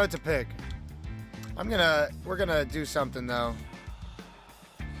don't even know what to pick. We're gonna do something though.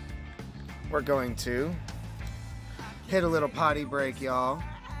 We're going to hit a little potty break, y'all.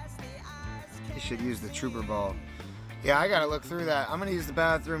 You should use the trooper ball. Yeah, I gotta look through that. I'm gonna use the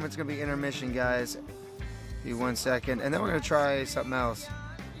bathroom. It's gonna be intermission, guys. Give me 1 second, and then we're gonna try something else.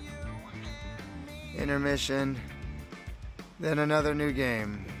 Intermission, then another new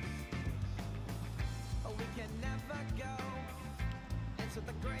game.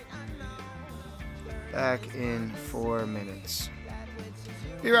 Back in 4 minutes.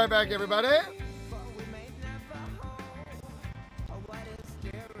 Be right back, everybody.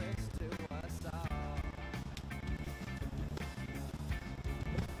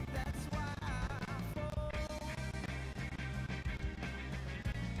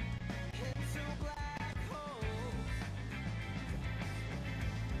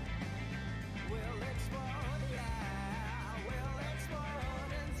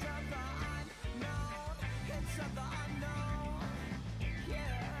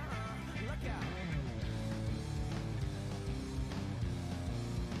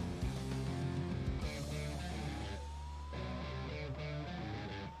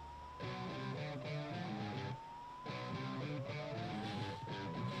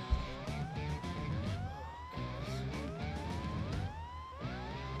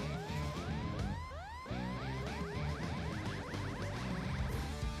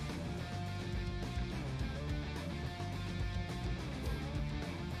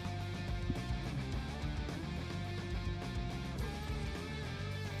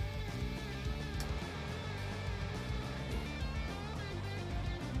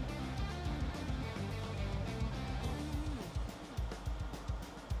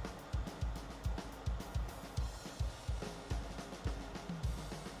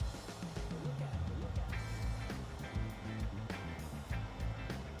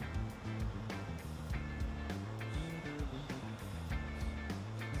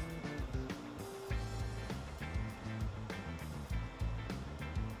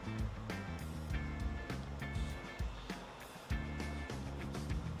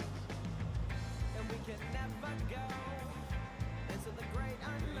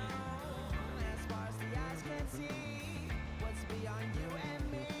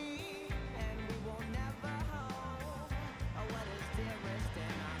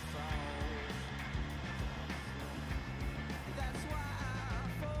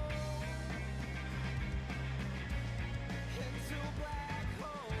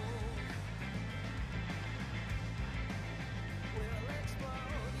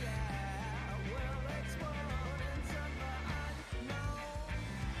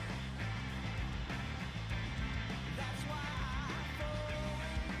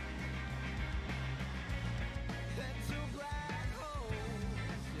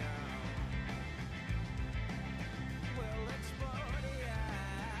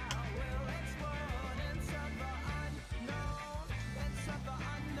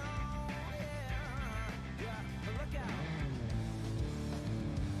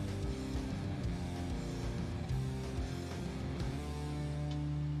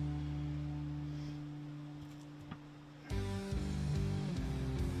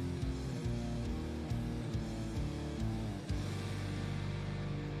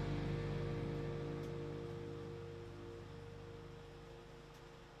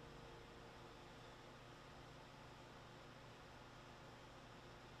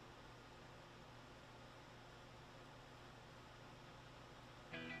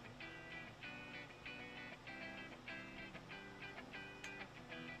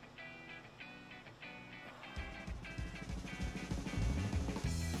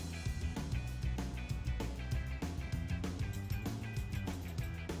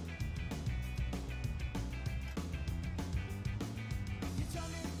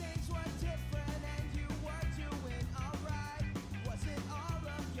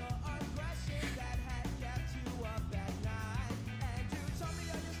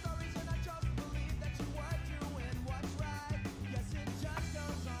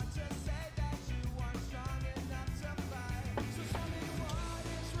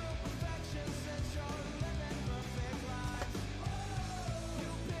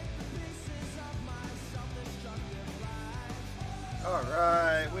 All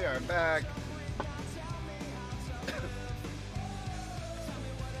right, we are back.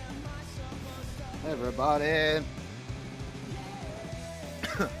 Everybody.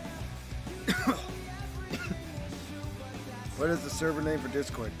 What is the server name for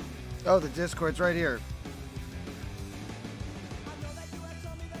Discord? Oh, the Discord's right here.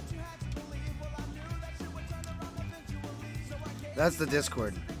 That's the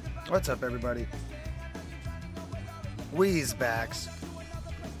Discord. What's up, everybody? Wee's backs.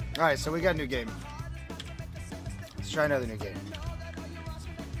 Alright, so we got a new game. Let's try another new game.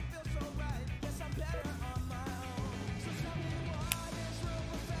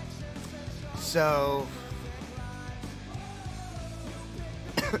 So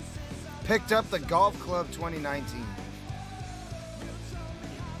picked up the Golf Club 2019.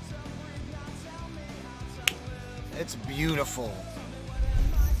 It's beautiful.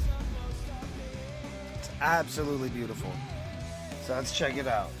 It's absolutely beautiful. So let's check it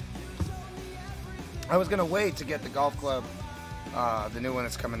out. I was gonna wait to get the Golf Club, the new one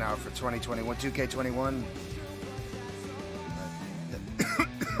that's coming out for 2021, 2K21.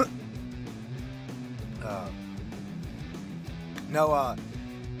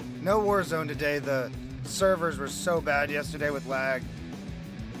 No Warzone today. The servers were so bad yesterday with lag.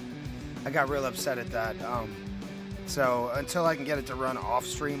 I got real upset at that. So until I can get it to run off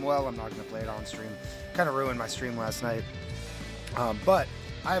stream well, I'm not gonna play it on stream. Kind of ruined my stream last night. But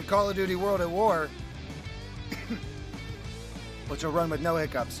I have Call of Duty World at War, which will run with no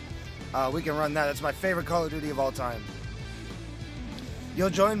hiccups. We can run that. That's my favorite Call of Duty of all time. You'll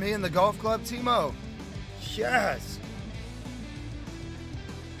join me in the golf club, Timo? Yes.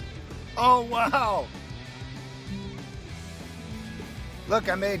 Oh, wow. Look,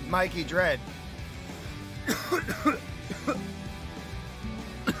 I made Mikey Dread.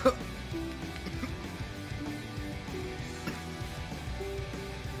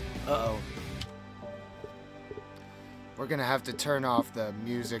 Uh-oh. We're gonna have to turn off the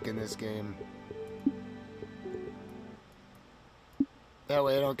music in this game. That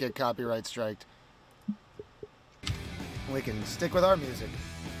way I don't get copyright striked. We can stick with our music.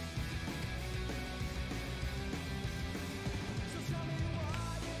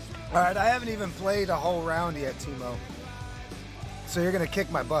 Alright, I haven't even played a whole round yet, Timo. So you're gonna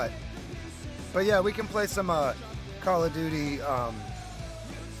kick my butt. But yeah, we can play some Call of Duty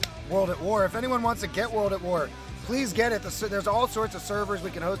World at War. If anyone wants to get World at War, please get it. There's all sorts of servers.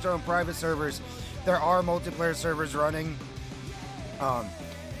 We can host our own private servers. There are multiplayer servers running.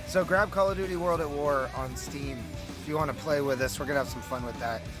 So grab Call of Duty World at War on Steam if you want to play with us. We're gonna have some fun with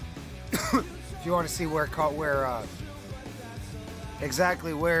that. If you want to see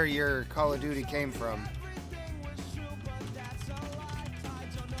exactly where your Call of Duty came from.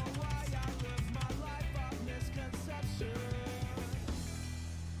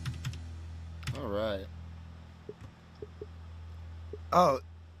 All right. Oh,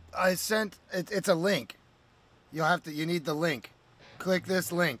 I sent it's a link. You need the link. Click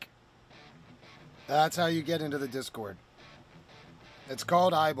this link. That's how you get into the Discord. It's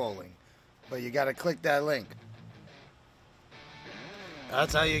called iBowling, but you got to click that link.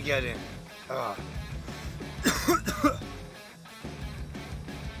 That's how you get in. Oh,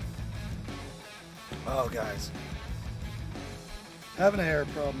 guys. Having a hair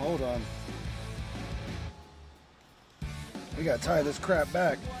problem. Hold on. We got to tie this crap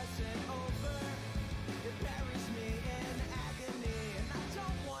back.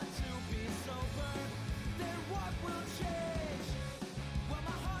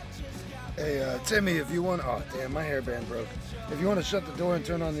 Hey, Timmy, if you want... Oh, damn, my hairband broke. If you want to shut the door and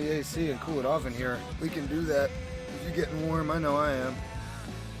turn on the AC and cool it off in here, we can do that. If you're getting warm, I know I am.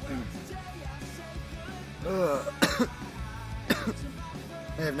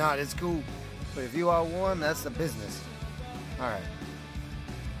 If not, it's cool. But if you are warm, that's the business. All right.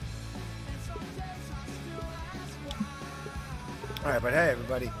 All right, but hey,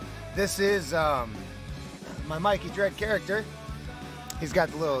 everybody. This is my Mikey Dread character. He's got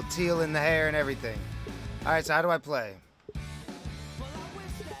the little teal in the hair and everything. All right, so how do I play?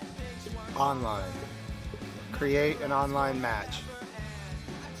 Online. Create an online match.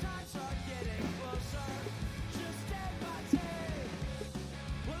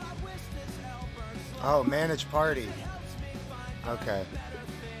 Oh, manage party. Okay.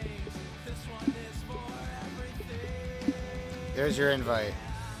 There's your invite.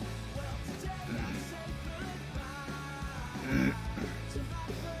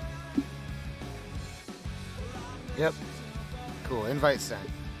 Yep. Cool. Invite sent.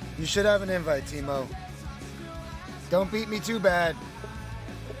 You should have an invite, Timo. Don't beat me too bad.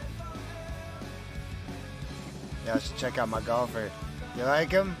 Yeah, I should check out my golfer. You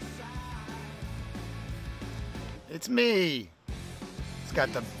like him? It's me. It's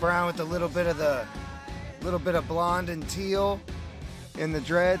got the brown with a little bit of blonde and teal in the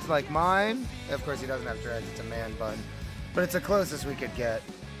dreads like mine. Of course, he doesn't have dreads. It's a man bun. But it's the closest we could get.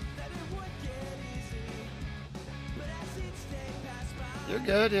 You're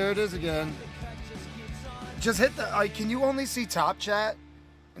good. Here it is again. Just hit the... can you only see top chat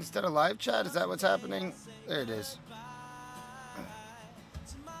instead of live chat? Is that what's happening? There it is.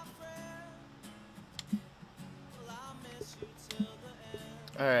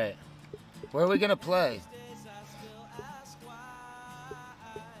 All right. Where are we going to play?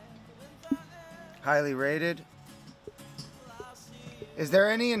 Highly rated. Is there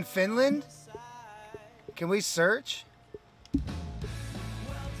any in Finland? Can we search?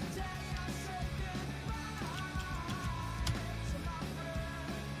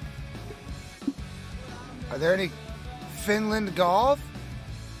 Are there any Finland golf?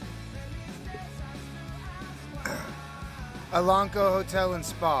 Alanko Hotel and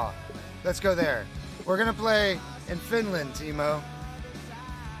Spa. Let's go there. We're gonna play in Finland, Timo.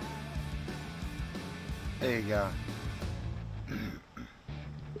 There you go.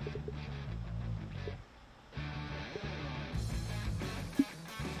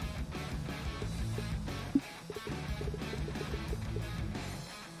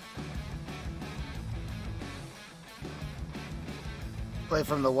 Play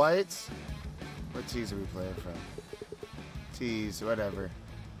from the whites? What tees are we playing from? Tees, whatever.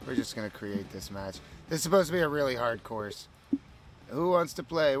 We're just gonna create this match. This is supposed to be a really hard course. Who wants to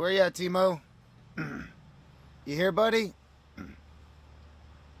play? Where you at, Timo? You here, buddy? I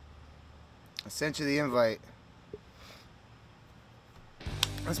sent you the invite.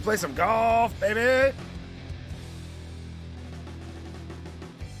 Let's play some golf, baby!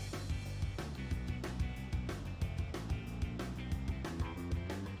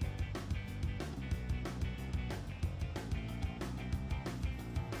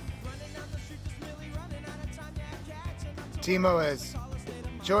 Timo has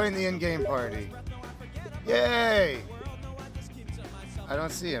joined the in-game party. Yay! I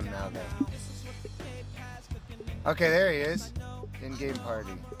don't see him now, though. Okay, there he is. In-game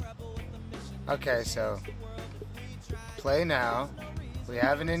party. Okay, so play now. We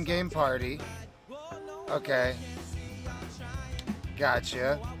have an in-game party. Okay.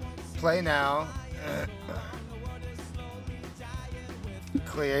 Gotcha. Play now.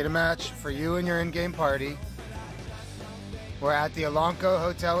 Create a match for you and your in-game party. We're at the Alanko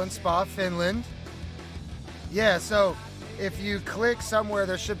Hotel and Spa, Finland. Yeah, so if you click somewhere,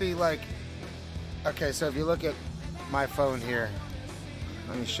 there should be like, okay, so if you look at my phone here,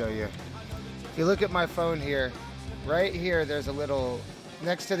 let me show you. If you look at my phone here, right here, there's a little,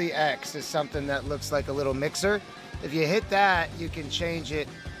 next to the X is something that looks like a little mixer. If you hit that, you can change it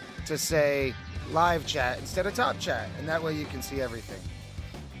to say live chat instead of top chat, and that way you can see everything.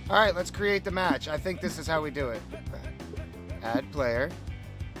 All right, let's create the match. I think this is how we do it. Add player.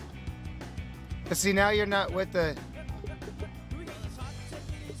 But see, now you're not with the...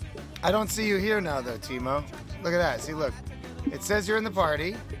 I don't see you here now, though, Timo. Look at that. See, look. It says you're in the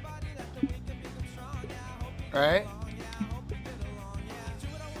party. Right?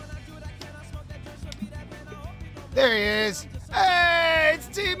 There he is. Hey, it's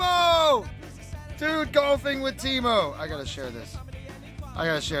Timo! Dude, golfing with Timo. I gotta share this. I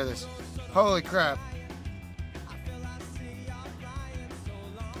gotta share this. Holy crap.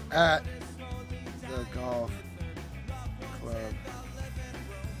 At the golf club.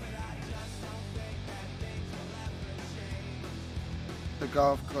 The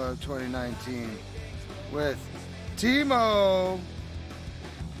Golf Club 2019 with Timo.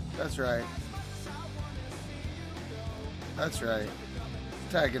 That's right. That's right.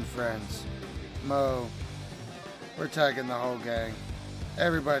 Tagging friends. Mo. We're tagging the whole gang.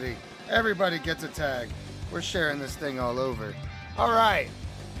 Everybody gets a tag. We're sharing this thing all over. All right.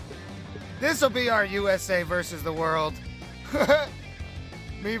 This will be our USA versus the world.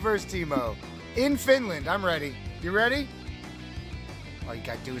 Me versus Timo. In Finland. I'm ready. You ready? All you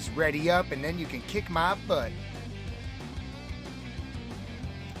gotta do is ready up and then you can kick my butt.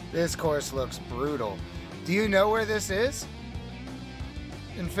 This course looks brutal. Do you know where this is?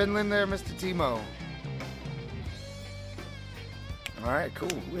 In Finland there, Mr. Timo. All right, cool.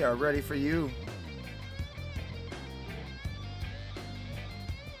 We are ready for you.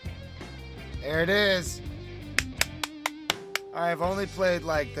 There it is. I've only played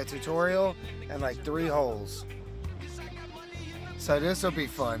like the tutorial and like 3 holes. So this will be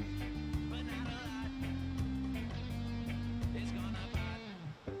fun.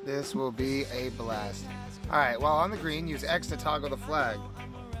 This will be a blast. All right, while on the green, use X to toggle the flag.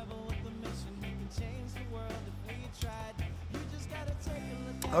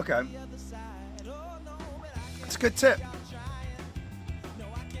 Okay. It's a good tip.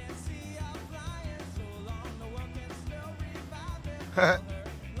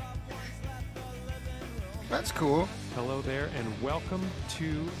 That's cool. Hello there and welcome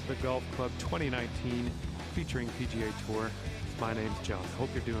to the Golf Club 2019 featuring PGA Tour. My name's John. Hope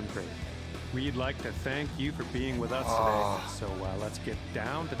you're doing great. We'd like to thank you for being with us today. So let's get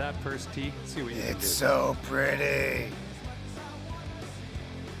down to that first tee, see what you can do. It's so pretty.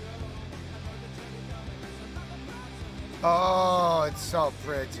 Oh, it's so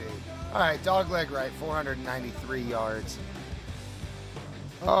pretty. All right, dogleg right, 493 yards.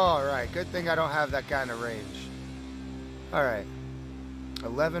 All right, good thing I don't have that kind of range. All right,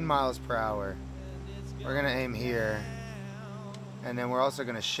 11 miles per hour. We're gonna aim here. And then we're also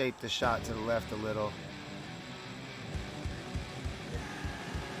gonna shape the shot to the left a little.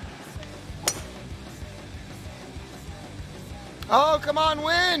 Oh, come on,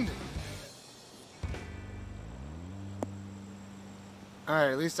 wind! All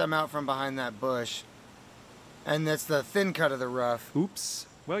right, at least I'm out from behind that bush. And that's the thin cut of the rough. Oops.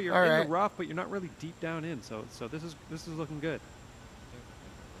 Well, you're All in right. the rough, but you're not really deep down in, so this is looking good.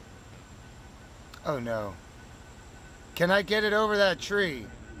 Oh no. Can I get it over that tree?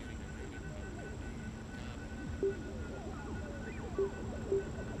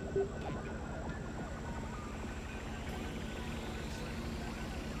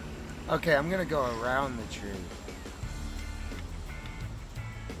 Okay, I'm gonna go around the tree.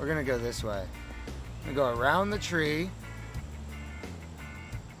 We're gonna go this way. I'm gonna go around the tree.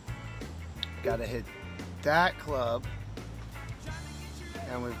 Gotta hit that club.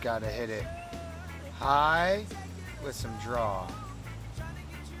 And we've gotta hit it high with some draw.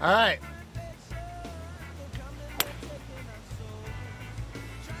 All right.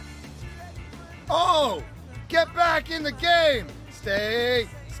 Oh, get back in the game. Stay,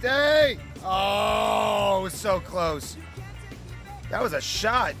 stay. Oh, it was so close. That was a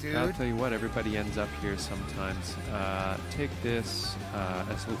shot, dude. I'll tell you what, everybody ends up here sometimes. Take this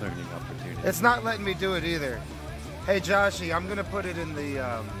as a learning opportunity. It's not letting me do it either. Hey, Joshy, I'm gonna put it in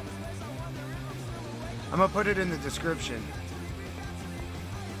the description.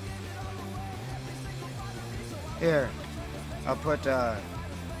 Here, I'll put join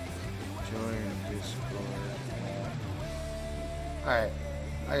Discord. All right,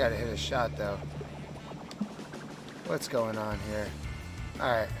 I gotta hit a shot though. What's going on here?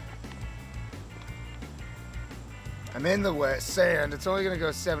 Alright. I'm in the wet sand. It's only going to go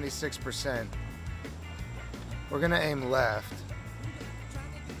 76%. We're going to aim left.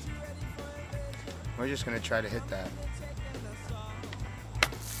 We're just going to try to hit that.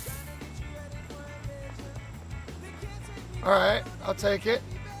 Alright, I'll take it.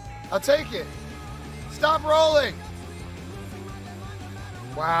 I'll take it. Stop rolling.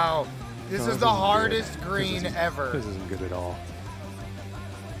 Wow. This is the hardest green ever. This isn't good at all.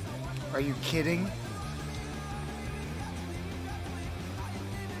 Are you kidding?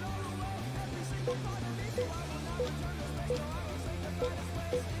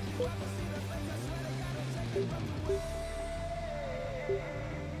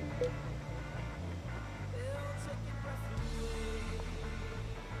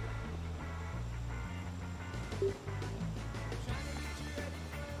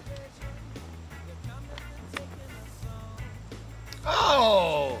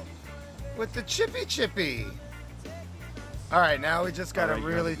 Oh, with the chippy. All right, now we just gotta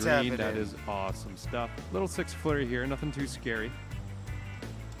really tap it That in. is awesome stuff. Little 6-footer here, nothing too scary.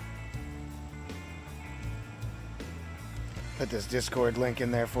 Put this Discord link in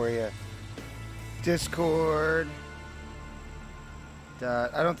there for you. Discord.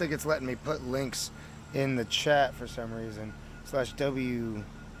 I don't think it's letting me put links in the chat for some reason. /W2SSA5.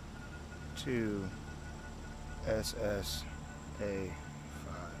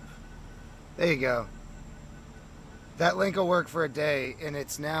 There you go. That link will work for a day, and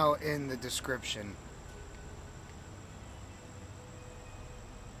it's now in the description.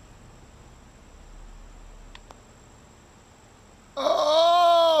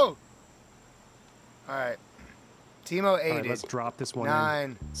 Oh! All right. Timo All aided. right, let's drop this one 9.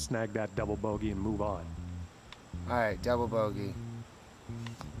 in, snag that double bogey, and move on. All right, double bogey.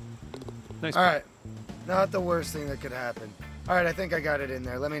 Nice. All right. Not the worst thing that could happen. All right, I think I got it in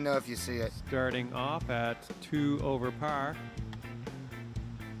there. Let me know if you see it. Starting off at 2 over par.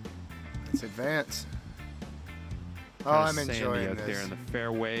 Let's advance. Oh, Kinda I'm sandy enjoying out this. there in the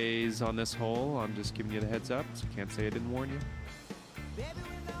fairways on this hole. I'm just giving you the heads up, so can't say I didn't warn you.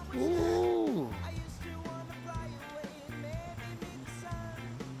 Ooh.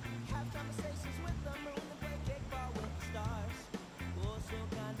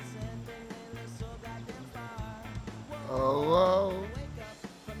 Oh, whoa.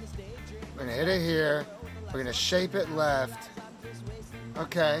 We're gonna hit it here. We're gonna shape it left.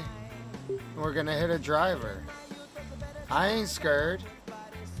 Okay. We're gonna hit a driver. I ain't scared.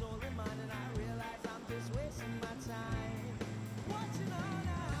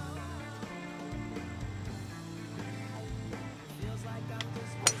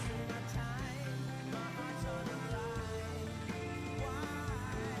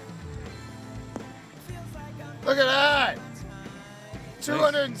 Look at that!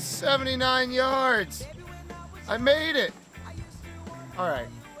 279 yards. I made it. All right.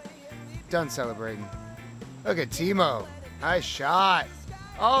 Done celebrating. Look at Timo. Nice shot.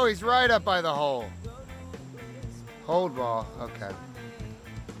 Oh, he's right up by the hole. Hold ball. Okay.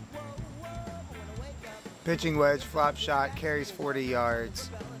 Pitching wedge, flop shot, carries 40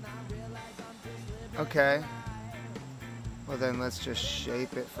 yards. Okay. Well, then let's just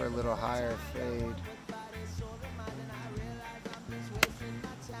shape it for a little higher fade.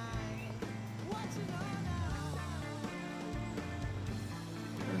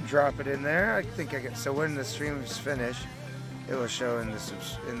 Drop it in there. I think I can. So when the stream is finished, it will show in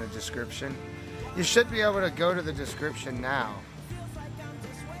the description. You should be able to go to the description now.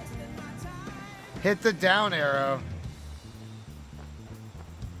 Hit the down arrow.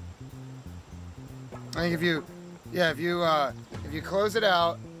 I think if you close it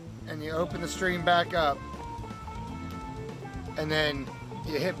out and you open the stream back up, and then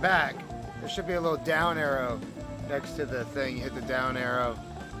you hit back, there should be a little down arrow next to the thing. You hit the down arrow.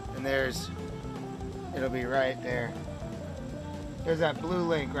 And it'll be right there. There's that blue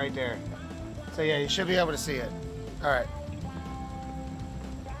link right there. So yeah, you should be able to see it. All right.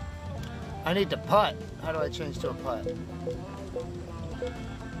 I need to putt. How do I change to a putt?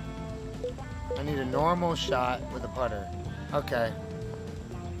 I need a normal shot with a putter. Okay.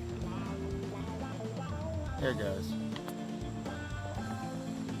 Here it goes.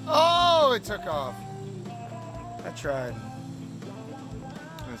 Oh, it took off. I tried.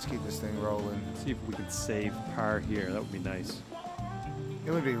 Let's keep this thing rolling. See if we can save par here. That would be nice.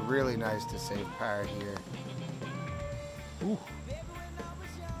 It would be really nice to save par here. Ooh.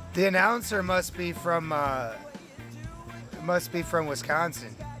 The announcer must be from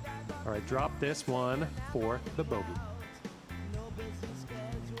Wisconsin. All right, drop this one for the bogey.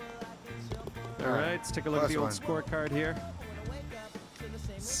 All right, let's take a look at the old scorecard here.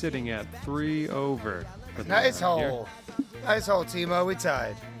 Sitting at 3 over. For the Nice round here. hole. Nice hole, Timo. We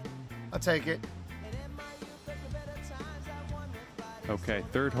tied. I'll take it. Okay,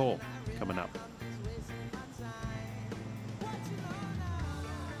 third hole coming up.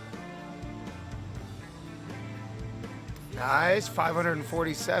 Nice.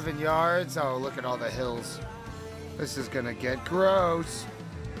 547 yards. Oh, look at all the hills. This is going to get gross.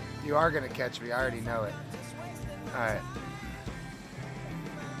 You are going to catch me. I already know it. All right.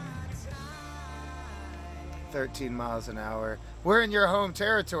 13 miles an hour. We're in your home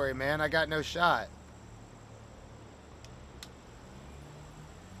territory, man. I got no shot.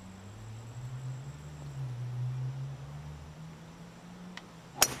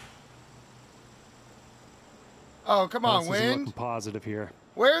 Oh, come on, This isn't wind. looking positive here.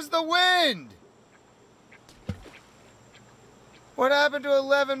 Where's the wind? What happened to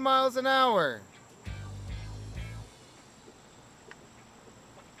 11 miles an hour?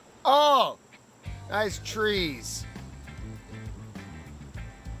 Oh, nice trees.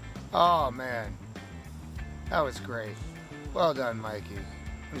 Oh, man. That was great. Well done, Mikey.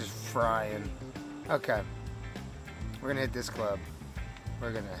 I'm just frying. Okay. We're going to hit this club.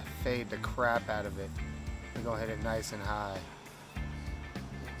 We're going to fade the crap out of it. We're going to hit it nice and high.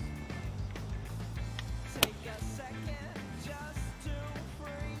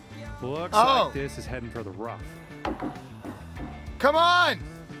 Looks like this is heading for the rough. Come on!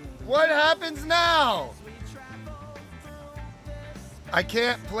 What happens now? I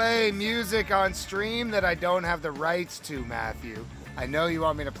can't play music on stream that I don't have the rights to, Matthew. I know you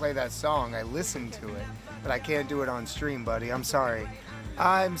want me to play that song. I listened to it, but I can't do it on stream, buddy. I'm sorry.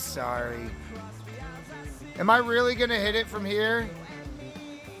 I'm sorry. Am I really gonna hit it from here?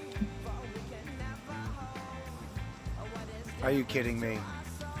 Are you kidding me?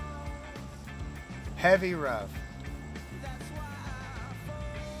 Heavy rough.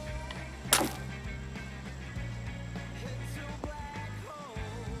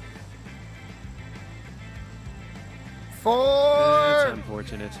 That's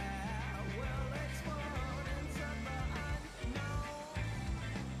unfortunate.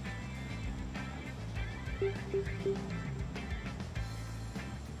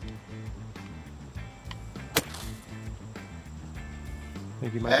 I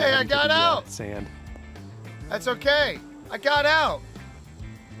think you might be Hey, I heading to got the, out. Sand. That's okay. I got out.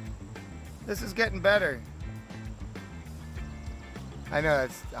 This is getting better. I know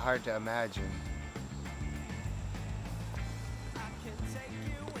it's hard to imagine.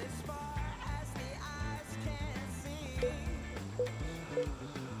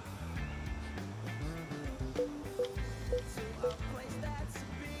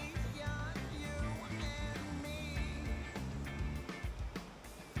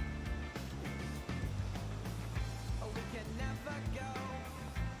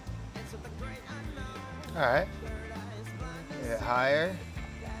 All right. Get it higher.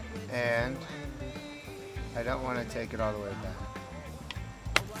 And I don't want to take it all the way back.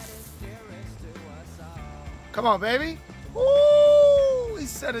 Come on, baby. Woo! He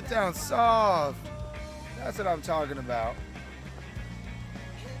set it down soft. That's what I'm talking about.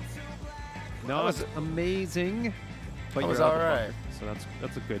 Not amazing, but That you're was out all the right. bunker, so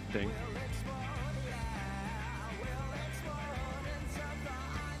that's a good thing.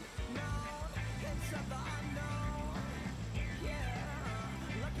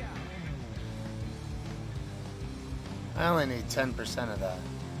 I only need 10% of that.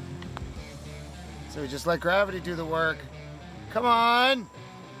 So we just let gravity do the work. Come on.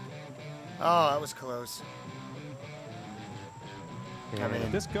 Oh, that was close. And I mean,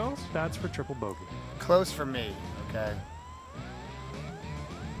 if this goes, that's for triple bogey. close for me, okay?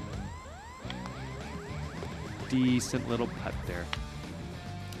 Decent little putt there.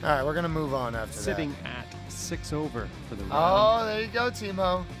 All right, we're going to move on after Sitting that. at 6 over for the round. Oh, there you go,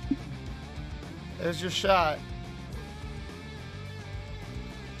 Timo. There's your shot.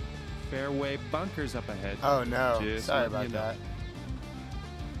 Fairway bunkers up ahead. Oh, no. Just Sorry letting about you know. that.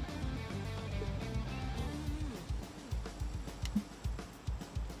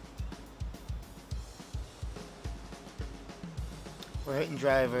 We're hitting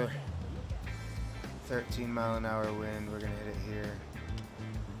driver. 13-mile-an-hour wind. We're going to hit it here.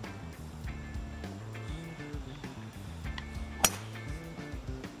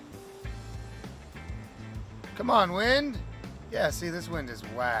 Come on, wind. Yeah, see, this wind is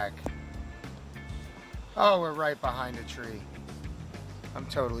whack. Oh, we're right behind a tree. I'm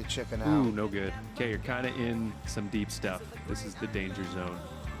totally chipping out. Ooh, no good. Okay, you're kind of in some deep stuff. This is the danger zone.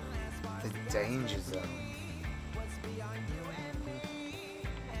 The danger zone.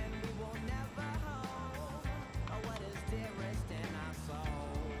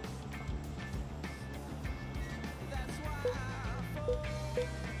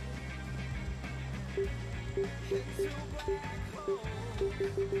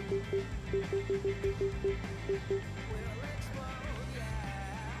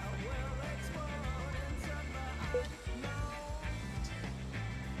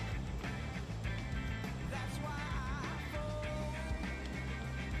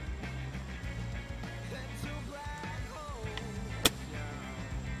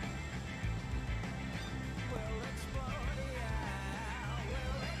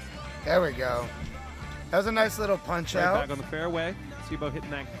 There we go. That was a nice little punch Right out. back on the fairway. See about hitting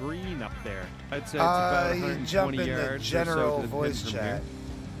that green up there. I'd say it's about You 120 jump in yards the or so general to the pin voice from chat. here.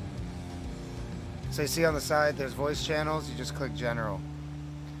 So you see on the side, there's voice channels. You just click general.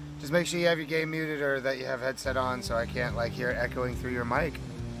 Just make sure you have your game muted or that you have headset on, so I can't like hear it echoing through your mic,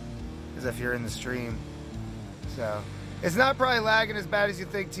 as if you're in the stream. So it's not probably lagging as bad as you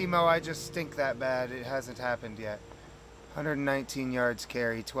think, Timo. I just stink that bad. It hasn't happened yet. 119 yards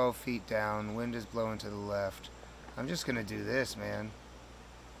carry, 12 feet down. Wind is blowing to the left. I'm just gonna do this, man.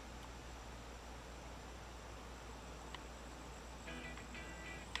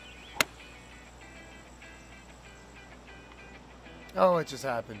 Oh, it just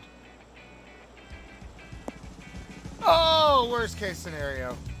happened. Oh, worst case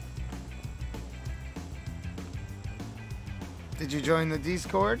scenario. Did you join the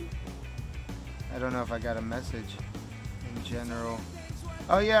Discord? I don't know if I got a message in general.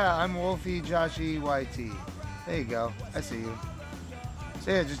 Oh yeah, I'm Wolfie Joshy YT. There you go. I see you.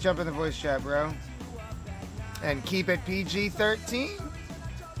 So yeah, just jump in the voice chat, bro. And keep it PG-13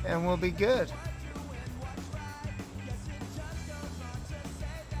 and we'll be good.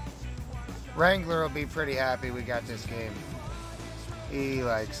 Wrangler will be pretty happy we got this game. He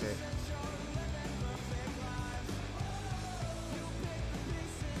likes it.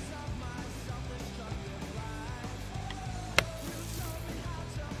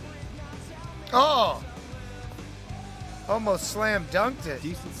 Oh! Almost slam dunked it.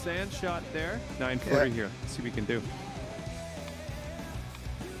 Decent sand shot there. 9-footer here. See what we can do.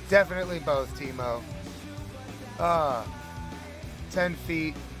 Definitely both, Timo. 10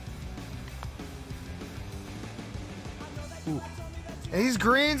 feet. Ooh. And these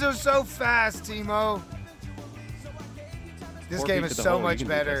greens are so fast, Timo. This 4 game feet is to the so hole, you much can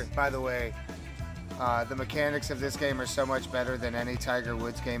do better, this. by the way. The mechanics of this game are so much better than any Tiger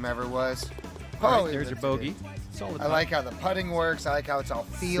Woods game ever was. All Oh, right, there's your bogey. Solid I like how the putting works. I like how it's all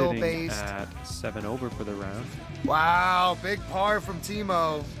Sitting feel-based. at 7 over for the round. Wow, big par from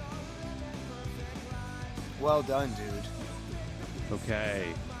Timo. Well done, dude.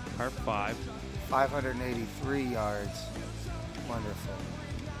 Okay, par 5. 583 yards. Wonderful.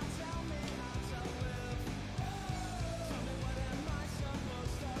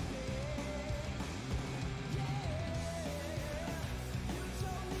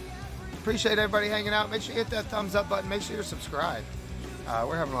 Appreciate everybody hanging out. Make sure you hit that thumbs up button. Make sure you're subscribed.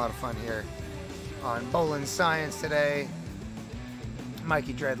 We're having a lot of fun here on Bowling Science today.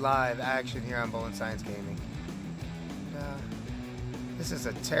 Mikey Dread live action here on Bowling Science Gaming. This is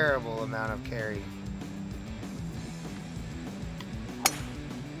a terrible amount of carry.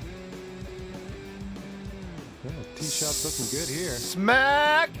 Oh, tee shot's looking good here.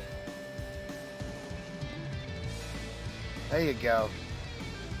 Smack! There you go.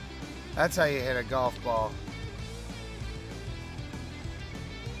 That's how you hit a golf ball.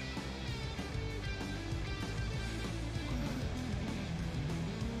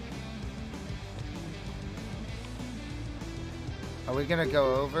 Are we gonna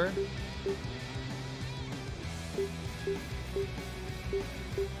go over?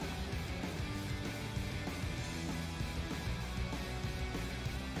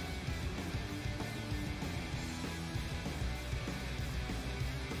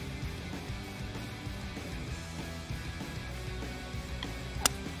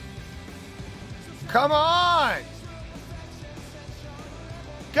 Come on!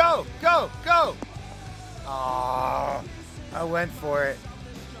 Go, go, go! Aww, I went for it.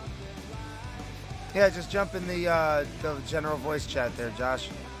 Yeah, just jump in the general voice chat there, Josh.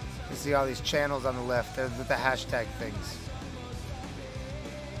 You see all these channels on the left. They're the hashtag things.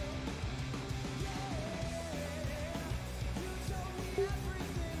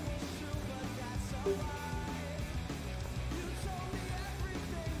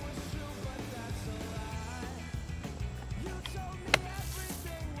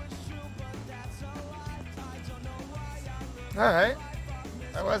 All right,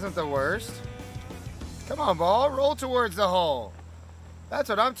 that wasn't the worst. Come on, ball, roll towards the hole. That's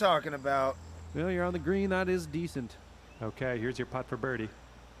what I'm talking about. Well, you're on the green. That is decent. Okay, here's your putt for birdie.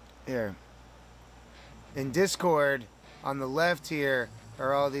 Here. In Discord, on the left here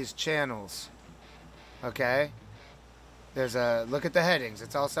are all these channels. Okay? There's a look at the headings.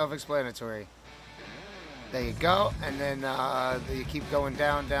 It's all self-explanatory. There you go, and then you keep going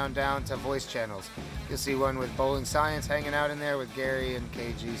down, down, down to voice channels. You'll see one with Bowling Science hanging out in there with Gary and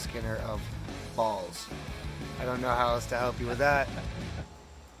KG Skinner of Balls. I don't know how else to help you with that.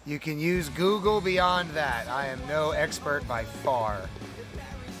 You can use Google beyond that. I am no expert by far.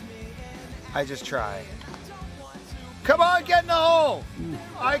 I just try. Come on, get in the hole!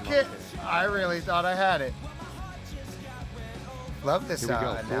 I can't. I really thought I had it. Love this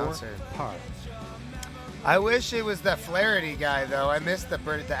announcer. Par. I wish it was the Flaherty guy, though. I missed the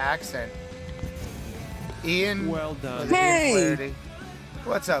accent. Ian. Well done. Ian Flaherty.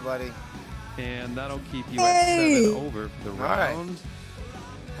 What's up, buddy? And that'll keep you at 7 over for the round. Right.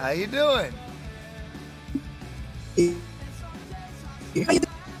 How you doing?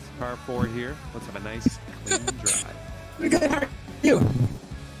 Par 4 here. Let's have a nice clean drive. Good. How are you?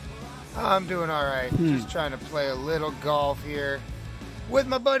 I'm doing all right. Just trying to play a little golf here with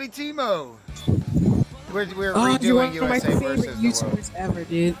my buddy Timo. We're redoing USA versus the world. Ever,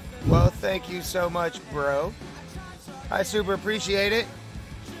 dude. Well, thank you so much, bro. I super appreciate it.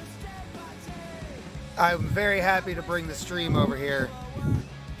 I'm very happy to bring the stream over here.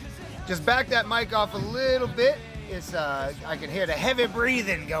 Just back that mic off a little bit. It's I can hear the heavy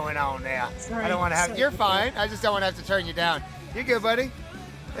breathing going on there. Sorry, I don't want to have. You're fine. I just don't want to have to turn you down. You're good, buddy.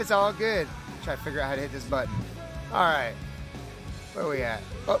 It's all good. Try to figure out how to hit this button. All right. Where are we at?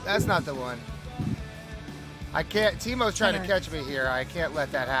 Oh, that's not the one. I can't. Timo's trying to catch me here. I can't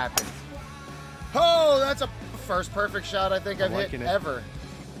let that happen. Oh, that's a first perfect shot I think I've hit ever.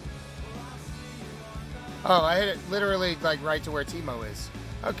 Oh, I hit it literally like right to where Timo is.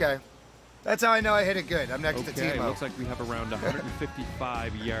 Okay. That's how I know I hit it good. I'm next to Timo. Looks like we have around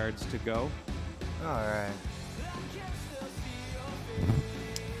 155 yards to go. All right.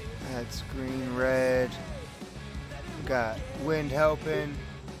 That's green, red. We got wind helping.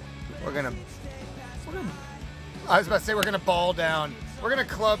 We're gonna. I was about to say we're gonna ball down. We're gonna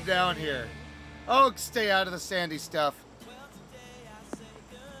club down here. Oh, stay out of the sandy stuff.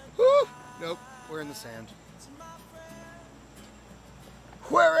 Woo! Nope, we're in the sand.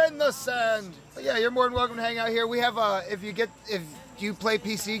 We're in the sand. But yeah, you're more than welcome to hang out here. We have if you play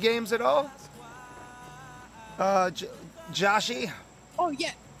PC games at all, Joshy. Oh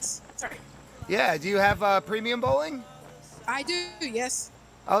yes. Sorry. Yeah. Do you have premium bowling? I do. Yes.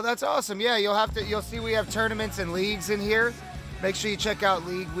 Oh, that's awesome. Yeah, you'll see we have tournaments and leagues in here. Make sure you check out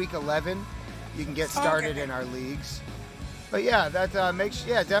League Week 11. You can get started in our leagues. But yeah, that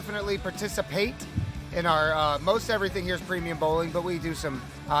definitely participate in our most everything here is premium bowling, but we do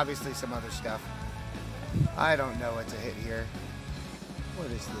obviously some other stuff. I don't know what to hit here.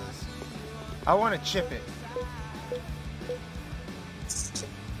 What is this? I want to chip it.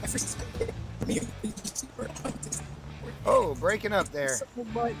 Oh, breaking up there.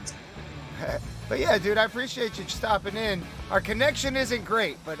 But yeah, dude, I appreciate you stopping in. Our connection isn't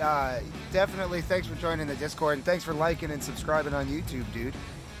great, but definitely thanks for joining the Discord, and thanks for liking and subscribing on YouTube, dude.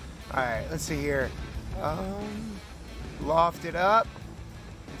 All right, let's see here. Loft it up.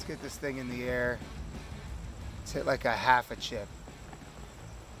 Let's get this thing in the air. Let's hit like a half a chip.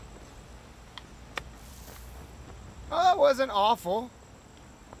 Oh, that wasn't awful.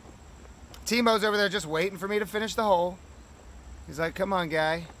 Timo's over there just waiting for me to finish the hole. He's like, come on,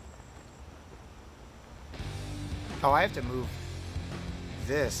 guy. Oh, I have to move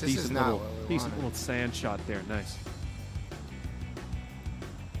this. This is not what we wanted. Decent little sand shot there. Nice.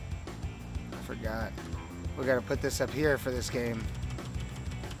 I forgot. We got to put this up here for this game.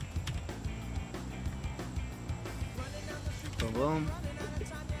 Boom, boom.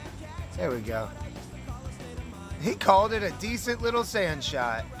 There we go. He called it a decent little sand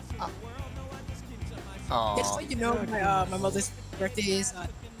shot. Oh. Just so you know, my mother's birthday is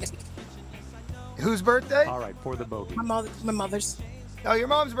next week. Whose birthday? All right, for the bogey. My mother's. Oh, your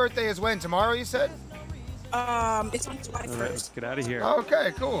mom's birthday is when? Tomorrow, you said? It's on July 1st. All right, let's get out of here.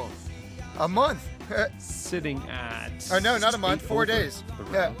 Okay, cool. A month. Sitting at. Oh no, not a month. 4 days.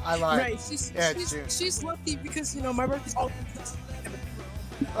 Yeah, I lied. Right, she's lucky because my birthday's all.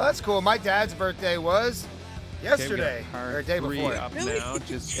 Oh, that's cool. My dad's birthday was yesterday or day before. Up Really? now.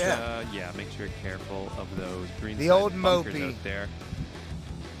 Just yeah, make sure you're careful of those green. The old bunkers mopey. out there.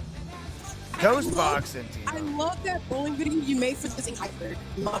 Ghost boxing, I love that bowling video you made for this thing. I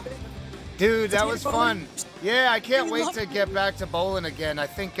love it. Dude, that was fun. Yeah, I can't wait to get back to bowling again. I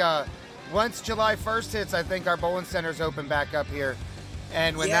think once July 1st hits, I think our bowling center's open back up here.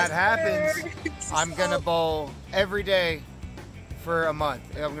 And when that happens, I'm going to bowl every day for a month.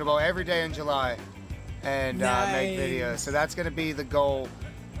 I'm going to bowl every day in July and make videos. So that's going to be the goal.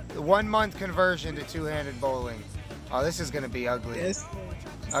 The 1 month conversion to two-handed bowling. Oh, this is gonna be ugly. Yes.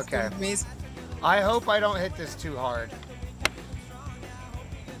 Okay. Amazing. I hope I don't hit this too hard.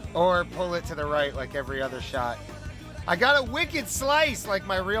 Or pull it to the right like every other shot. I got a wicked slice like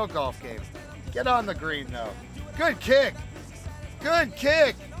my real golf game. Get on the green though. Good kick. Good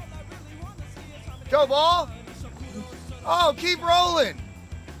kick. Go ball. Oh, keep rolling.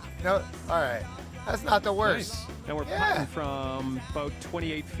 No, all right. That's not the worst. Nice. Now we're putting from about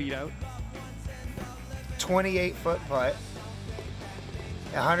 28 feet out. 28-foot putt.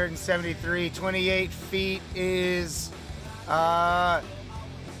 173. 28 feet is 1/7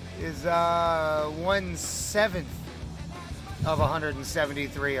 of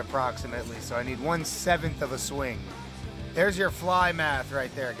 173 approximately. So I need 1/7 of a swing. There's your fly math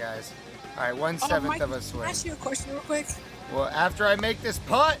right there, guys. All right, 1/7 of a swing. Can I ask you a question real quick? Well, after I make this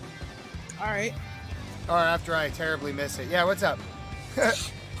putt, All right. or after I terribly miss it. Yeah, what's up?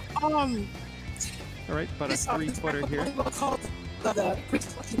 All right, about a This 3-footer here. Called the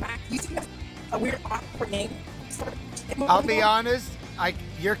Back. You think that's a weird awkward name? I'll be honest,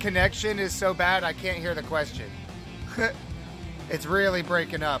 your connection is so bad I can't hear the question. It's really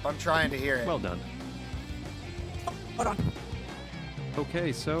breaking up. I'm trying to hear it. Well done. Hold on.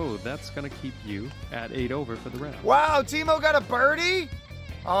 Okay, so that's going to keep you at 8 over for the round. Wow, Timo got a birdie?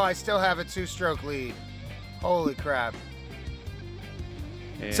 Oh, I still have a 2-stroke lead. Holy crap.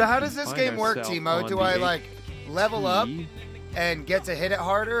 And So how does we this find game work, ourselves Timo? on Do the I 8th like level up tee. and get to hit it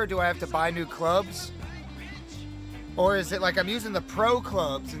harder, or do I have to buy new clubs? Or is it like I'm using the pro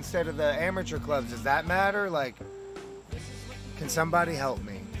clubs instead of the amateur clubs? Does that matter? Like, can somebody help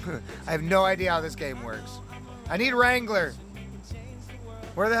me? I have no idea how this game works. I need Wrangler.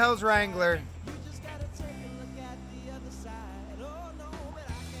 Where the hell's Wrangler?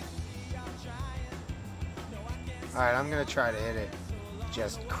 All right, I'm gonna try to hit it.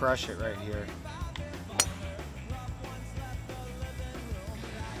 Just crush it right here.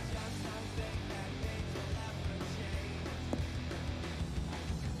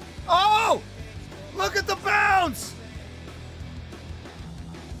 Oh! Look at the bounce!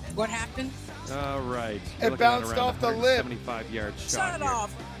 What happened? All right. It You're looking at bounced around off the lip. 75-yard shot Shut it here.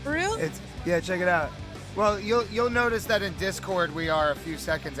 off. For real? Yeah, check it out. Well, you'll notice that in Discord we are a few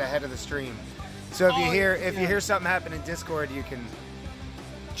seconds ahead of the stream. So if you hear something happen in Discord, you can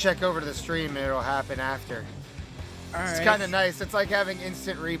check over to the stream and it'll happen after. All It's right. kind of nice. It's like having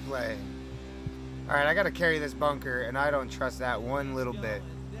instant replay. All right, I got to carry this bunker, and I don't trust that one little bit.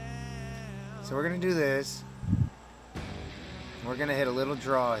 So we're going to do this. We're going to hit a little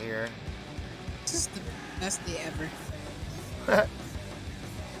draw here. Just the best day ever.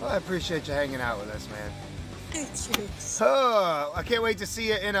 Well, I appreciate you hanging out with us, man. Thank you. Oh, I can't wait to see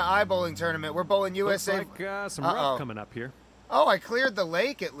you in an iBowling tournament. We're bowling Looks USA. like some rough coming up here. Oh, I cleared the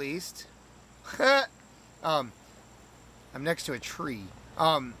lake at least. I'm next to a tree.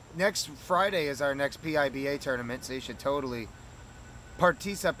 Next Friday is our next PIBA tournament, so you should totally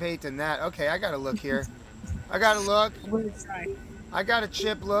participate in that. Okay, I gotta look here. I gotta look. We're gonna try. I got a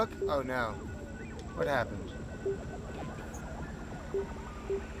chip look. Oh no. What happened?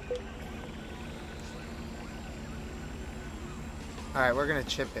 Alright, we're gonna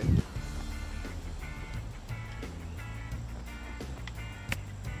chip it.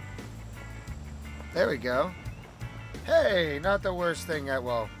 There we go. Hey, not the worst thing at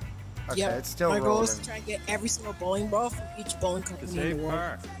well. Okay, Yep. it's still My goal rolling. is to try and get every single bowling ball from each bowling To company in save the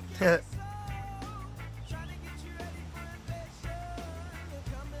world. par.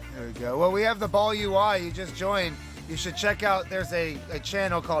 There we go. Well, we have the Ball UI. You just joined. You should check out. There's a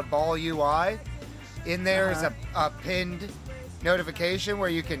channel called Ball UI. In there is a pinned notification where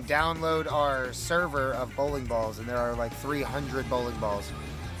you can download our server of bowling balls, and there are like 300 bowling balls.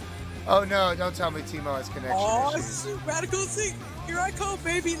 Oh no! Don't tell me Timo has connection Oh, issues. shoot, Radical Sync. Here I come,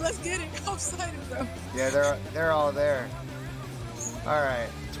 baby. Let's get it. I'm excited, bro. Yeah, they're all there. All right,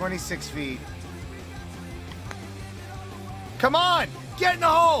 26 feet. Come on, get in the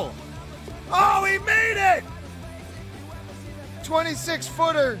hole. Oh, he made it!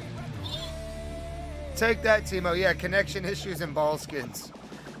 26-footer. Take that, Timo. Yeah, connection issues and ball skins.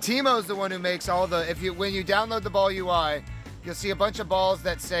 Timo's the one who makes all the. When you download the Ball UI, you'll see a bunch of balls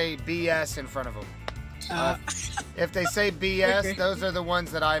that say BS in front of them. If they say BS, Okay. those are the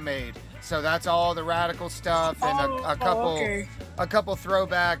ones that I made. So that's all the Radical stuff and a couple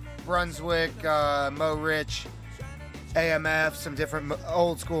throwback Brunswick, Mo Rich, AMF, some different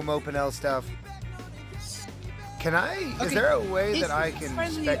old school Mopinel stuff. Can I? Is Okay, there a way it's that I can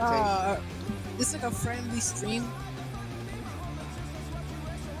friendly, spectate? It's like a friendly stream.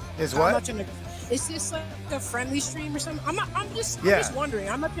 Is I'm what? not trying to, Is this like a friendly stream or something? I'm just wondering.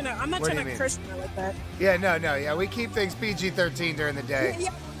 I'm not trying to curse like that. Yeah, no. Yeah, we keep things PG-13 during the day.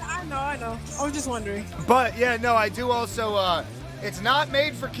 Yeah, I know. I was just wondering. But yeah, no, I do also. It's not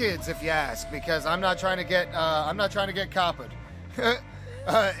made for kids, if you ask, because I'm not trying to get copped.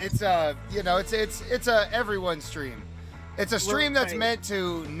 It's it's a everyone stream. It's a stream that's meant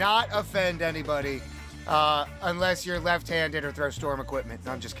to not offend anybody, unless you're left-handed or throw storm equipment.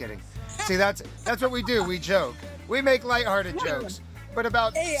 No, I'm just kidding. See, that's what we do. We joke. We make lighthearted jokes, but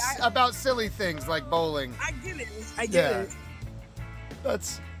about silly things like bowling. I get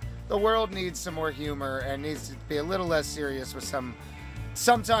it. The world needs some more humor and needs to be a little less serious with some.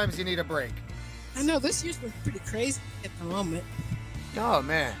 Sometimes you need a break. I know this year's been pretty crazy at the moment. Oh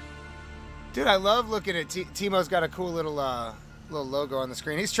man, dude, I love looking at Timo's got a cool little logo on the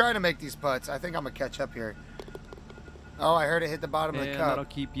screen. He's trying to make these putts. I think I'm gonna catch up here. Oh, I heard it hit the bottom of the cup. That'll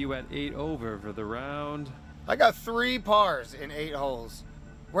keep you at 8 over for the round. I got 3 pars in 8 holes.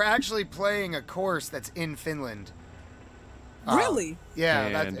 We're actually playing a course that's in Finland. Really?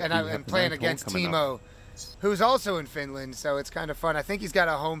 Yeah, I'm playing against Timo, who's also in Finland, so it's kind of fun. I think he's got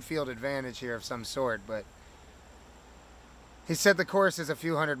a home field advantage here of some sort, but he said the course is a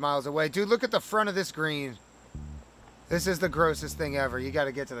few hundred miles away. Dude, look at the front of this green. This is the grossest thing ever. You got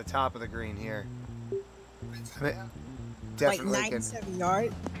to get to the top of the green here. Definitely like 97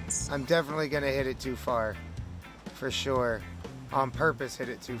 yards? I'm definitely going to hit it too far. For sure. On purpose hit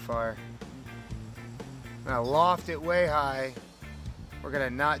it too far. I'm going to loft it way high. We're going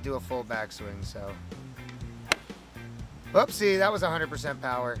to not do a full backswing, so. Whoopsie, that was 100%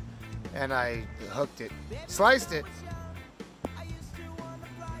 power. And I hooked it. Sliced it.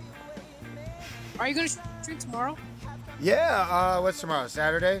 Are you going to stream tomorrow? Yeah, what's tomorrow?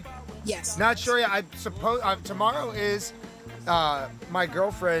 Saturday? Yes. Not sure yet. I suppose tomorrow is my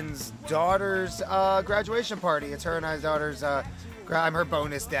girlfriend's daughter's graduation party. It's her and I's daughter's. I'm her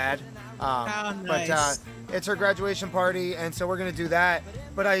bonus dad. Nice. But it's her graduation party, and so we're gonna do that.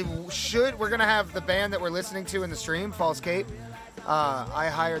 But we're gonna have the band that we're listening to in the stream, False Cape. I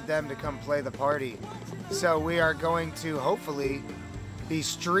hired them to come play the party, so we are going to hopefully be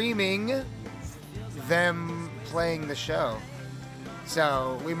streaming them playing the show.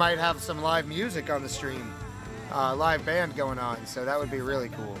 So we might have some live music on the stream, live band going on, so that would be really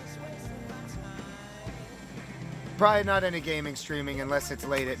cool. Probably not any gaming streaming unless it's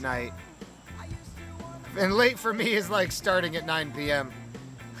late at night. And late for me is like starting at 9 p.m.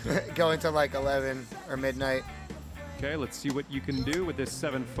 going to like 11 or midnight. Okay, let's see what you can do with this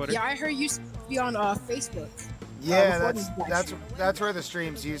 7-footer. Yeah, I heard you be on Facebook. Yeah, that's where the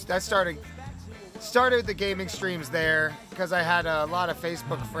streams used. That started the gaming streams there because I had a lot of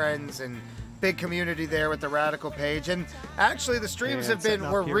Facebook friends and big community there with the Radical page. And actually, the streams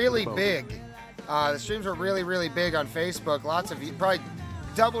were really big. The streams were really, really big on Facebook. Lots of probably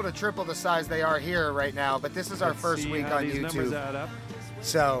double to triple the size they are here right now. But this is our first week on YouTube.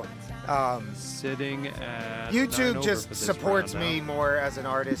 So sitting at YouTube just supports me more as an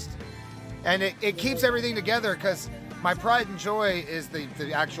artist, and it keeps everything together because my pride and joy is the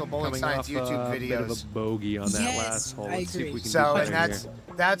actual Bowling Science YouTube videos. Bit of a bogey on that last hole. Let's see if we can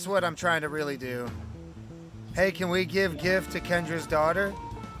that's what I'm trying to really do. Hey, can we give gift to Kendra's daughter?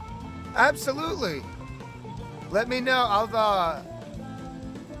 Absolutely. Let me know.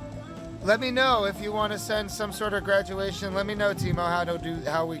 Let me know if you want to send some sort of graduation. Let me know, Timo,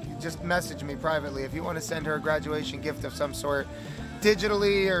 how we just message me privately if you want to send her a graduation gift of some sort,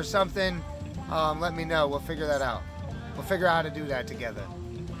 digitally or something. Let me know. We'll figure that out. We'll figure out how to do that together.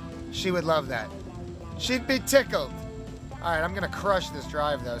 She would love that. She'd be tickled. All right, I'm gonna crush this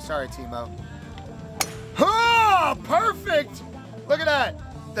drive though. Sorry, Timo. Oh, perfect! Look at that.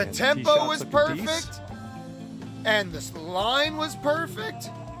 The tempo was perfect, and this line was perfect.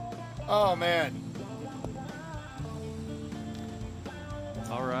 Oh man.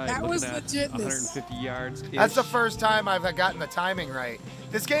 All right. That was legit. 150 yards. That's the first time I've gotten the timing right.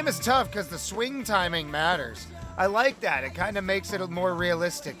 This game is tough because the swing timing matters. I like that. It kind of makes it more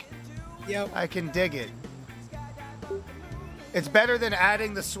realistic. Yep. I can dig it. It's better than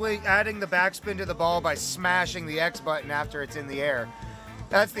adding the backspin to the ball by smashing the X button after it's in the air.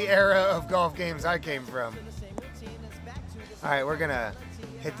 That's the era of golf games I came from. All right, we're gonna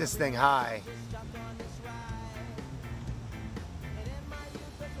hit this thing high.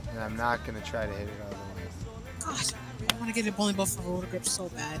 And I'm not gonna try to hit it all the way. Gosh, I want to get a bowling ball for roller grip so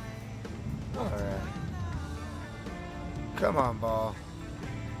bad. All right. Come on, ball.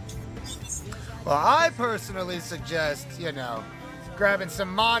 Well, I personally suggest, grabbing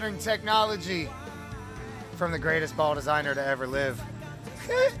some modern technology from the greatest ball designer to ever live.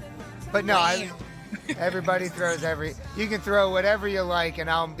 But no, Everybody throws you can throw whatever you like, and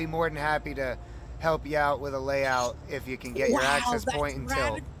I'll be more than happy to help you out with a layout if you can get your access point and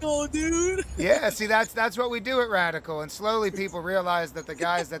tilt. Radical, dude. Yeah, see, that's what we do at Radical, and slowly people realize that the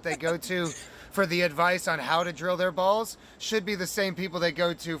guys that they go to for the advice on how to drill their balls should be the same people they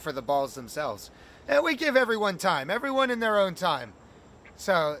go to for the balls themselves. And we give everyone time, everyone in their own time.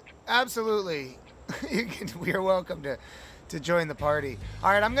 So absolutely, we are welcome to join the party.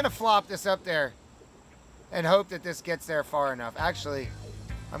 All right, I'm gonna flop this up there and hope that this gets there far enough. Actually,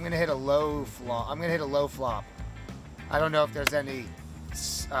 I'm gonna hit a low flop. I don't know if there's any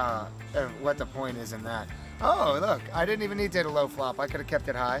what the point is in that. Oh, look, I didn't even need to hit a low flop. I could have kept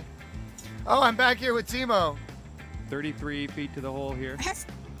it high. Oh, I'm back here with Timo. 33 feet to the hole here.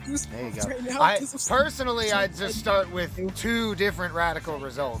 There you go. Personally, I'd just start with 2 different Radical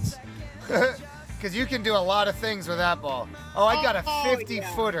results. Because you can do a lot of things with that ball. Oh, I got a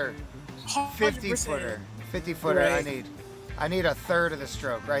 50-footer. 50-footer. 50-footer, Right. I need a third of the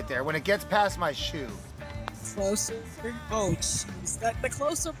stroke right there. When it gets past my shoe. Closer. Oh, jeez. The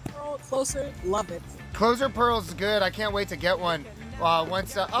closer pearl, closer. Love it. Closer pearl's is good. I can't wait to get one.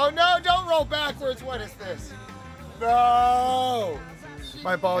 Once. Oh no! Don't roll backwards. What is this? No!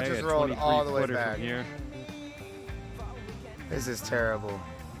 My ball just rolled all the way back. Here. This is terrible.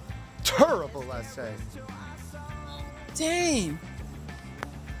 Terrible, let's say. Dang.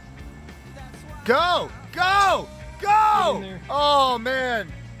 Go! Go! Go! Oh,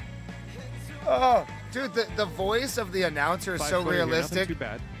 man. Oh, dude, the voice of the announcer is so realistic. Too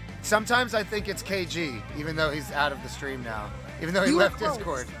bad. Sometimes I think it's KG, even though he's out of the stream now. Even though he left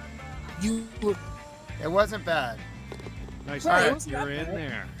Discord. It wasn't bad. Nice Right. shot. You're in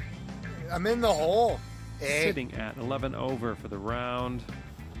there. I'm in the hole. Sitting at 11 over for the round.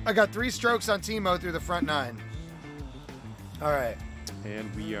 I got 3 strokes on Timo through the front 9. All right.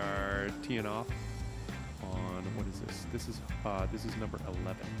 And we are teeing off on, what is this? This is number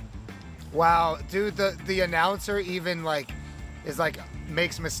 11. Wow, dude, the announcer even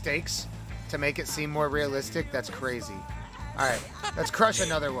makes mistakes to make it seem more realistic. That's crazy. All right, let's crush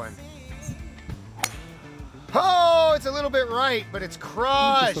another one. Oh, it's a little bit right, but it's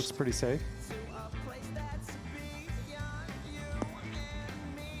crushed. This looks pretty safe.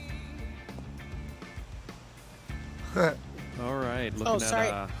 All right, looking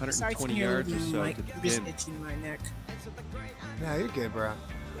at 120 yards or so to the just pin. itching my neck. Yeah, you're good, bro.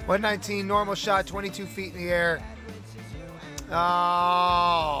 119, normal shot, 22 feet in the air.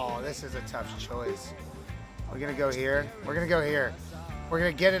 Oh, this is a tough choice. We're going to go here. We're going to go here. We're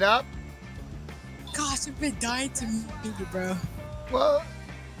going to get it up. Gosh, I've been dying to meet you, bro. Well,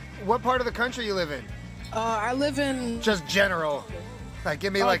 what part of the country you live in? I live in... Just general. Like,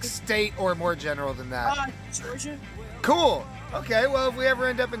 give me state or more general than that. Georgia. Cool. Okay, well, if we ever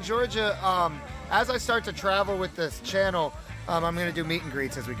end up in Georgia, as I start to travel with this channel, I'm going to do meet and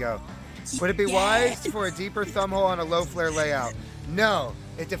greets as we go. Would it be wise for a deeper thumb hole on a low flare layout? No,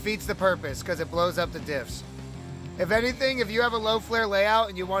 it defeats the purpose because it blows up the diffs. If anything, if you have a low flare layout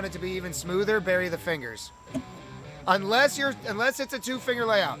and you want it to be even smoother, bury the fingers. Unless it's a 2-finger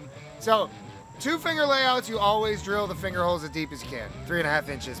layout. So, 2-finger layouts, you always drill the finger holes as deep as you can. 3.5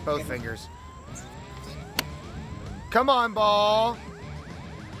 inches, both fingers. Come on, ball.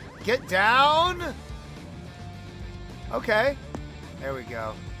 Get down. Okay. There we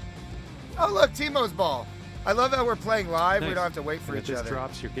go. Oh, look, Timo's ball. I love how we're playing live. Nice. We don't have to wait for And each if other. this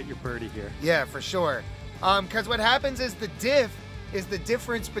drops, you'll get your birdie here. Yeah, for sure. Because what happens is the diff is the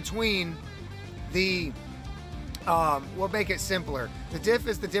difference between the, we'll make it simpler. The diff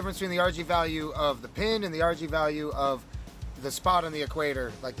is the difference between the RG value of the pin and the RG value of the spot on the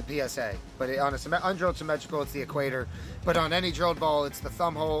equator, like the PSA. But on a undrilled symmetrical, it's the equator. But on any drilled ball, it's the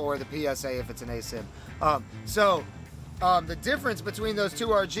thumb hole or the PSA if it's an ASIM. The difference between those 2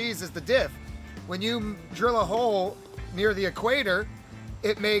 RGs is the diff. When you drill a hole near the equator,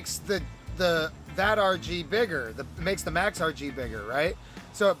 it makes that RG bigger. It makes the max RG bigger, right?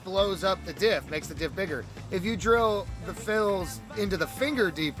 So it blows up the diff, makes the diff bigger. If you drill the fills into the finger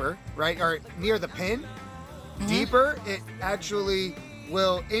deeper, right, or near the pin, deeper, it actually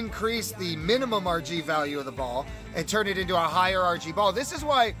will increase the minimum RG value of the ball and turn it into a higher RG ball. This is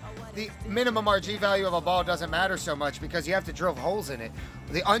why the minimum RG value of a ball doesn't matter so much, because you have to drill holes in it.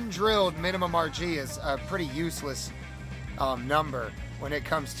 The undrilled minimum RG is a pretty useless number when it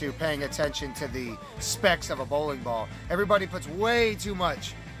comes to paying attention to the specs of a bowling ball. Everybody puts way too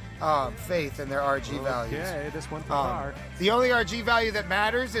much faith in their RG values. Okay, this one for par. The only RG value that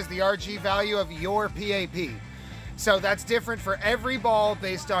matters is the RG value of your PAP. So that's different for every ball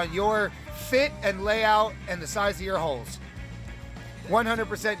based on your fit and layout and the size of your holes.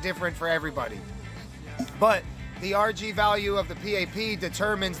 100% different for everybody. But the RG value of the PAP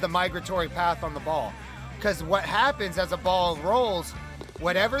determines the migratory path on the ball. Because what happens as a ball rolls,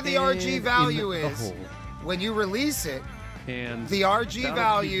 whatever the RG value is, when you release it, and the RG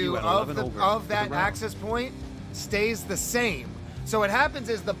value of that access point stays the same. So what happens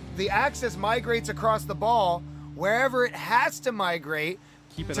is the axis migrates across the ball wherever it has to migrate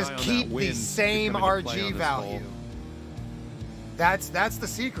to keep the same RG value. That's the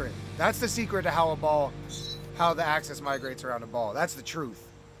secret. That's the secret to how the axis migrates around a ball. That's the truth.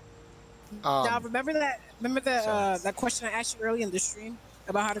 Now remember that question I asked you earlier in the stream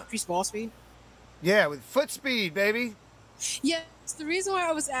about how to increase ball speed? Yeah, with foot speed, baby. Yes, the reason why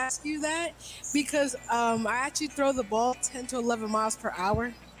I was asking you that, because I actually throw the ball 10 to 11 miles per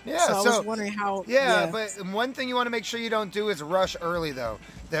hour. Yeah, so I was wondering how. Yeah, but one thing you want to make sure you don't do is rush early, though.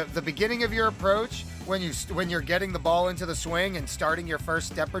 The beginning of your approach, when you're getting the ball into the swing and starting your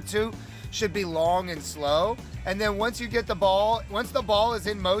first step or two, should be long and slow. And then once the ball is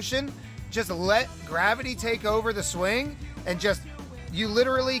in motion, just let gravity take over the swing, and you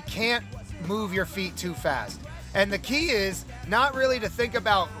literally can't move your feet too fast. And the key is not really to think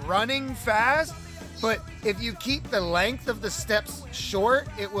about running fast, but if you keep the length of the steps short,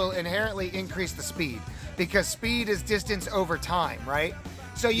 it will inherently increase the speed, because speed is distance over time, right?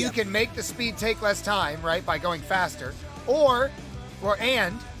 So you can make the speed take less time, right, by going faster, but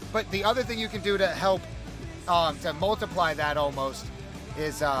the other thing you can do to help to multiply that almost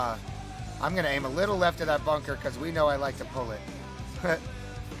is I'm gonna aim a little left of that bunker because we know I like to pull it.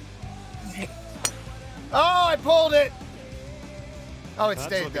 Oh, I pulled it! Oh, it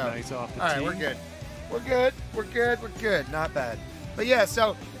stayed though. Nice off the All right, tee. we're good. We're good. Not bad. But yeah,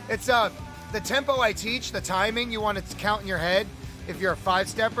 so it's the tempo I teach, the timing you want to count in your head if you're a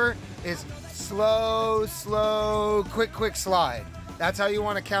 5-stepper is slow, quick slide. That's how you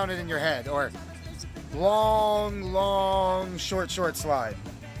want to count it in your head. Or long, short slide.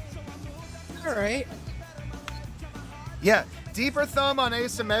 All right. Yeah. Deeper thumb on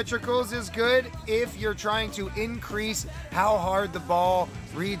asymmetricals is good if you're trying to increase how hard the ball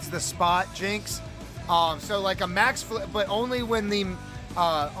reads the spot, Jinx. So like a max flip, but only when the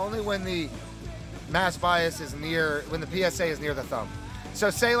mass bias is near, when the PSA is near the thumb. So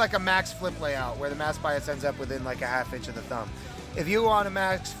say like a max flip layout where the mass bias ends up within like a ½ inch of the thumb. If you want a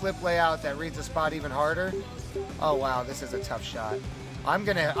max flip layout that reads the spot even harder, oh wow, this is a tough shot. I'm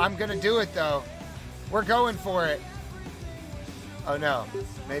gonna do it though. We're going for it. Oh no,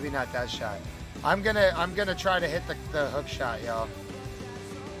 maybe not that shot. I'm gonna try to hit the hook shot, y'all.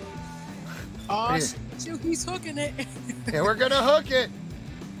 Oh, he's hooking it. Yeah, we're gonna hook it.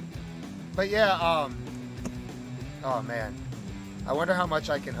 But yeah, oh man, I wonder how much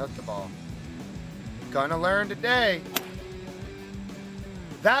I can hook the ball. Gonna learn today.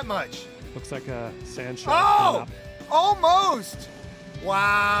 That much. Looks like a sand shot. Oh, almost.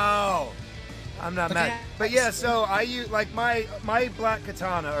 Wow. I'm not mad. But yeah, so I use like my black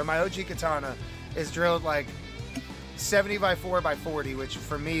katana, or my OG katana, is drilled like 70 by 4 by 40, which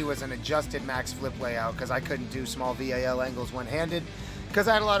for me was an adjusted max flip layout because I couldn't do small VAL angles one-handed. Because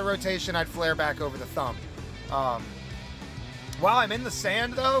I had a lot of rotation, I'd flare back over the thumb. While I'm in the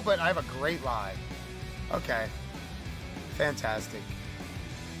sand though, but I have a great lie. Okay. Fantastic.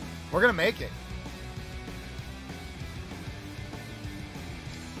 We're gonna make it.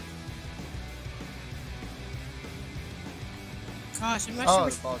 Gosh,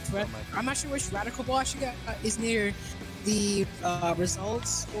 I'm not sure which radical ball she got is near the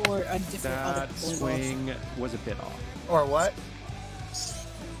results or a different other swing was a bit off. Or what?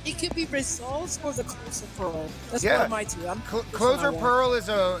 It could be results or the closer pearl. That's one of my two. Closer pearl is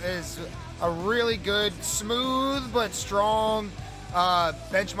a really good, smooth but strong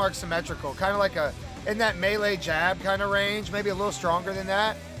benchmark symmetrical, kind of like in that melee jab kind of range, maybe a little stronger than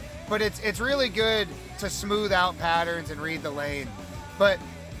that. But it's really good to smooth out patterns and read the lane. But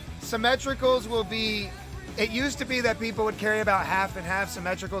symmetricals will be, it used to be that people would carry about half and half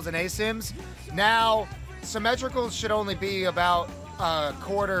symmetricals and asyms. Now, symmetricals should only be about a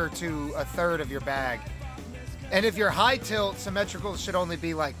quarter to a third of your bag. And if you're high tilt, symmetricals should only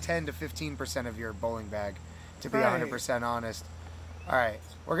be like 10 to 15% of your bowling bag, to be 100% honest. All right,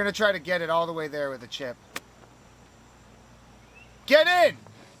 we're gonna try to get it all the way there with a chip. Get in!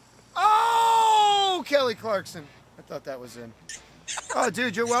 Oh, Kelly Clarkson. I thought that was in. Oh,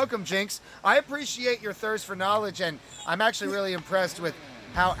 dude, you're welcome, Jinx. I appreciate your thirst for knowledge, and I'm actually really impressed with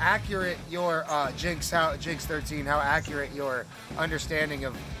how accurate your Jinx 13, how accurate your understanding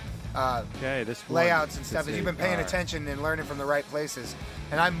of layouts and stuff is. You've been paying attention and learning from the right places,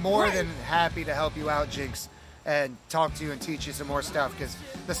 and I'm more than happy to help you out, Jinx. and talk to you and teach you some more stuff. Because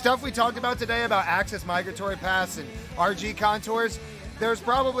the stuff we talked about today about axis migratory paths and RG contours, there's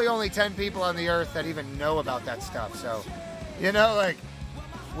probably only 10 people on the earth that even know about that stuff. So, you know, like,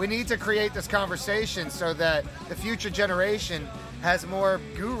 we need to create this conversation so that the future generation has more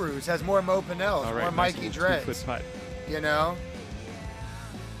gurus, has more Mo Pinnells, All right, more nice Mikey little 2-foot Dreads, putt. you know?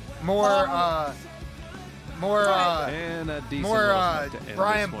 More, And a decent more little putt to end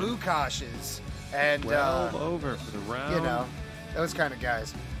Brian this one. Bukashes and, 12 over for the round. you know, those kind of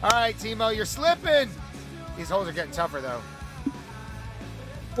guys. All right, Timo, you're slipping. These holes are getting tougher, though.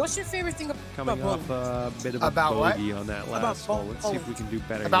 What's your favorite thing about Coming bowling? off a bit of a About what? bogey on that last hole. Let's see if we can do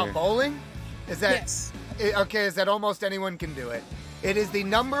better About here. bowling? Is that Yes. okay? Is that almost anyone can do it? It is the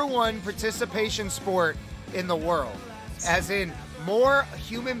 #1 participation sport in the world. As in, more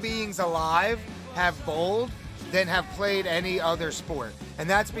human beings alive have bowled than have played any other sport. And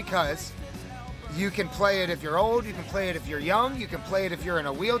that's because you can play it if you're old, you can play it if you're young, you can play it if you're in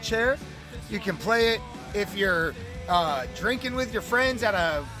a wheelchair, you can play it if you're drinking with your friends at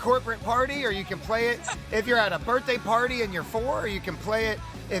a corporate party, or you can play it if you're at a birthday party and you're 4, or you can play it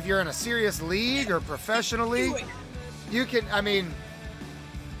if you're in a serious league or professional league. You can, I mean,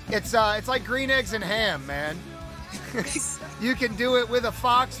 it's like green eggs and ham, man. You can do it with a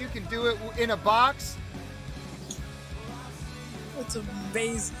fox, you can do it in a box. It's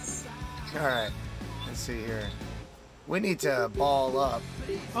amazing. All right, let's see here. We need to ball up.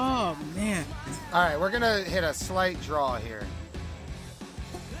 Oh man. All right, we're gonna hit a slight draw here.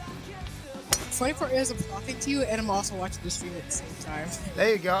 Funny part is I'm talking to you and I'm also watching the stream at the same time.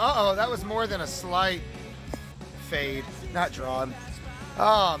 There you go. Uh-oh, that was more than a slight fade, not drawn.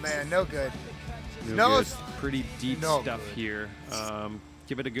 Oh man, no good. No good. it's- Pretty deep no stuff good. here.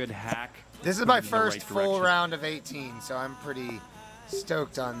 Give it a good hack. This is Put my it in the first right full direction. round of 18, so I'm pretty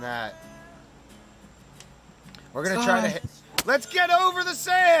stoked on that. We're gonna try to hit. Let's get over the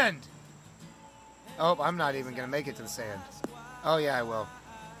sand. Oh, I'm not even gonna make it to the sand. Oh yeah, I will.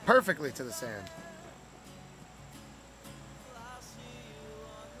 Perfectly to the sand.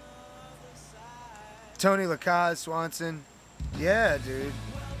 Tony Lacaze, Swanson. Yeah, dude.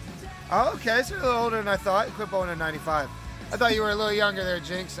 Oh, okay, so you're a little older than I thought. You quit bowling in 95. I thought you were a little younger there,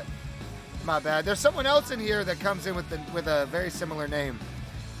 Jinx. My bad. There's someone else in here that comes in with a very similar name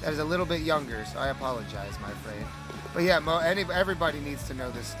that is a little bit younger, so I apologize, my friend. But yeah, everybody needs to know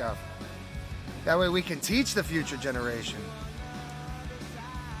this stuff. That way we can teach the future generation.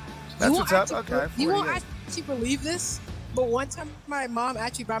 That's what's up? Okay, You won't 48. actually believe this, but one time my mom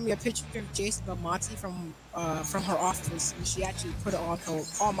actually brought me a picture of Jason Belmonte from her office, and she actually put it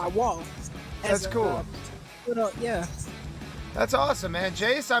on my wall. That's cool. Yeah. That's awesome, man.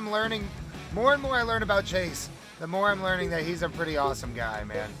 Jace, I'm learning more and more. I learn about Jace, the more I'm learning that he's a pretty awesome guy,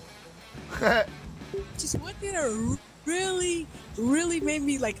 man. Just one thing that really, really made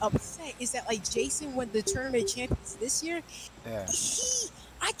me like upset is that like Jason won the tournament champions this year. Yeah.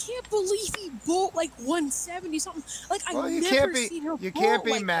 I can't believe he bowled like 170 something. Like Well, I've you never can't be seen him you bowl can't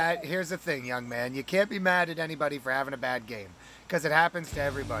be like mad. that. Here's the thing, young man. You can't be mad at anybody for having a bad game because it happens to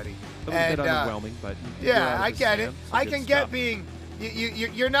everybody. A little bit underwhelming, but you're yeah, out of I the get it. sand, so I good can get stuff. being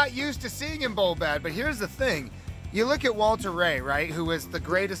you're not used to seeing him bowl bad, but here's the thing. You look at Walter Ray, right, who was the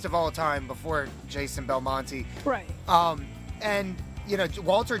greatest of all time before Jason Belmonte. Right. And you know,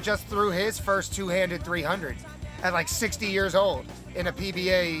 Walter just threw his first two-handed 300 at like 60 years old in a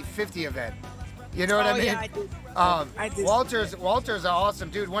PBA 50 event. You know what I mean? Yeah, I did. Walter's an awesome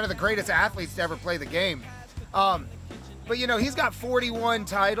dude, one of the greatest athletes to ever play the game. But you know, he's got 41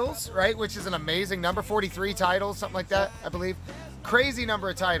 titles, right? Which is an amazing number. 43 titles, something like that, I believe. Crazy number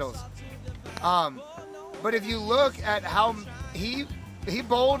of titles. But if you look at how he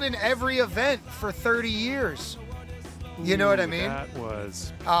bowled in every event for 30 years. You know what I mean? That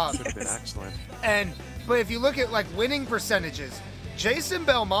was could have been excellent. But if you look at like winning percentages, Jason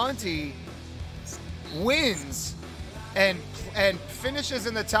Belmonte wins and finishes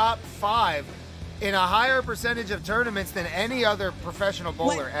in the top 5 in a higher percentage of tournaments than any other professional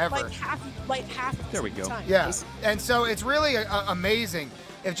bowler ever. Like half. There we go. Time, Yeah, basically. and so it's really amazing.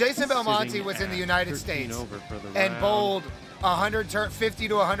 If Jason Belmonte Sitting was in the at United 13 States over for the and round. bowled 50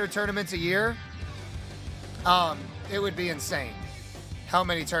 to 100 tournaments a year, it would be insane how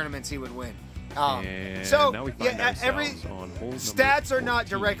many tournaments he would win. And So now we find yeah, every ourselves on hole number stats are not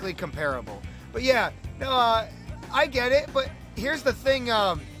 14. directly comparable, but yeah, no, I get it. But here's the thing: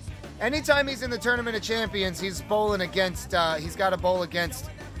 anytime he's in the Tournament of Champions, he's bowling against. He's got to bowl against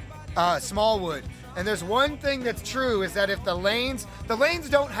Smallwood. And there's one thing that's true is that if the lanes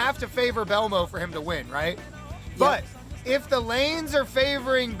don't have to favor Belmo for him to win, right? But if the lanes are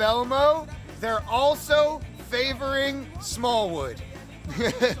favoring Belmo, they're also favoring Smallwood.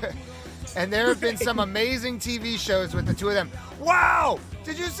 And there have been some amazing TV shows with the two of them. Wow!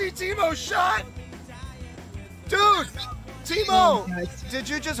 Did you see Timo's shot? Dude! Timo! Did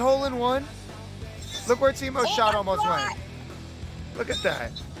you just hole in one? Look where Timo's shot almost went. Look at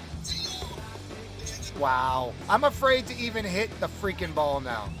that. Wow. I'm afraid to even hit the freaking ball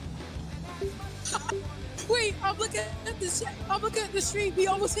now. Wait, I'm looking at this. I'm looking at the stream. He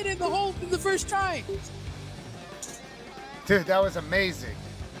almost hit it in the hole in the first try. Dude, that was amazing.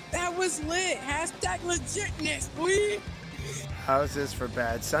 That was lit. Hashtag legitness, boy. How's this for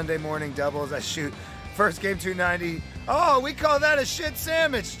bad? Sunday morning doubles. I shoot. First game 290. Oh, we call that a shit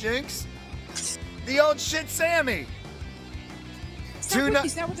sandwich, Jinx. The old shit Sammy.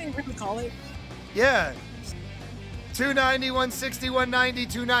 Is that what they really call it? Yeah. 290, 160, 190,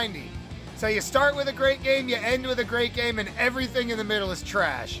 290. So you start with a great game, you end with a great game, and everything in the middle is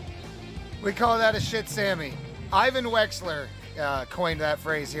trash. We call that a shit Sammy. Ivan Wexler coined that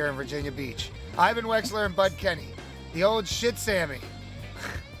phrase here in Virginia Beach. Ivan Wexler and Bud Kenny. The old shit Sammy.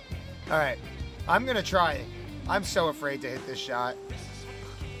 All right. I'm going to try it. I'm so afraid to hit this shot.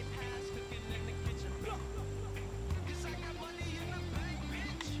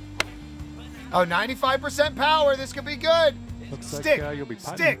 Oh, 95% power. This could be good. Looks Stick. like you'll be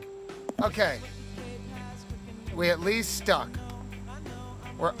putting. Stick. Okay. We at least stuck.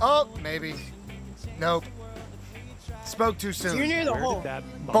 We're up, maybe. Nope. Spoke too soon. You're near the Where hole. did that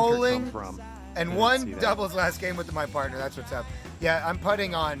bunker Bowling come from? and I one didn't see that. doubles last game with my partner. That's what's up. Yeah, I'm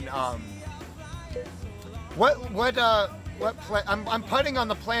putting on I'm putting on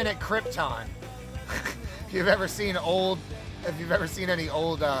the planet Krypton. If you've ever seen any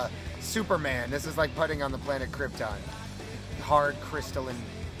old Superman, this is like putting on the planet Krypton. Hard crystalline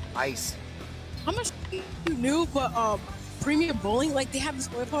ice. How much you knew, but Premium Bowling, like they have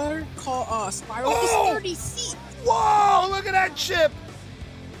this web putter called Spiral. It's 30 feet. Whoa! Look at that chip.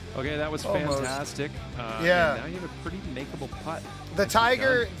 Okay, that was Almost. fantastic. Yeah. And now you have a pretty makeable putt. The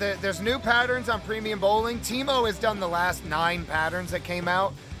Tiger, there's new patterns on Premium Bowling. Timo has done the last 9 patterns that came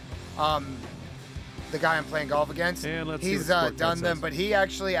out. The guy I'm playing golf against, And let's see he's what Scorecard done them, says. but he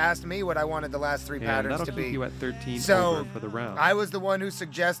actually asked me what I wanted the last 3 And patterns that'll to keep be. you at 13 So over for the round. I was the one who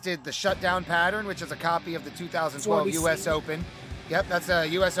suggested the shutdown pattern, which is a copy of the 2012 40 U.S. feet. Open. Yep, that's a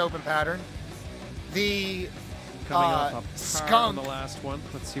U.S. Open pattern. The Coming off a par skunk. on the last one.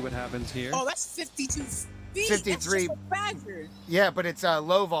 Let's see what happens here. Oh, that's 52 feet. 53. That's just a badger. Yeah, but it's a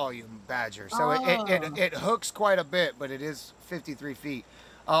low volume badger, so it hooks quite a bit, but it is 53 feet.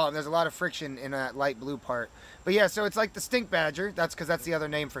 There's a lot of friction in that light blue part. But yeah, so it's like the stink badger. That's because that's the other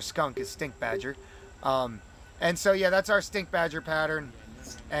name for skunk is stink badger. And so yeah, that's our stink badger pattern,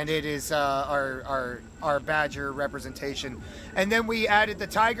 and it is our badger representation. And then we added the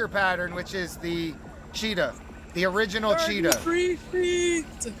tiger pattern, which is the cheetah, the original cheetah. 33 feet.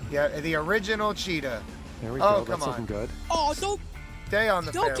 Yeah, the original cheetah. There we Oh, go. come That's looking on. good. Oh, Stay on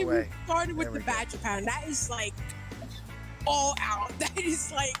the don't get fairway. me started with There the we go. badger pattern. That is like all out. That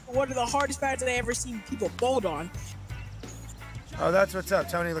is like one of the hardest patterns I ever seen people bold on. Oh, that's what's up.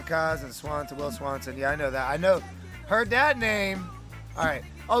 Tony Lacaze and Swanson, Will Swanson. Yeah, I know that. I know. Heard that name. All right.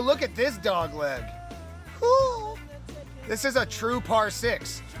 Oh, look at this dog leg. Woo. This is a true par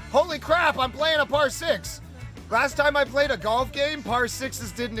 6. Holy crap, I'm playing a par 6. Last time I played a golf game, par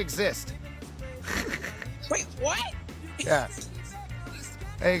 6s didn't exist. Wait, what? Yeah.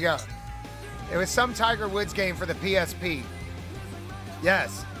 There you go. It was some Tiger Woods game for the PSP.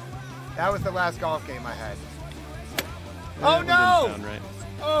 Yes. That was the last golf game I had. Yeah, Oh, that one no! didn't sound right.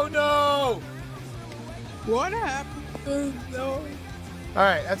 Oh, no! What happened? No. All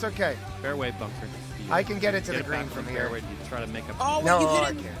right, that's okay. Fairway bunker. You I can get it to the back green on from the here. fairway, you try to make a Oh, wait, No, you I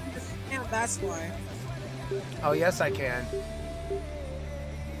hit it. can't. Yeah, that's why. Oh, yes, I can.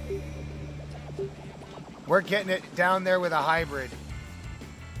 We're getting it down there with a hybrid.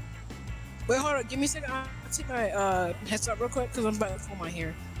 Wait, hold on. Give me a second. I'll take my headset up real quick because I'm about to pull my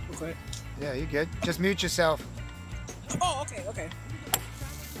hair real quick. Yeah, you good. Just mute yourself. Oh, okay, okay.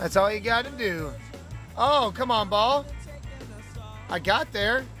 That's all you got to do. Oh, come on, ball. I got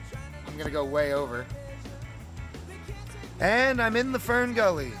there. I'm going to go way over. And I'm in the Fern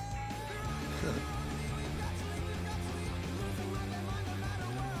Gully.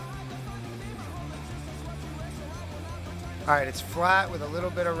 All right, it's flat with a little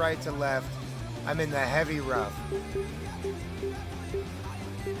bit of right to left. I'm in the heavy rough.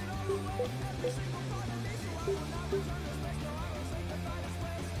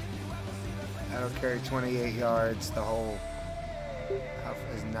 That'll carry 28 yards. The hole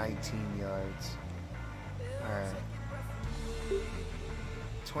is 19 yards. All right.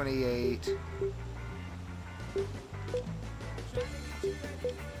 28.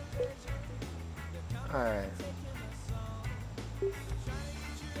 Alright.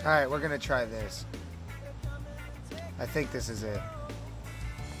 Alright, we're gonna try this. I think this is it.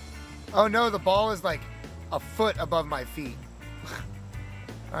 Oh no, the ball is like a foot above my feet.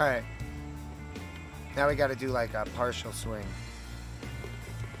 Alright. Now we gotta do like a partial swing.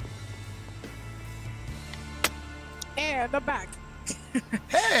 And I'm back.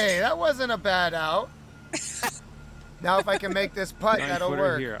 Hey, that wasn't a bad out. Now if I can make this putt, that'll 9-footer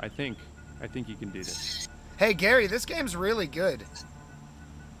work. here. I think you can do this. Hey Gary, this game's really good.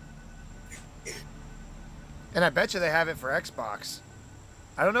 And I bet you they have it for Xbox.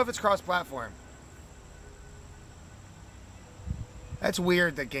 I don't know if it's cross-platform. That's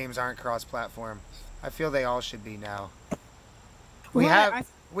weird that games aren't cross-platform. I feel they all should be now. We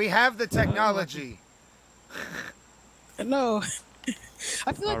have the technology. No.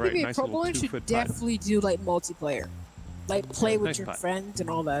 I feel like Alright, PBA nice Pro little Bowling should 2-foot putt. definitely do like multiplayer. Like play with Nice your putt. friends and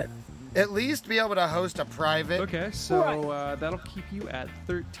all that. At least be able to host a private. Okay, so that'll keep you at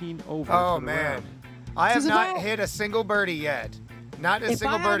 13 over Oh for the man. round. I have Because if not I- hit a single birdie yet. Not a If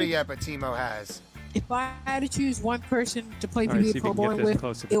single I birdie had- yet, but Timo has. If I had to choose one person to play All right, see PBA if Pro we can get Bowling this with,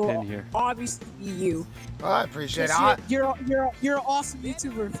 close to it the will pin here. obviously be you. Well, I appreciate it. 'Cause You're an awesome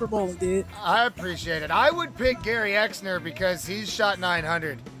YouTuber for bowling, dude. I appreciate it. I would pick Gary Exner because he's shot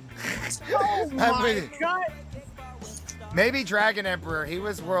 900. Oh I'm my with you. god. Maybe Dragon Emperor. He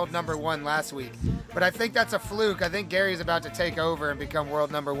was world #1 last week. But I think that's a fluke. I think Gary's about to take over and become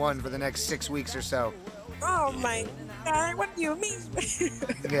world #1 for the next 6 weeks or so. Oh my god. What do you mean?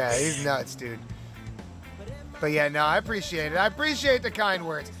 Yeah, he's nuts, dude. But yeah, no, I appreciate it. I appreciate the kind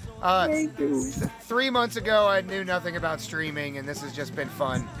words. Thank you. 3 months ago, I knew nothing about streaming, and this has just been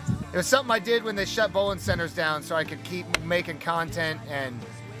fun. It was something I did when they shut bowling centers down so I could keep making content and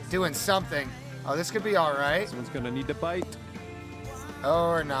doing something. Oh, this could be all right. Someone's gonna need to bite. Oh,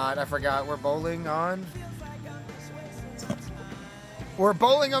 or not. I forgot. We're bowling on... We're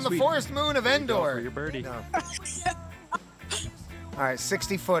bowling on the Sweet. forest moon of Go Endor. for your birdie. No. All right,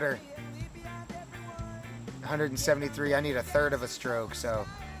 60-footer. 173. I need a third of a stroke, so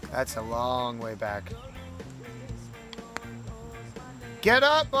that's a long way back. Get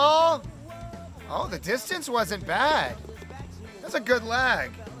up, ball! Oh, the distance wasn't bad. That's a good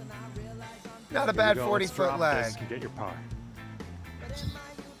lag. Not a bad Here we go, let's 40-foot drop lag. this and get your par.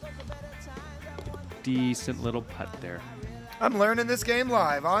 Decent little putt there. I'm learning this game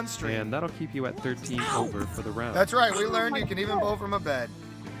live on stream. And that'll keep you at 13 over for the round. That's right. We learned you can even bowl from a bed.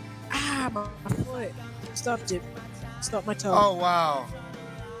 Ah, my foot. Stopped it. Stopped my toe. Oh, wow.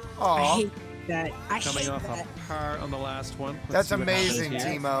 I Oh, hate that. I Coming hate off that. a par on the last one. Let's that's see what happens amazing,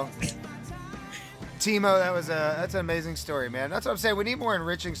 here. Timo. Timo, that's an amazing story, man. That's what I'm saying. We need more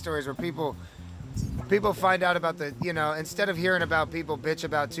enriching stories where people find out about the, instead of hearing about people bitch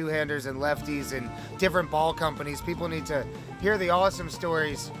about two-handers and lefties and different ball companies, people need to hear the awesome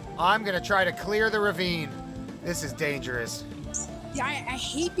stories. I'm going to try to clear the ravine. This is dangerous. Yeah, I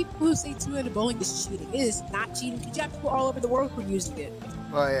hate people who say two-handed bowling is cheating. It is not cheating because you have people all over the world who are using it.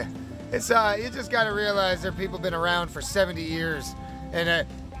 Well, yeah. It's, you just got to realize there are people been around for 70 years. And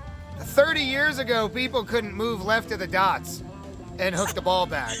 30 years ago, people couldn't move left of the dots and hook the ball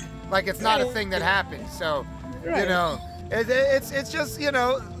back. Like, it's not a thing that happened. So, it's just,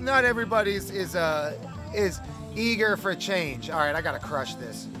 not everybody's is eager for change. All right, I got to crush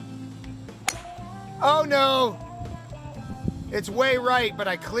this. Oh, no. It's way right, but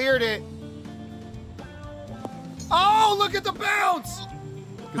I cleared it. Oh, look at the bounce.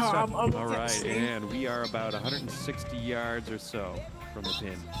 Good stuff. I'm All right, and we are about 160 yards or so from the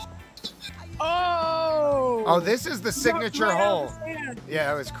pin. Oh! Oh, this is the signature Right hole. out of the sand. Yeah,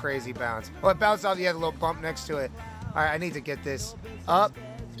 that was crazy bounce. Well, it bounced off. You had a little bump next to it. All right, I need to get this up,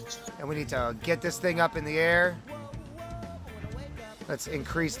 and we need to get this thing up in the air. Let's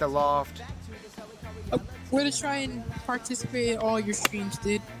increase the loft. We're gonna try and participate in all your streams,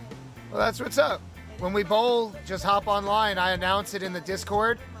 dude. Well, that's what's up. When we bowl, just hop online. I announce it in the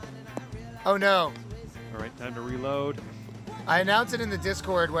Discord. Oh, no. All right, time to reload. I announce it in the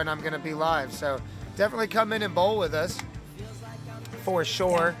Discord when I'm going to be live. So definitely come in and bowl with us for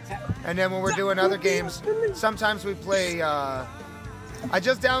sure. And then when we're doing other games, sometimes we play. I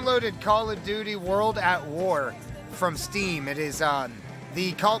just downloaded Call of Duty World at War from Steam. It is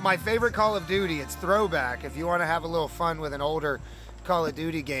my favorite Call of Duty. It's throwback. If you want to have a little fun with an older Call of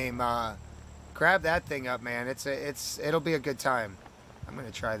Duty game, grab that thing up, man. It'll be a good time. I'm gonna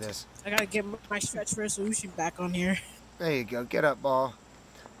try this. I gotta get my stretch resolution back on here. There you go. Get up, ball.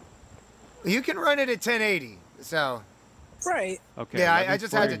 You can run it at 1080, so Right. Okay. Yeah, I 11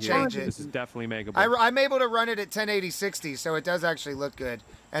 just had to footer here. change it. This is definitely makeable. I'm able to run it at 1080-60, so it does actually look good.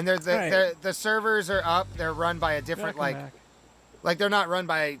 And there's Right. the servers are up. They're run by a different Welcome back. like they're not run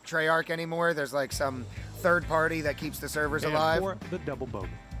by Treyarch anymore. There's like some third party that keeps the servers And alive. for the double bogey.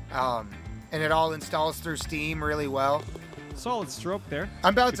 And it all installs through Steam really well. Solid stroke there.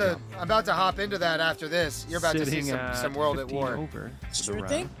 I'm about Good to job. hop into that after this. You're about to see Sitting at some World at 15 War. over for the Sure round.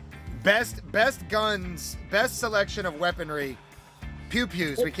 thing. Best guns, best selection of weaponry. Pew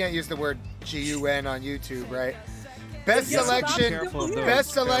pews. We can't use the word GUN on YouTube, right? Best Yes, selection. Careful of those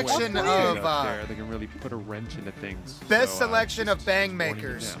Best fairway selection points of out there. They can really put a wrench into things. best So, selection of just bang warning you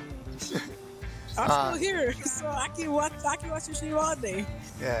makers. now. I'm still here, so I can watch your stream all day.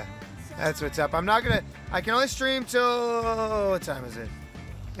 Yeah, that's what's up. I can only stream till, what time is it?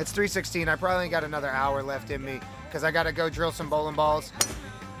 It's 3:16. I probably got another hour left in me because I got to go drill some bowling balls.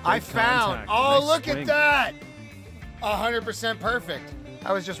 I found, contact. oh, Nice look swing. at that. 100% perfect.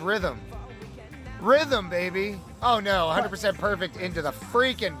 That was just rhythm. Rhythm, baby. Oh no, 100% perfect into the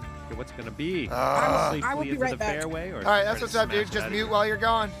freaking. Okay, what's gonna be? I will be into right the back. fairway, or All right, try that's to what's up, smash dude. it Just out of mute here? while you're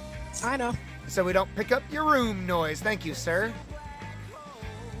gone I know. so we don't pick up your room noise. Thank you, sir.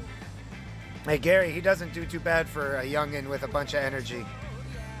 Hey, Gary, he doesn't do too bad for a youngin' with a bunch of energy.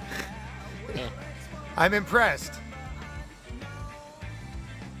 I'm impressed.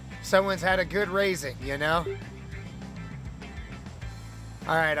 Someone's had a good raising, you know?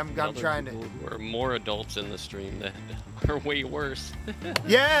 All right, I'm trying to. We're more adults in the stream that are way worse.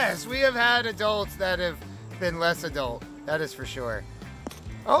 Yes, we have had adults that have been less adult. That is for sure.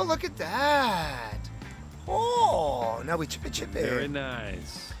 Oh, look at that. Oh, now we chip it. Very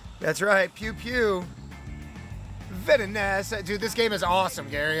nice. That's right. Pew pew. Very nice. Dude, this game is awesome,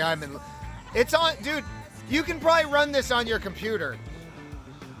 Gary. It's on, dude, you can probably run this on your computer.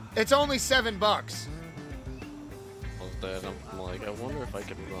 It's only $7. I'm like, I wonder if I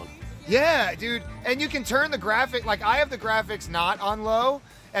could run. Yeah, dude. And you can turn the graphic, like I have the graphics not on low,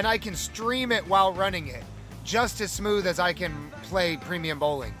 and I can stream it while running it. Just as smooth as I can play premium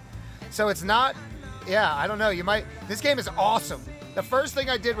bowling. So it's not, yeah, I don't know. This game is awesome. The first thing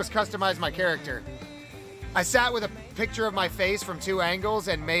I did was customize my character. I sat with a picture of my face from 2 angles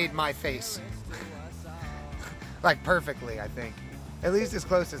and made my face. Like perfectly, I think. At least as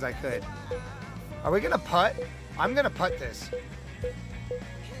close as I could. Are we gonna putt? I'm gonna putt this.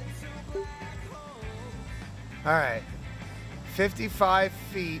 All right. 55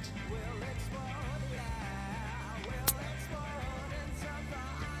 feet.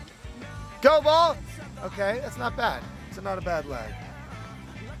 Go ball! Okay, that's not bad. It's not a bad lag.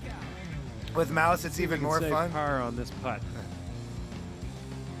 With mouse, it's even more Save fun. par on this putt.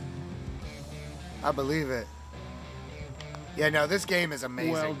 I believe it. Yeah, no, this game is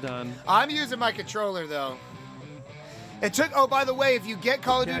amazing. Well done. I'm using my controller, though. It took, oh, by the way, if you get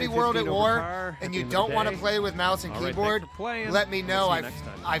Call of Okay, Duty 15 World at over War par and at you the end of don't the want to day. play with mouse and All right, keyboard, thanks for playing. let me know. We'll see you next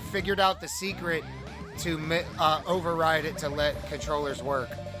time. I figured out the secret to override it to let controllers work.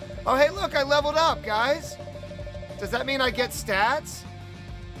 Oh, hey, look, I leveled up, guys. Does that mean I get stats?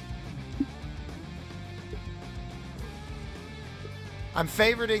 I'm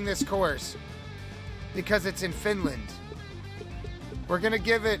favoriting this course because it's in Finland. We're going to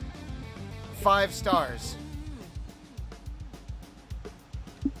give it 5 stars.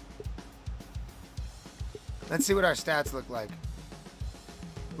 Let's see what our stats look like.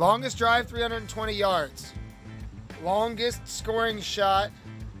 Longest drive, 320 yards. Longest scoring shot.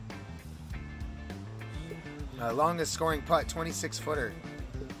 Longest scoring putt, 26-footer.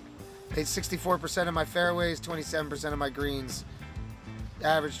 Hit 64% of my fairways, 27% of my greens.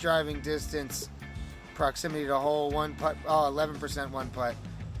 Average driving distance, proximity to hole, 1 putt. Oh, 11% 1 putt.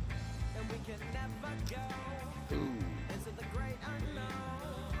 Ooh.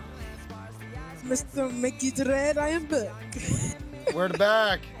 Mr. Mickey Dread, I am back. We're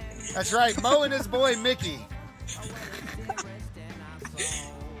back. That's right, Mo and his boy Mickey.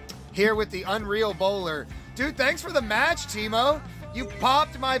 Here with the Unreal Bowler. Dude, thanks for the match, Timo. You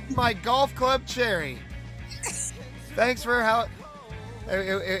popped my golf club cherry. Thanks for how...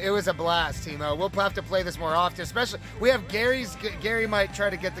 It was a blast, Timo. We'll have to play this more often. Especially, we have Gary might try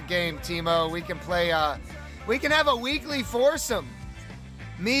to get the game, Timo. We can play, we can have a weekly foursome.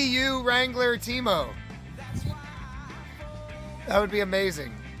 Me, you, Wrangler, Timo. That would be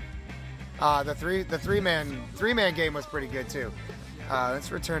amazing. The three-man game was pretty good too.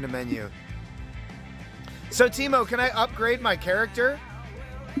 Let's return to menu. So Timo, can I upgrade my character?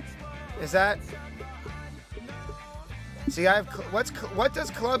 Is that? See, I have what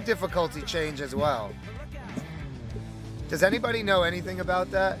does club difficulty change as well? Does anybody know anything about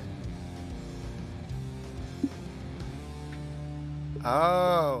that?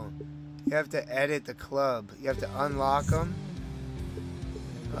 Oh, you have to edit the club. You have to unlock them.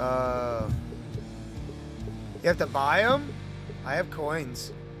 You have to buy them? I have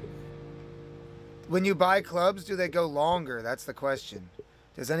coins. When you buy clubs, do they go longer? That's the question.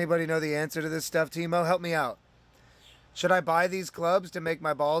 Does anybody know the answer to this stuff, Timo? Help me out. Should I buy these clubs to make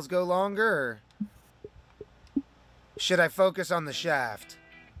my balls go longer, or should I focus on the shaft?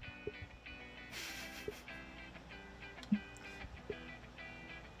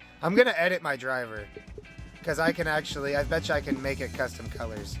 I'm going to edit my driver, because I can actually, I bet you I can make it custom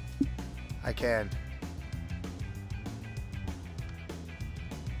colors. I can.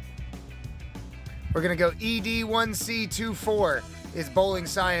 We're going to go ED1C24 is Bowling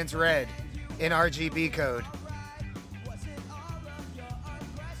Science Red in RGB code.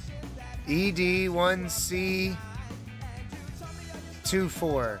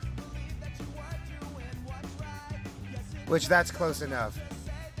 ED1C24. Which that's close enough.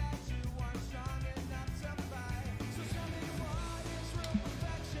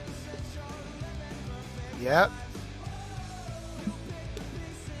 Yep.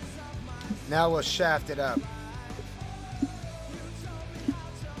 Now we'll shaft it up.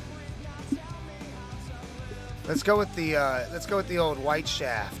 Let's go with the old white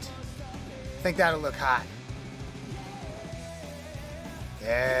shaft. I think that'll look hot.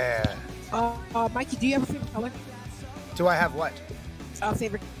 Yeah. Mikey, do you have a favorite color? Do I have what?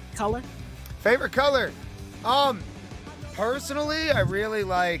 Favorite color? Favorite color? Personally, I really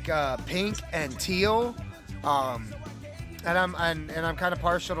like pink and teal. And I'm kind of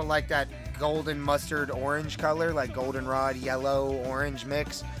partial to like that golden mustard orange color, like goldenrod yellow orange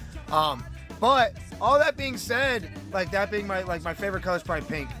mix. But all that being said, like that being my favorite color is probably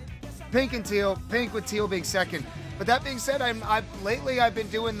pink. Pink and teal, pink with teal being second. But that being said, lately I've been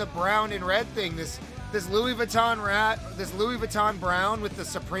doing the brown and red thing. This Louis Vuitton brown with the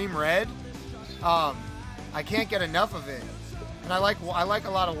Supreme red. I can't get enough of it. And I like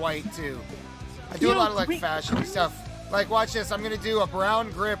a lot of white too. I do a lot of like fashion stuff. Like watch this, I'm gonna do a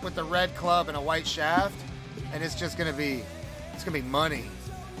brown grip with the red club and a white shaft, and it's gonna be money.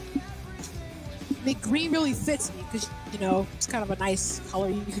 The green really fits me because it's kind of a nice color.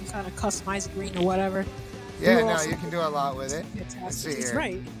 You can kind of customize green or whatever. Yeah, no, you can do a lot with it. Let's see here.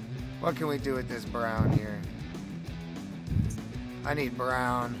 Right. What can we do with this brown here? I need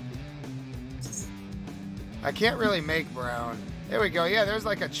brown. I can't really make brown. There we go. Yeah, there's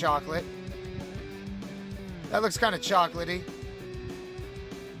like a chocolate. That looks kind of chocolatey.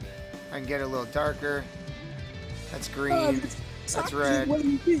 I can get it a little darker. That's green. That's red.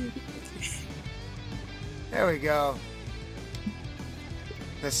 There we go.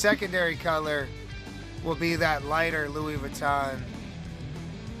 The secondary color will be that lighter Louis Vuitton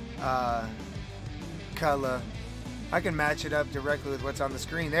color. I can match it up directly with what's on the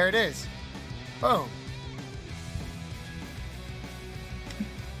screen. There it is. Boom.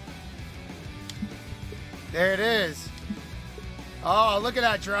 There it is. Oh, look at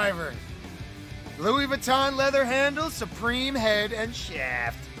that driver. Louis Vuitton leather handles, Supreme head and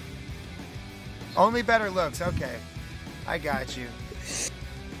shaft. Only better looks. Okay. I got you.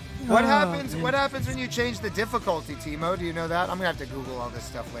 What happens when you change the difficulty, Timo? Do you know that? I'm going to have to Google all this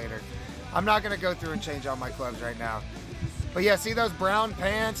stuff later. I'm not going to go through and change all my clubs right now. But yeah, see those brown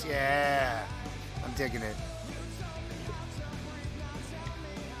pants? Yeah. I'm digging it.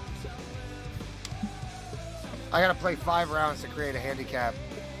 I got to play 5 rounds to create a handicap.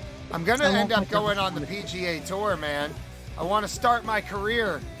 I'm going to end up going on the PGA Tour, man. I want to start my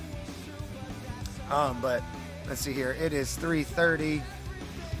career. But let's see here. It is 3:30.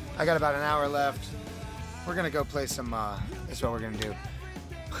 I got about an hour left. We're going to go play some, this is what we're going to do.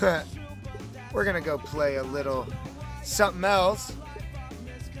 We're going to go play a little something else.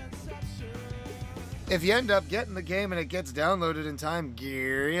 If you end up getting the game and it gets downloaded in time,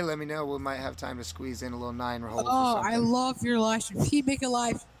 Gary, let me know. We might have time to squeeze in a little 9 hole. Oh, I love your live stream. Keep making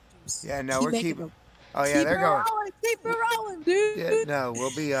live streams. Yeah, no, we're keeping. Oh yeah, they're going. Keep it rolling, dude. Yeah, no,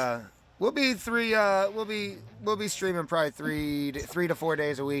 we'll be streaming probably three to 4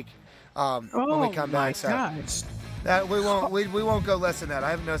 days a week. When we come back. So that we won't go less than that.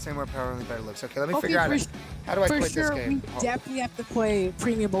 I have no saying more power, only better looks. Okay, let me figure out how do I quit this game. We definitely have to play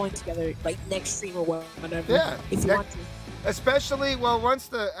Premium Bowling together, like next stream or whatever. Yeah, if you want to. Especially once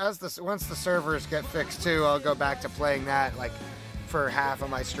the servers get fixed too, I'll go back to playing that like for half of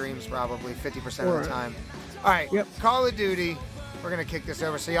my streams, probably 50% of the time. All right, Call of Duty. We're gonna kick this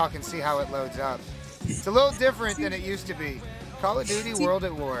over so y'all can see how it loads up. It's a little different than it used to be. Call of Duty World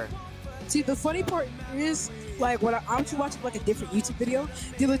at War. See, the funny part is, like, when I was watching like a different YouTube video,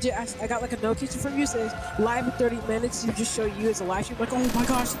 they legit, I got like a notification from you says live in 30 minutes. You just show you as a live stream. Like, oh my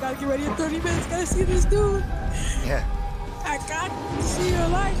gosh, you gotta get ready in 30 minutes. Gotta see this dude. Yeah. I got to see your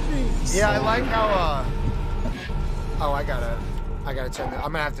live streams. Yeah, I like how. Oh, I gotta turn.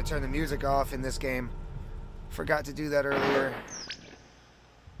 I'm gonna have to turn the music off in this game. Forgot to do that earlier.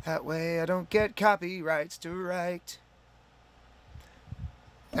 That way I don't get copyrights to write.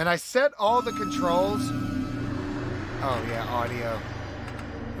 And I set all the controls. Oh yeah, audio.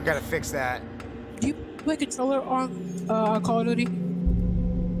 We gotta fix that. Do you play controller on Call of Duty?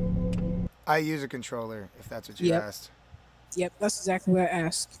 I use a controller, if that's what you asked. Yep, that's exactly what I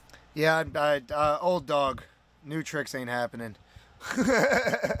asked. Yeah, old dog. New tricks ain't happening.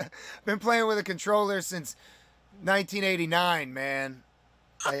 Been playing with a controller since 1989, man.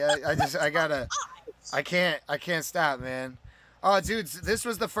 I can't stop, man. Oh, dude, this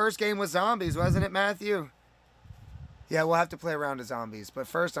was the first game with zombies, wasn't it, Matthew? Yeah, we'll have to play around with zombies, but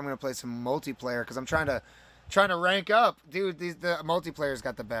first I'm gonna play some multiplayer because I'm trying to rank up, dude. The multiplayer's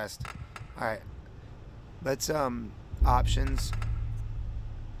got the best. All right, let's options.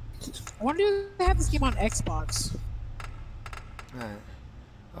 I wonder if they have this game on Xbox. All right,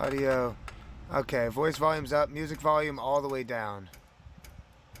 audio. Okay, voice volume's up, music volume all the way down.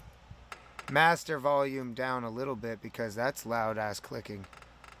 Master volume down a little bit because that's loud ass clicking.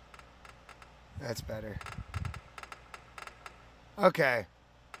 That's better. Okay,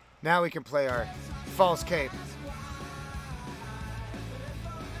 now we can play our false cape.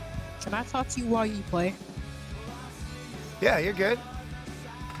 Can I talk to you while you play? Yeah, you're good.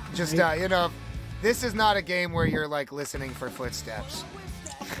 Just, you know, this is not a game where you're, like, listening for footsteps.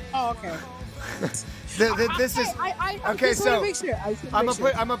 Oh, okay. This is... Okay, so I'm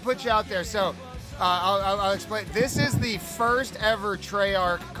gonna put you out there. So, I'll explain. This is the first ever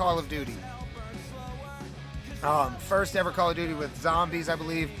Treyarch Call of Duty. First ever Call of Duty with zombies, I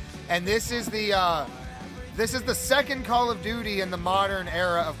believe. And this is the second Call of Duty in the modern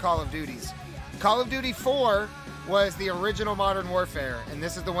era of Call of Duties. Call of Duty 4 was the original Modern Warfare, and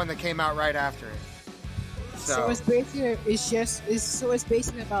this is the one that came out right after it. So it's basically it's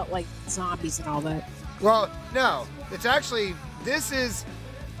basically about like zombies and all that. Well, no, it's actually this is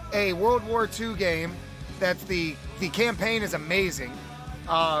a World War II game. That's the campaign is amazing.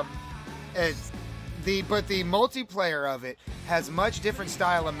 But the multiplayer of it has much different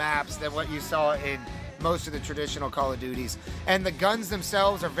style of maps than what you saw in most of the traditional Call of Duties, and the guns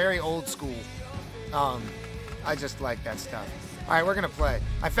themselves are very old school. I just like that stuff. All right, we're gonna play.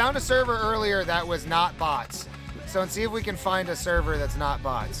 I found a server earlier that was not bots, so let's see if we can find a server that's not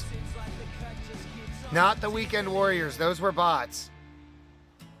bots. Not the Weekend Warriors; those were bots.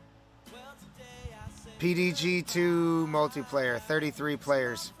 PDG2 multiplayer, 33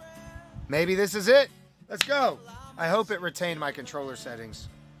 players. Maybe this is it. Let's go. I hope it retained my controller settings.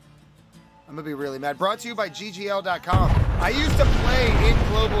 I'm gonna be really mad. Brought to you by GGL.com. I used to play in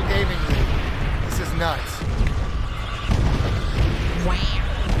Global Gaming League. This is nuts. Wow.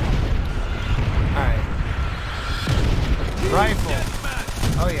 All right. Rifle.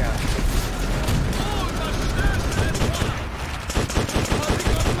 Oh yeah.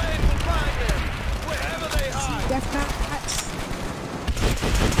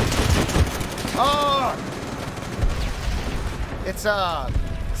 Oh! It's a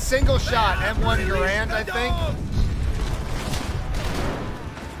single shot M1 Garand, I think.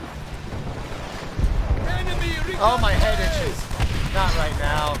 Oh, my head itches. Not right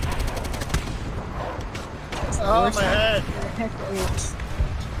now. Oh, my head.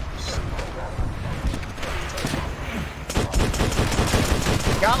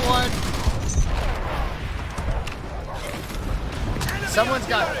 Got one. Someone's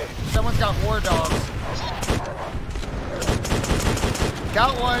got war dogs.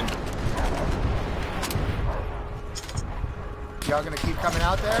 Got one. Y'all gonna keep coming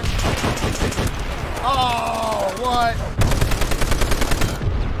out there? Oh, what?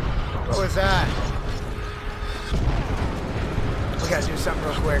 What was that? We gotta do something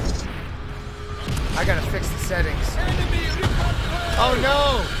real quick. I gotta fix the settings. Oh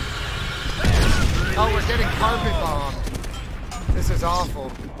no! Oh, we're getting carpet bombed. This is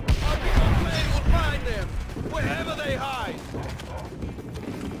awful.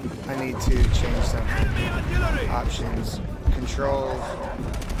 I need to change something. Options, controls,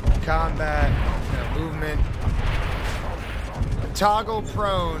 combat, movement. Toggle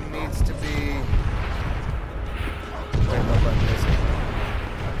prone needs to be. Wait, what button is it?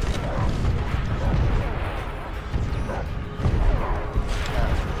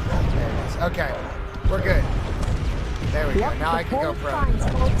 There it is. Okay, we're good. There we go. Now I can go pro.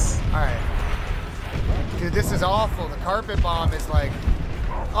 Alright. Dude, this is awful. The carpet bomb is like...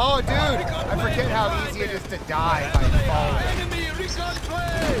 Oh, dude! I forget how easy it is to die by falling.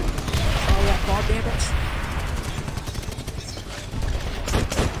 Oh, yeah, fall damage.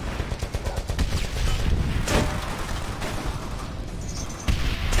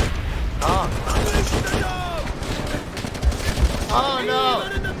 Oh no!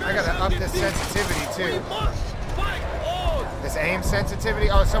 I gotta up this sensitivity too. This aim sensitivity?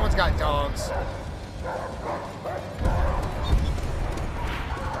 Oh, someone's got dogs.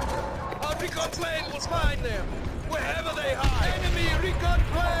 Our recon plane will find them wherever they hide. Enemy recon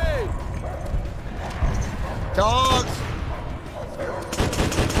plane! Dogs!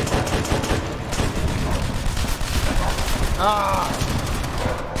 Ah!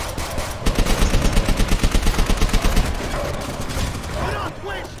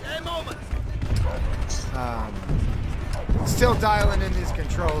 Still dialing in these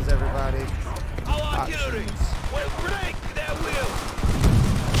controls, everybody. Our artillery will break their will.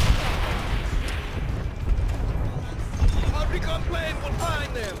 Our recon plane will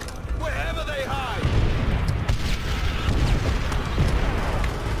find them wherever they hide.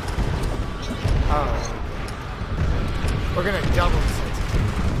 Oh. We're gonna double it.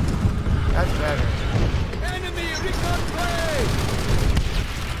 That's better. Enemy recon plane!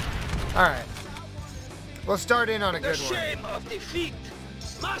 Alright. We'll start in on a good The one. shame of defeat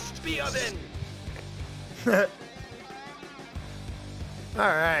must be avenged.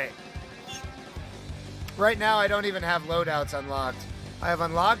 Alright. Right now I don't even have loadouts unlocked. I have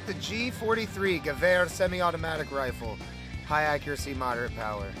unlocked the G43 Gewehr semi-automatic rifle. High accuracy, moderate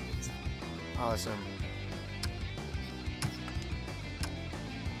power. Awesome.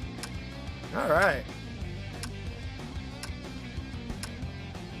 Alright.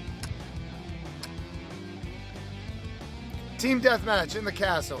 Team deathmatch in the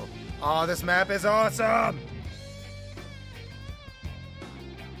castle. Oh, this map is awesome!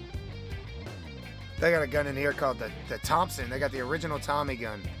 They got a gun in here called the Thompson. They got the original Tommy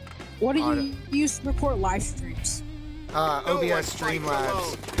gun. What do you use to record live streams? OBS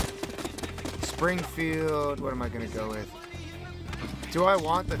Streamlabs. Springfield. What am I gonna go with? Do I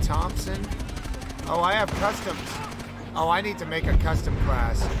want the Thompson? Oh, I have customs. Oh, I need to make a custom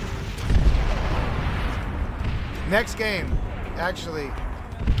class. Next game, actually,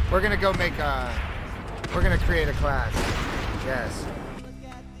 we're gonna go make we're gonna create a class. Yes.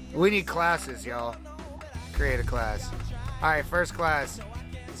 We need classes, y'all. Create a class. All right, first class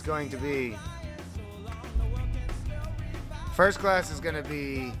is going to be... First class is gonna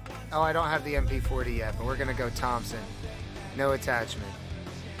be... Oh, I don't have the MP40 yet, but we're gonna go Thompson. No attachment.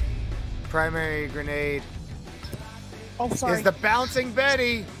 Primary grenade is the Bouncing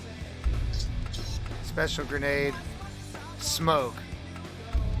Betty. Special grenade, smoke.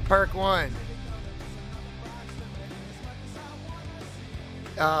 Perk 1.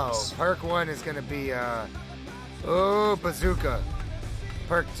 Oh, perk 1 is gonna be bazooka.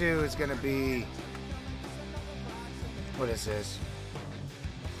 Perk 2 is gonna be, what is this?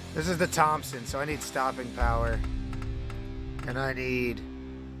 This is the Thompson, so I need stopping power. And I need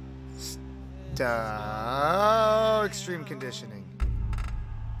extreme conditioning.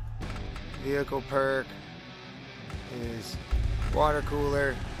 Vehicle perk is water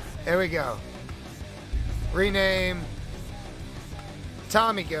cooler. There we go. Rename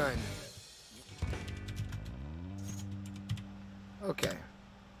Tommy gun. Okay.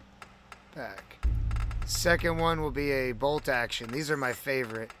 Back. Second one will be a bolt action. These are my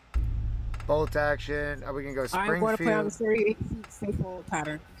favorite. Bolt action. Are we gonna go Springfield? I'm going to play on the 38 feet faithful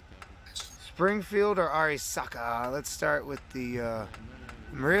pattern. Springfield or Arisaka? Let's start with the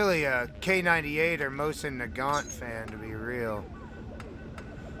I'm really a K98 or Mosin Nagant fan, to be real.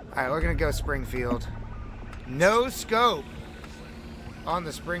 Alright, we're gonna go Springfield. No scope on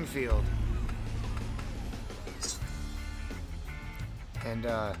the Springfield. And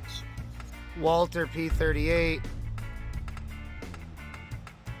Walter P38.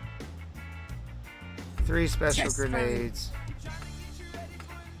 3 special grenades.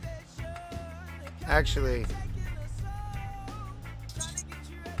 Actually,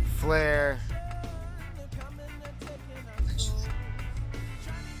 flare.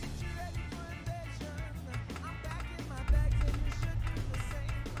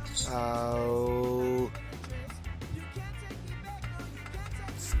 Oh.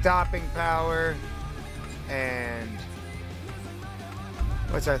 Stopping power. And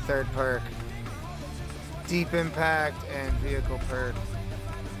what's our third perk? Deep impact and vehicle perk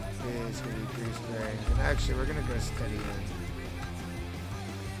is going to increase range. And actually, we're going to go steady in.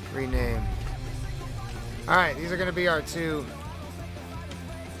 Rename. All right, these are going to be our 2.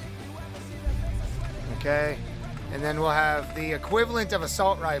 Okay. And then we'll have the equivalent of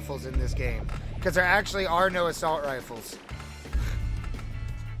assault rifles in this game. Because there actually are no assault rifles.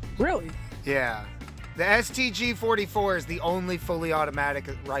 Really? Yeah. The STG-44 is the only fully automatic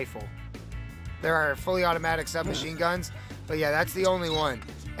rifle. There are fully automatic submachine guns, but yeah, that's the only one.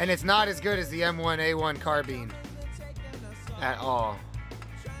 And it's not as good as the M1A1 carbine at all.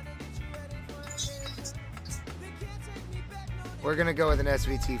 We're gonna go with an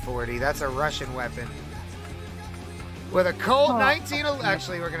SVT-40. That's a Russian weapon. With a Colt 19,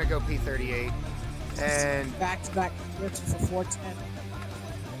 actually we're gonna go P-38. And back-to-back hits for 410.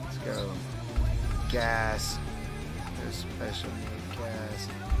 Let's go. Gas. There's special mode gas.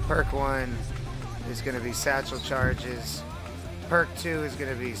 Perk 1 is gonna be satchel charges. Perk 2 is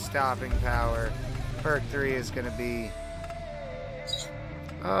gonna be stopping power. Perk 3 is gonna be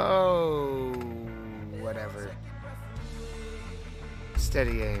whatever.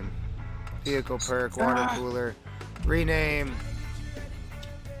 Steady aim. Vehicle perk, water cooler. Rename.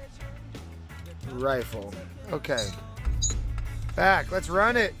 Rifle. Okay. Back. Let's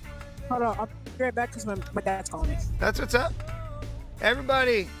run it. Hold on. I'll be right back because my dad's calling me. That's what's up.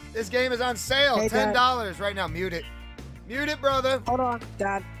 Everybody, this game is on sale. Hey, $10 right now. Mute it. Mute it, brother. Hold on,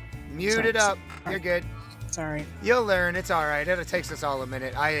 Dad. Mute it up. You're good. Sorry. You'll learn. It's all right. It takes us all a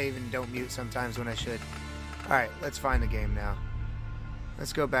minute. I even don't mute sometimes when I should. All right. Let's find the game now.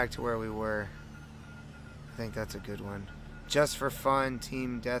 Let's go back to where we were. I think that's a good one. Just for fun,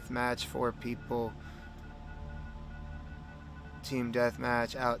 team deathmatch, 4 people. Team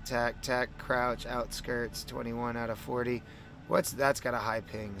deathmatch, out tack, crouch, outskirts, 21 out of 40. That's got a high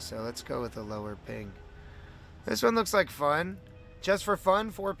ping, so let's go with a lower ping. This one looks like fun. Just for fun,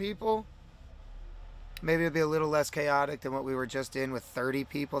 4 people. Maybe it'll be a little less chaotic than what we were just in with 30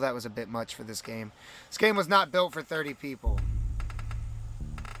 people. That was a bit much for this game. This game was not built for 30 people.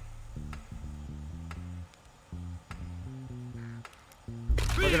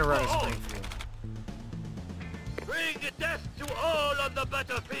 We're gonna run a Springfield. Bring death to all on the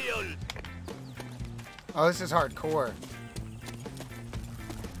battlefield. Oh, this is hardcore.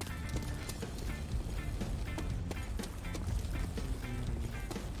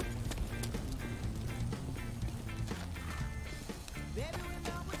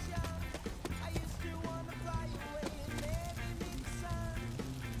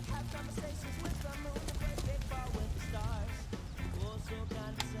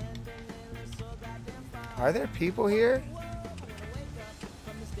 Are there people here?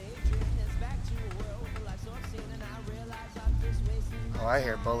 Oh, I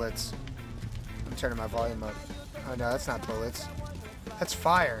hear bullets. I'm turning my volume up. Oh no, that's not bullets. That's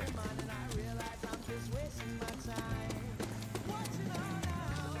fire.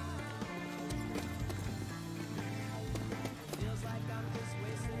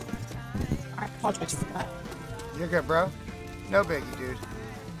 I apologize for that. You're good, bro. No biggie, dude.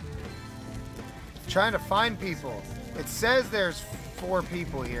 Trying to find people. It says there's 4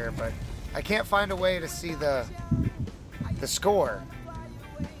 people here, but I can't find a way to see the score.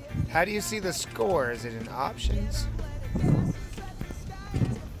 How do you see the score? Is it in options?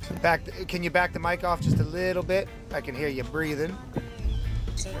 Can you back the mic off just a little bit? I can hear you breathing.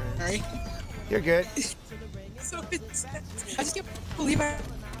 Sorry. You're good. So it's, I just can't believe I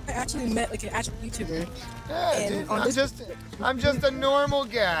actually met like an actual YouTuber. Yeah, dude, I'm just a normal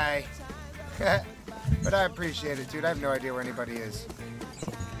guy. But I appreciate it, dude. I have no idea where anybody is.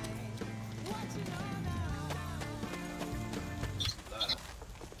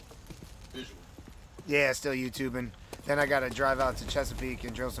 Yeah, still YouTubing. Then I gotta drive out to Chesapeake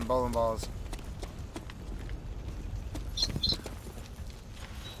and drill some bowling balls.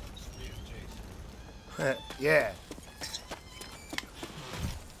 Yeah.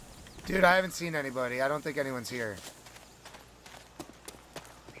 Dude, I haven't seen anybody. I don't think anyone's here.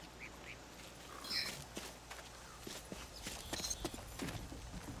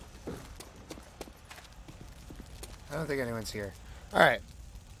 I don't think anyone's here. Alright.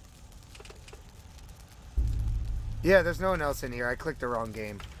 Yeah, there's no one else in here. I clicked the wrong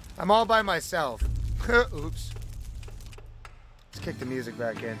game. I'm all by myself. Oops. Let's kick the music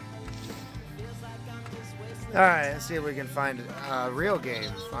back in. Alright, let's see if we can find a real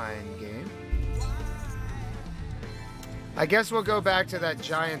game. Find game. I guess we'll go back to that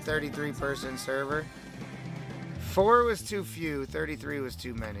giant 33-person server. 4 was too few. 33 was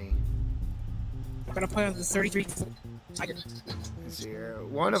too many. I'm gonna play on the 33. Let's see here.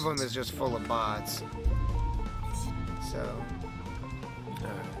 One of them is just full of bots. So,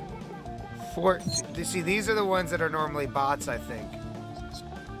 4. See, these are the ones that are normally bots, I think.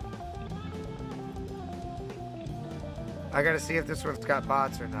 I gotta see if this one's got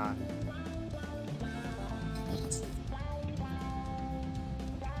bots or not.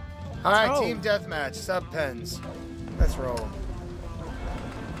 Alright, Oh. team deathmatch, sub pens. Let's roll.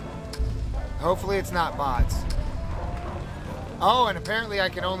 Hopefully it's not bots. Oh, and apparently I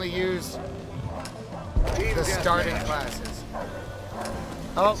can only use the starting classes.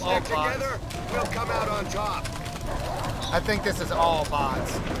 Oh, all Stick bots. together, we'll come out on top. I think this is all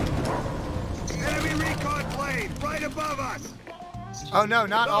bots. Enemy recon plane right above us. Oh no,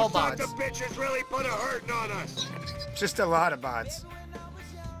 not all Those sons bots. of bitches really put a hurting on us. Just a lot of bots.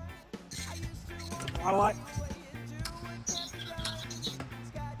 I like.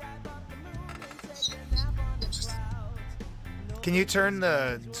 Can you turn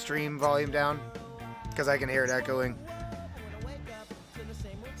the stream volume down? Because I can hear it echoing.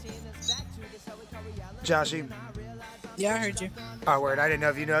 Joshy. Yeah, I heard you. Oh, word. I didn't know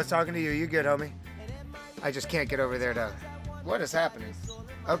if you knew I was talking to you. You good, homie? I just can't get over there to... What is happening?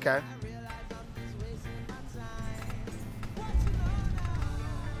 Okay.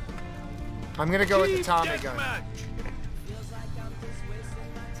 I'm going to go with the Tommy gun.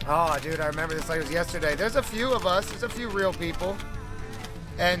 Oh, dude, I remember this like it was yesterday. There's a few of us. There's a few real people.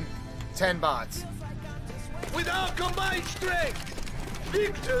 And 10 bots. With our combined strength,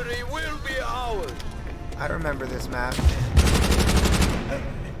 victory will be ours. I remember this map.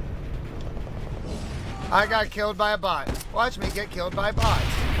 I got killed by a bot. Watch me get killed by bots.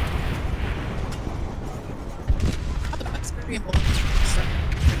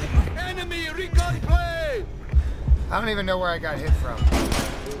 Enemy recon plane. I don't even know where I got hit from.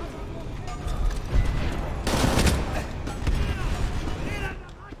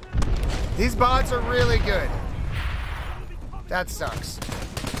 These bots are really good. That sucks.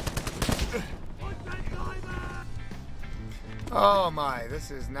 Oh my, this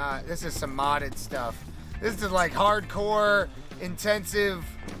is some modded stuff. This is like hardcore, intensive,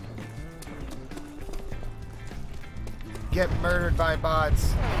 get murdered by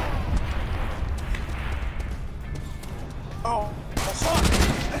bots. Oh,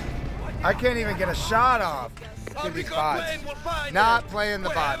 I can't even get a shot off. Dude, these bots. Not playing the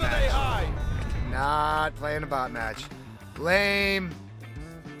bot match. Not playing a bot match. Lame.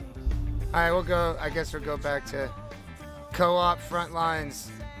 Alright, we'll go, I guess we'll go back to co-op front lines.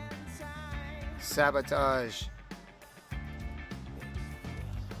 Sabotage.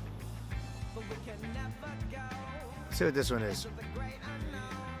 Let's see what this one is.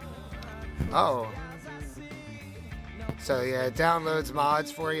 Oh. So yeah, it downloads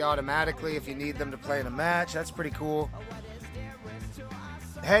mods for you automatically if you need them to play in a match. That's pretty cool.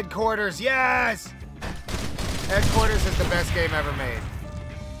 Headquarters, yes! Headquarters is the best game ever made.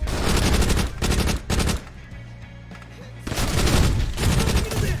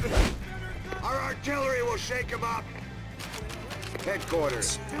 Our artillery will shake them up.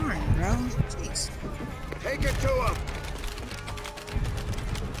 Headquarters. darn, bro. Jeez. Take it to them.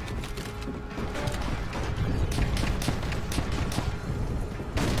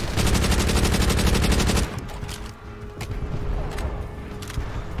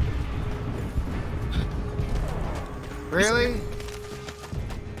 Really?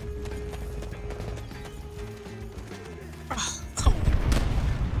 Oh, come on.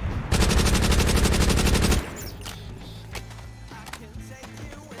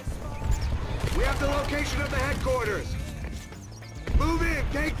 We have the location of the headquarters. Move in,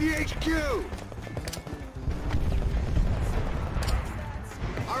 take the HQ.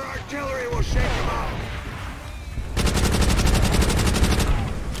 Our artillery will shake them up.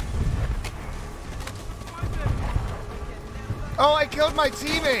 Oh, I killed my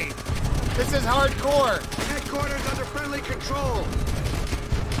teammate. This is hardcore. Headquarters under friendly control.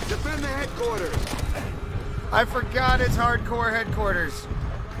 Defend the headquarters. I forgot it's hardcore headquarters.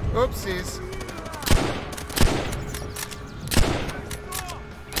 Oopsies.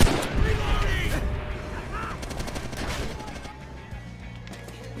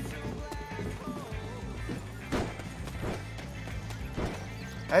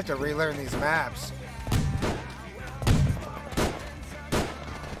 I have to relearn these maps.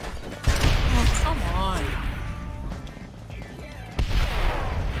 Oh, come on.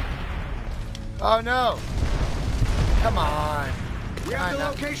 Oh no! Come on. We have the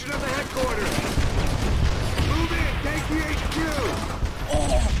location of the headquarters. Move in, take the HQ.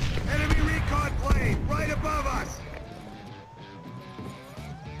 Oh, Enemy recon plane right above us.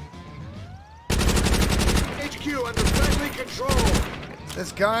 HQ under friendly control.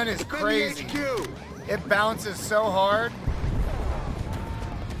 This gun is Defend crazy. the HQ. It bounces so hard.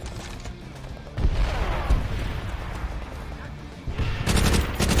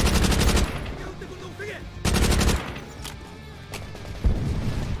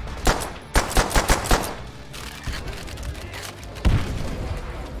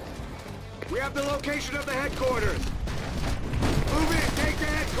 have the location of the headquarters. Move in, take the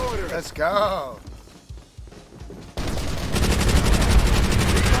headquarters. Let's go.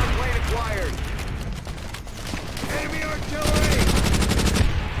 Recon plane acquired. Enemy artillery.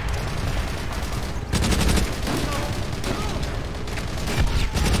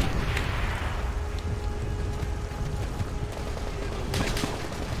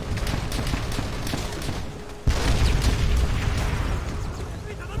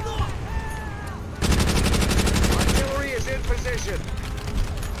 Artillery is in position.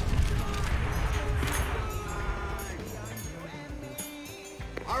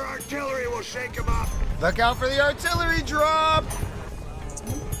 Our artillery will shake them up. Look out for the artillery drop.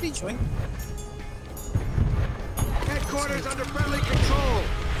 Enjoy. Headquarters under friendly control.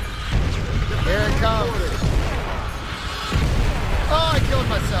 Here it comes. Oh, I killed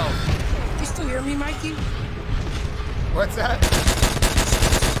myself. You still hear me, Mikey? What's that?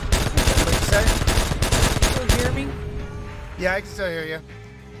 What'd you say? Still hear me? Yeah, I can still hear you.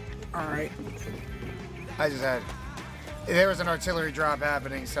 All right. I just had... There was an artillery drop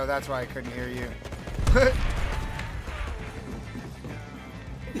happening, so that's why I couldn't hear you.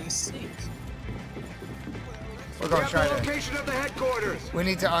 We're going to try the to... location of the headquarters. We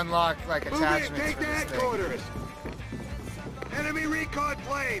need to unlock, like, Move in, attachments take for the this thing. headquarters. Enemy recon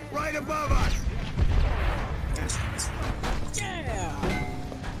plane right above us. Yeah.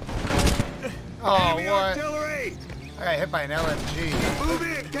 Oh, Enemy what? artillery. I got hit by an LMG. Move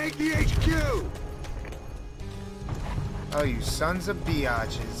in, take the HQ. Oh, you sons of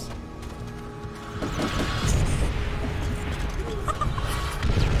biatches.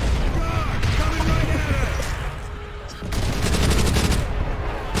 Guard, coming right at us.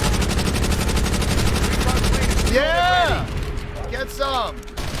 Recon plane is Yeah! Get some.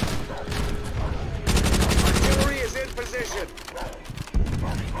 Artillery is in position.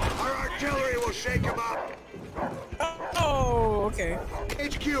 Our artillery will shake them up. Oh, okay.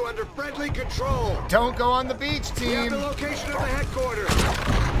 HQ under friendly control. Don't go on the beach, We have team. the location of the headquarters.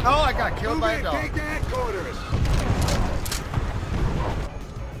 Oh, I got killed Move by a in, dog. take the headquarters.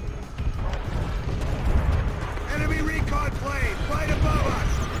 Enemy recon plane right above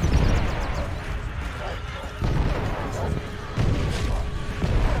us.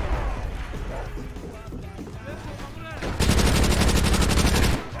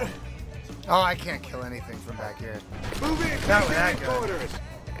 Oh, I can't kill anything from back here. Move in, take the Not with that gun. headquarters.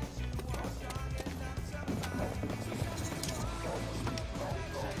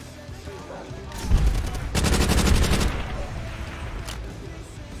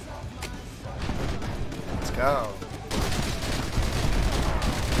 Let's go.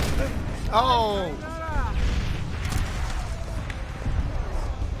 Oh!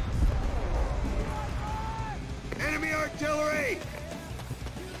 Enemy artillery.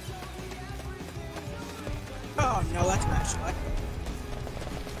 Oh no, that's not shot.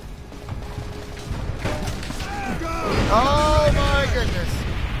 Oh my goodness.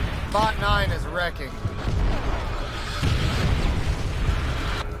 Bot 9 is wrecking.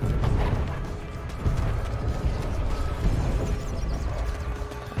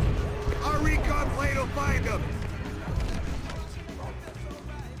 Our recon plane will find them.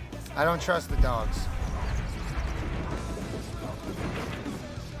 I don't trust the dogs.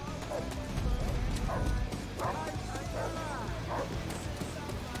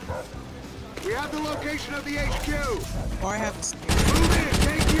 We have the location of the HQ. Oh, I have a Move in,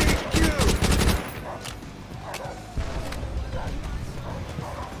 take the HQ.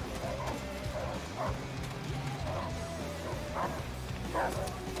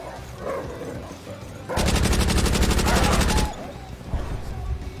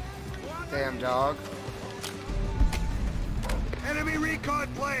 Damn dog. Enemy recon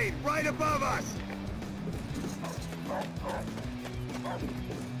plane right above us.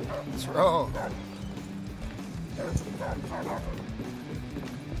 Let's roll.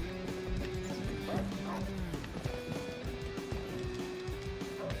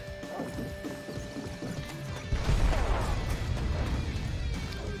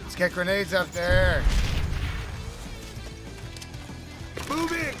 Let's get grenades up there.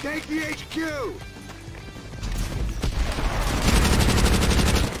 Move in, take the HQ.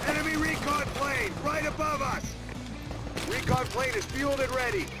 Enemy recon plane right above us. Recon plane is fueled and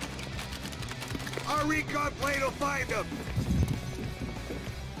ready. Our recon plane will find them.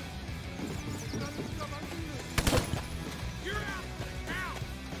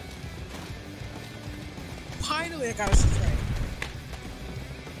 Finally, I got a strike.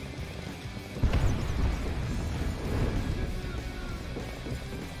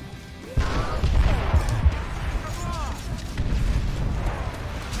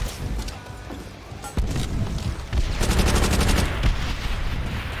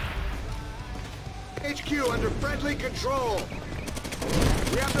 friendly control.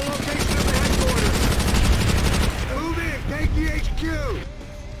 We have the location of the headquarters. Move in, take the HQ.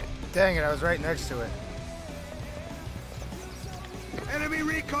 Dang it, I was right next to it. Enemy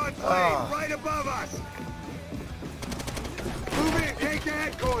recon plane right above us. Move in, take the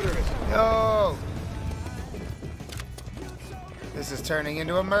headquarters. Yo! This is turning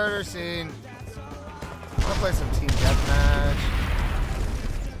into a murder scene. I'll play some team deathmatch.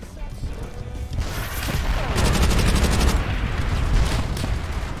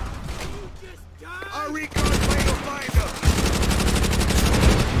 Our recon plane will find them.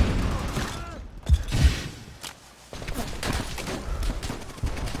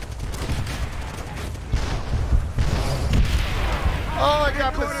 Oh, I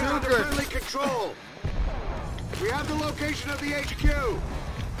got Headquarters under bazookas. friendly control. We have the location of the HQ.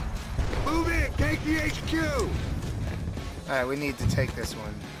 Move in, take the HQ. Alright, we need to take this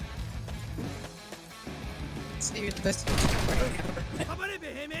one. So you're the best.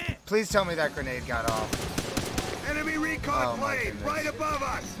 Please tell me that grenade got off. Enemy recon Oh, my plane goodness. right above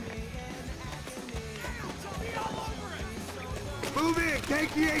us. Move in,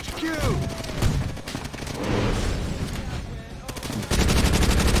 take the HQ.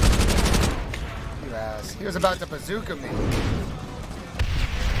 You ass. He was about to bazooka me.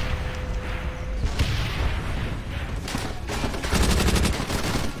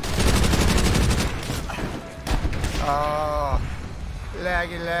 Oh,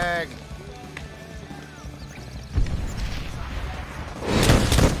 laggy lag.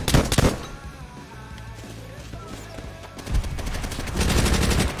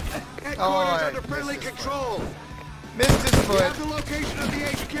 Headquarters I under friendly missed his control. Missed his We foot. have the location of the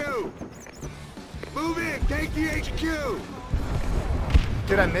HQ. Move in, take the HQ.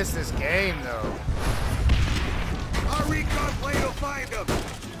 Dude, I missed this game though. Our recon plane will find them.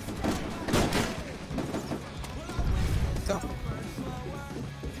 Go.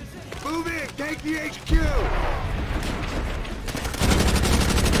 Move in, take the HQ.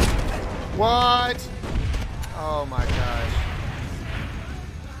 What? Oh my gosh.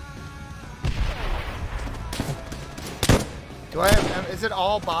 Do I have, is it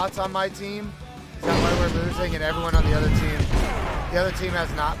all bots on my team? Is that why we're losing and everyone on the other team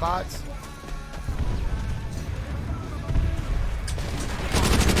has not bots?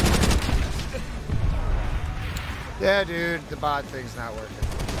 Yeah, dude, the bot thing's not working.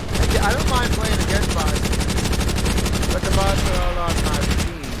 I don't mind playing against bots, but the bots are all on my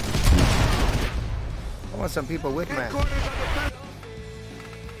team. I want some people with me.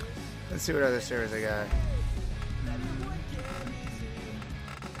 Let's see what other servers I got.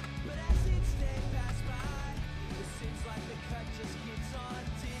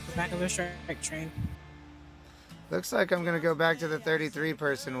 Back of the strike train. Looks like I'm gonna go back to the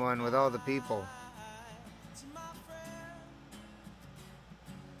 33-person one with all the people.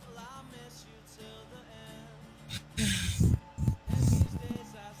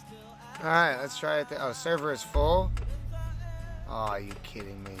 Alright, let's try it. Oh, server is full? Oh, are you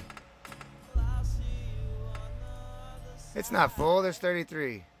kidding me? It's not full, there's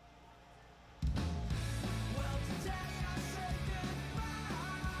 33.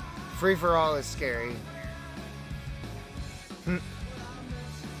 Free for all is scary.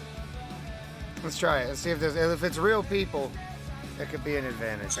 Let's try it. Let's see if it's real people, it could be an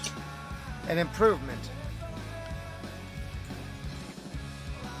advantage. An improvement.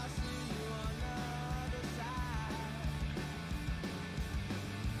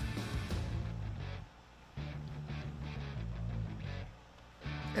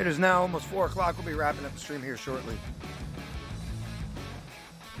 It is now almost 4 o'clock. We'll be wrapping up the stream here shortly.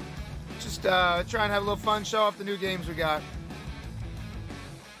 Just try and have a little fun, show off the new games we got.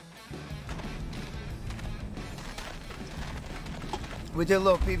 We did a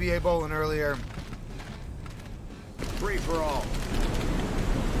little PBA Bowling earlier. Free for all.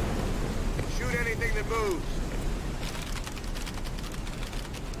 Shoot anything that moves.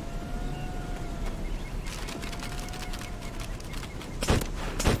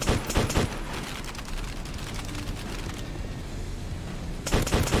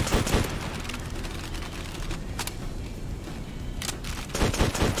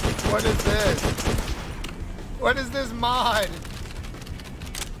 What is this? What is this mod?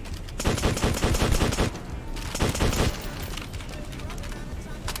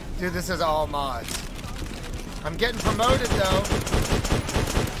 Dude, this is all mods. I'm getting promoted though.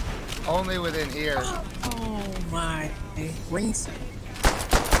 Only within here. Oh my. Ringside.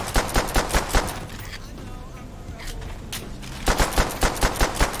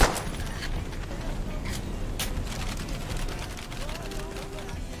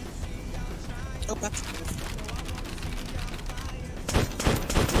 Oh, that's good.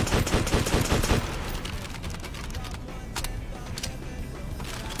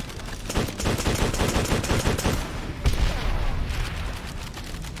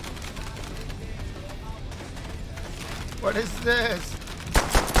 is this?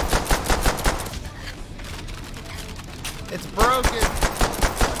 It's broken.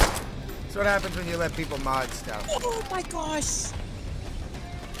 That's what happens when you let people mod stuff. Oh my gosh.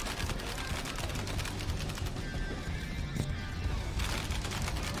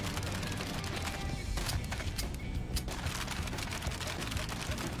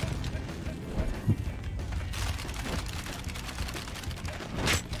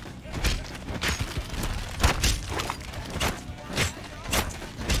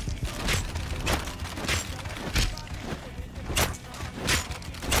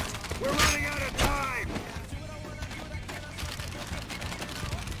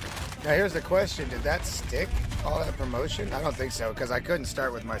 Now here's the question, did that stick, all that promotion? I don't think so, because I couldn't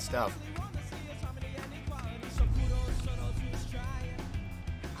start with my stuff.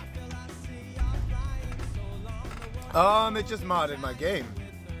 It just modded my game.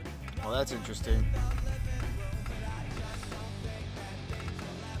 Well, that's interesting.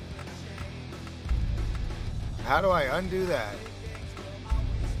 How do I undo that?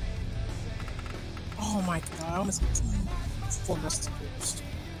 Oh my god, I almost 4 messages.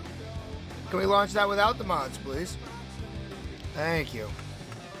 Can we launch that without the mods, please? Thank you.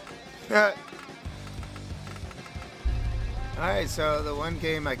 Alright, so the one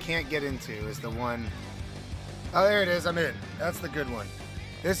game I can't get into is the one... Oh, there it is. I'm in. That's the good one.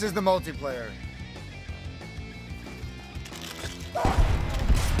 This is the multiplayer.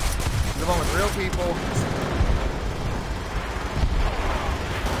 The one with real people.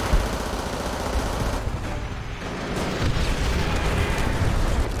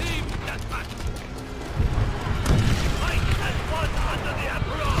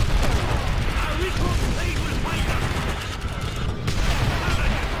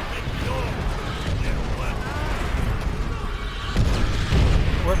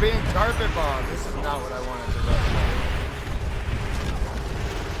 We're being carpet bombed. This is not what I wanted to do.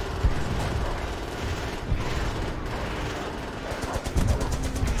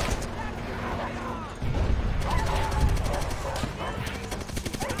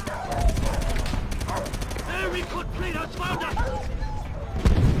 Very good play, that's found us.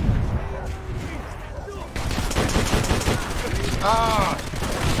 Ah!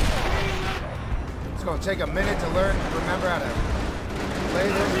 It's gonna take a minute to learn, remember how to play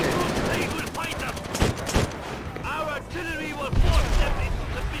this game. They will fight them. Our artillery will force them into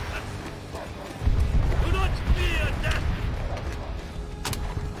submission. Do not fear death.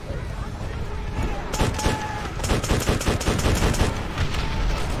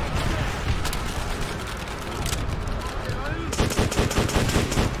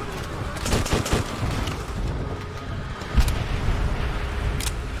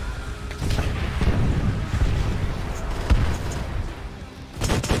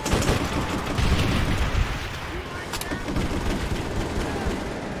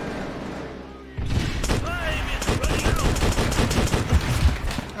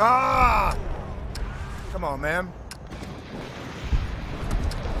 Ah! Come on, man.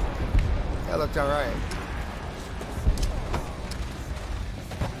 That looked all right.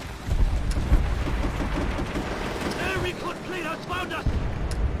 Very good play, that's found us.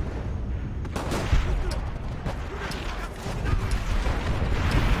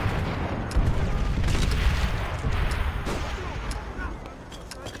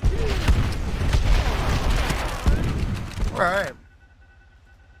 All right.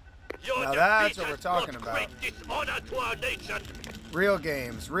 Now that's what we're talking about. Real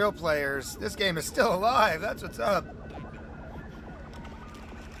games, real players. This game is still alive. That's what's up.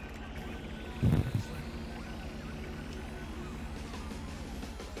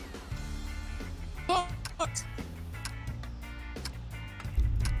 All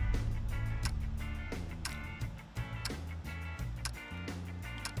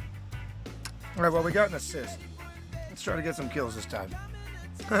right, well, we got an assist. Let's try to get some kills this time.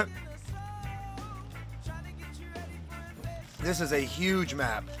 This is a huge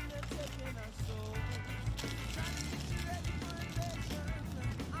map.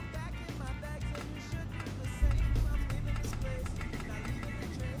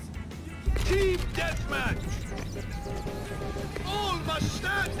 Team deathmatch. All must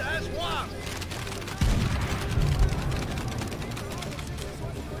stand as one.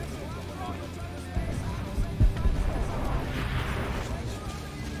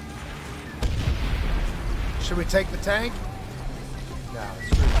 Should we take the tank? No, it's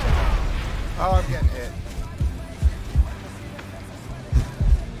free. Oh, I'm getting hit.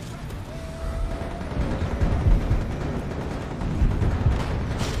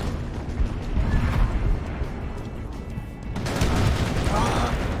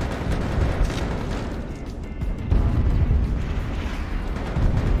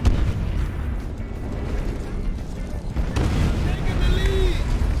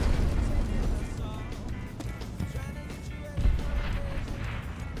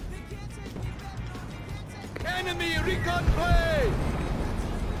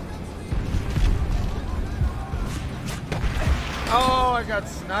 I got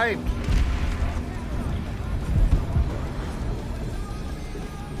sniped.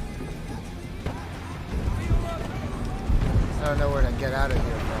 I don't know where to get out of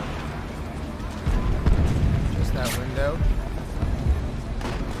here from. Just that window.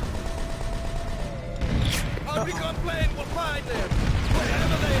 Our recon plane will find them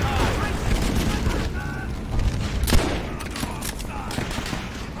wherever they hide.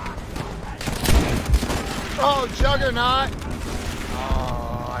 Oh, Juggernaut!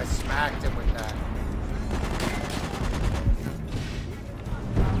 Oh, I smacked him with that.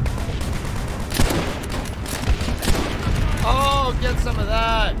 Oh, get some of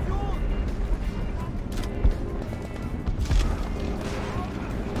that!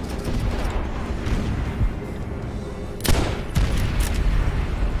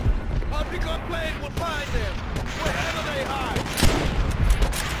 Our recon plane will find them wherever they hide.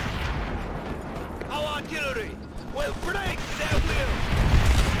 Our artillery will break their will.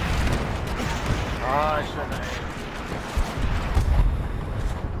 Oh, I shouldn't have.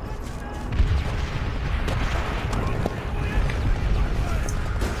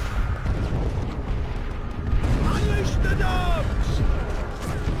 Unleash the dogs!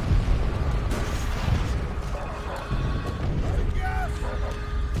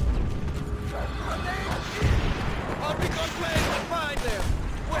 Our recon plane will find them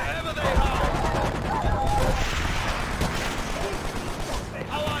wherever they hide.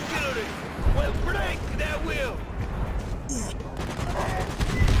 Our artillery will break their will.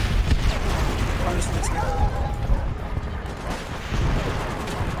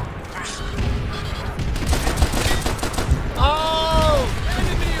 Oh!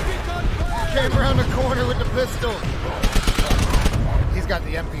 Enemy recon plane! Came around the corner with the pistol. He's got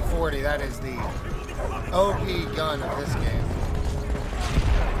the MP40. That is the OP gun of this game.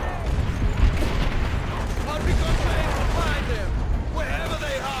 Our recon plane will find them wherever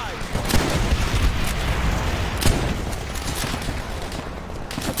they hide.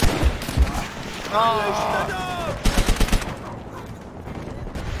 Unleash the dogs!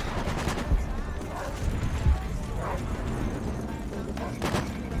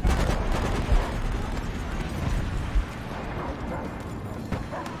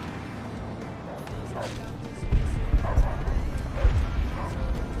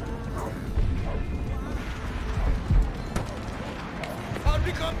 Our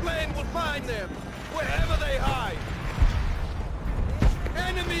recon plane will find them wherever they hide.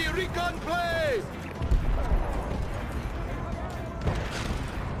 Enemy recon plane!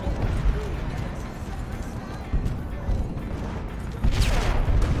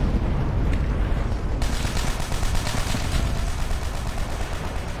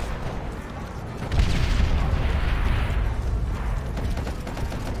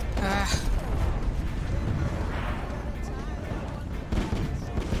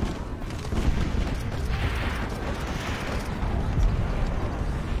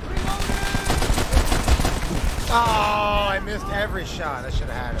 Oh, I missed every shot. I should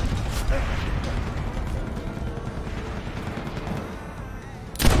have had him.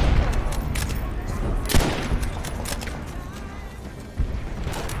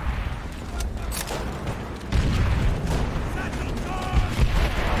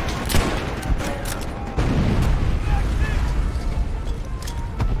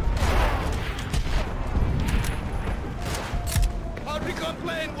 Our recon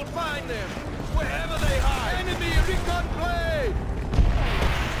plane will find them wherever they hide. Enemy recon plane!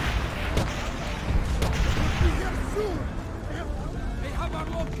 They have our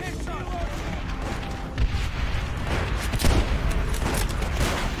location!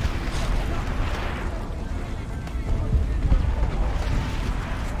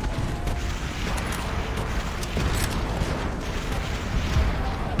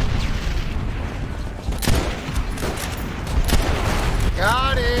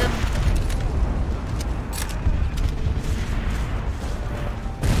 Got him.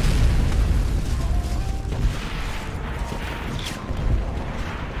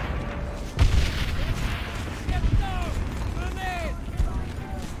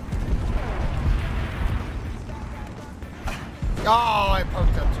 Oh, I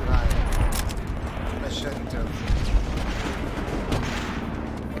poked up too high. I shouldn't have.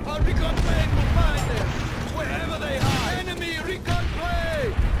 Our recon plane will find them wherever they hide. Enemy recon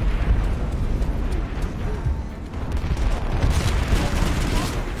plane!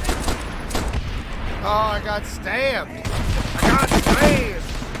 Oh, I got stabbed. I got stabbed.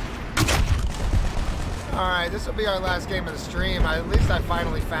 Alright, this will be our last game of the stream. At least I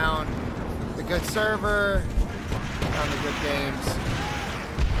finally found the good server, found the good games.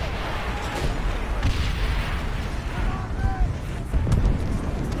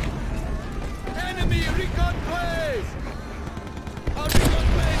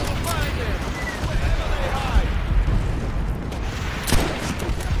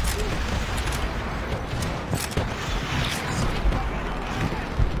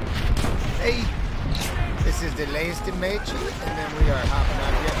 based in Meiji, and then we are hopping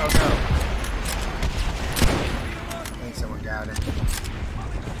out here. Oh no. I think someone got him.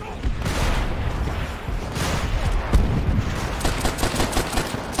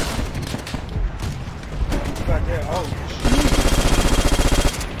 Right there. Oh,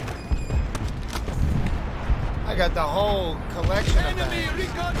 I got the whole collection of that.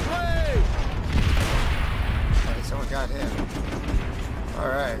 Okay, someone got him.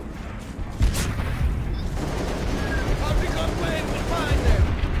 Alright.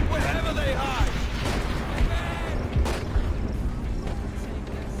 Wherever they hide.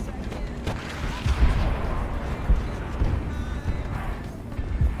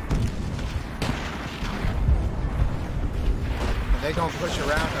 Are they gonna push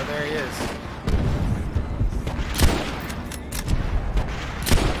around? Oh, there he is.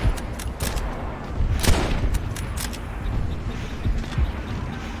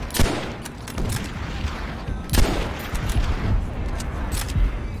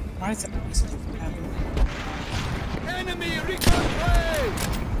 Why is it happening? Enemy recon plane!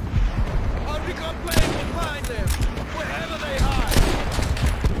 Our recon plane will find them, wherever they hide.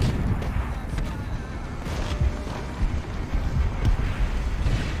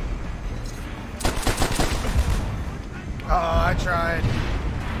 Oh, I tried.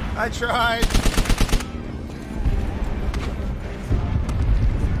 I tried.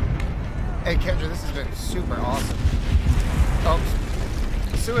 Hey, Kendra, this has been super awesome. Oh,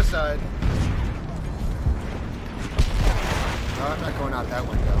 suicide. No, I'm not going out that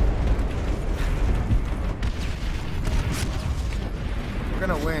window. We're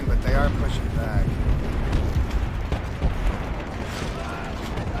gonna win, but they are pushing back.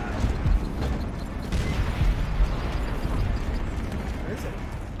 Where is it?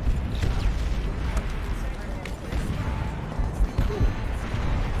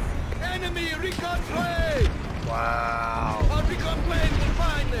 Enemy recon plane! Wow. Our recon plane will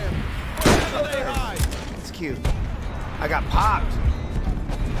find them, wherever they hide. It's cute. I got popped.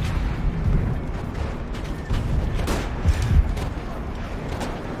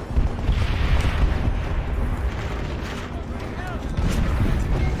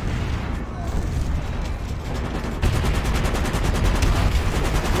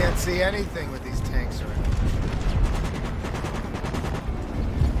 Can't see anything with these tanks around.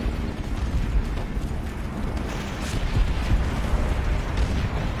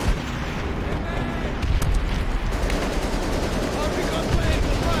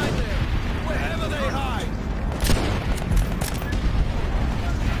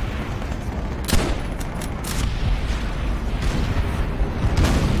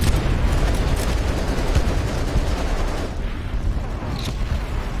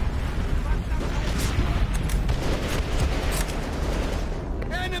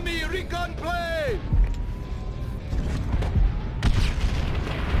 Enemy recon plane!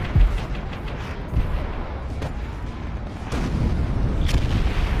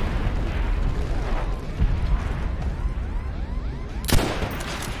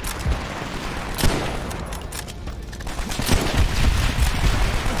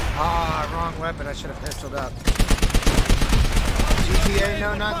 Ah, wrong weapon. I should have pistoled up. GTA?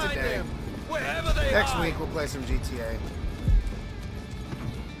 No, not today. Next week we'll play some GTA.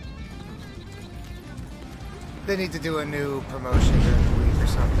 They need to do a new promotion during the week or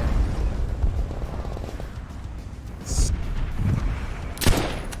something.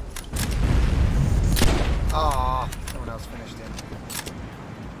 Aw, someone else finished it.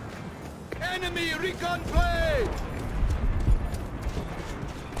 Enemy recon plane!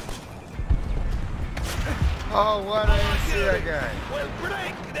 Oh, what? I didn't see that guy. Well,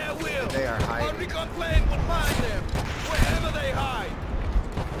 break their will. They are hiding. Our recon plane will find them, wherever they hide.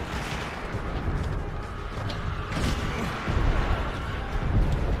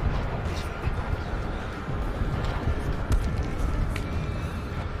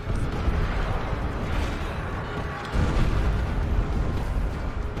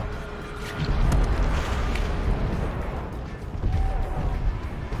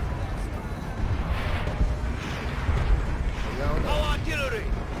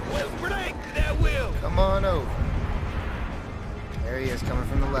 Come on over. There he is, coming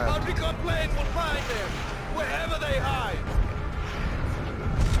from the left. Our recon plane will find them, wherever they hide.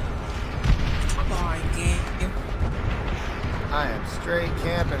 Come on, game. I am straight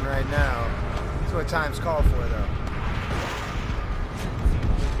camping right now. That's what time's called for, though.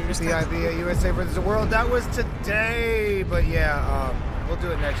 PBA USA vs. the World. That was today, but yeah, we'll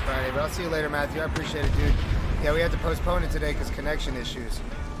do it next Friday. But I'll see you later, Matthew. I appreciate it, dude. Yeah, we had to postpone it today because connection issues.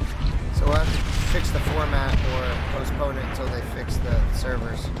 So we'll have to fix the format or postpone it until they fix the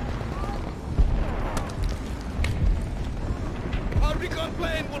servers. recon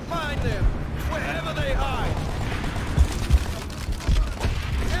plane will find them, wherever they hide.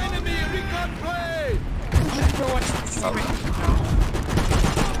 Enemy recon plane!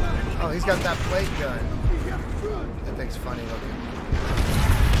 Oh, he's got that plate gun. That thing's funny looking.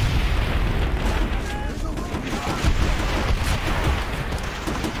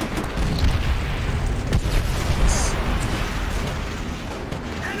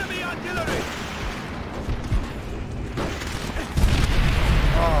 Enemy artillery!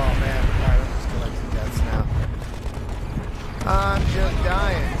 Oh man, alright, I'm just collecting deaths now. I'm just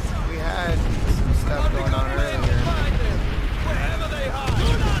dying. We had some stuff going on earlier. Wherever they hide. Do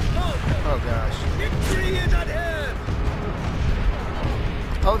not falter. Oh gosh. Victory is at hand.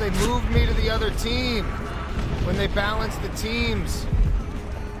 Oh, they moved me to the other team when they balanced the teams.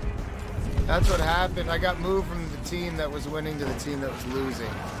 That's what happened. I got moved from the team that was winning to the team that was losing.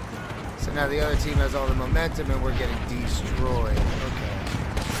 So now the other team has all the momentum and we're getting destroyed. Okay.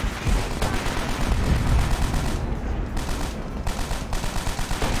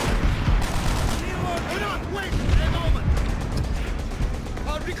 Do not wait a moment.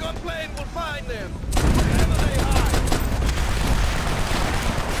 Our recon plane will find them, wherever they hide.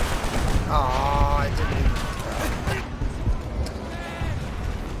 Oh, I didn't.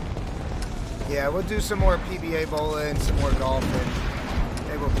 Yeah, we'll do some more PBA bowling, some more golfing.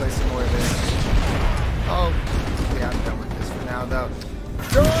 Maybe we'll play some more of this. Oh, yeah, I'm done with this for now, though.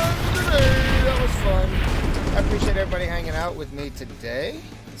 Done today! That was fun. I appreciate everybody hanging out with me today.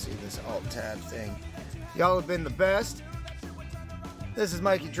 Let's see this alt-tab thing. Y'all have been the best. This is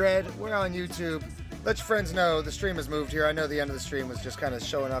Mikey Dread. We're on YouTube. Let your friends know the stream has moved here. I know the end of the stream was just kind of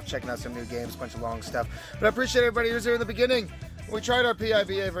showing off, checking out some new games, a bunch of long stuff. But I appreciate everybody who was here in the beginning. We tried our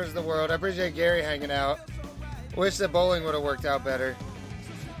PIBA versus the world. I appreciate Gary hanging out. Wish that bowling would have worked out better.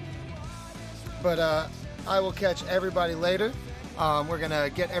 But I will catch everybody later. We're going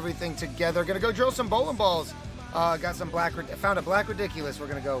to get everything together. Going to go drill some bowling balls. Got some found a Black Ridiculous we're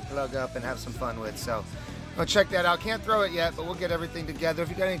going to go plug up and have some fun with. So go check that out. Can't throw it yet, but we'll get everything together. If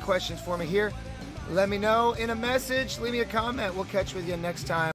you got any questions for me here, let me know in a message. Leave me a comment. We'll catch with you next time.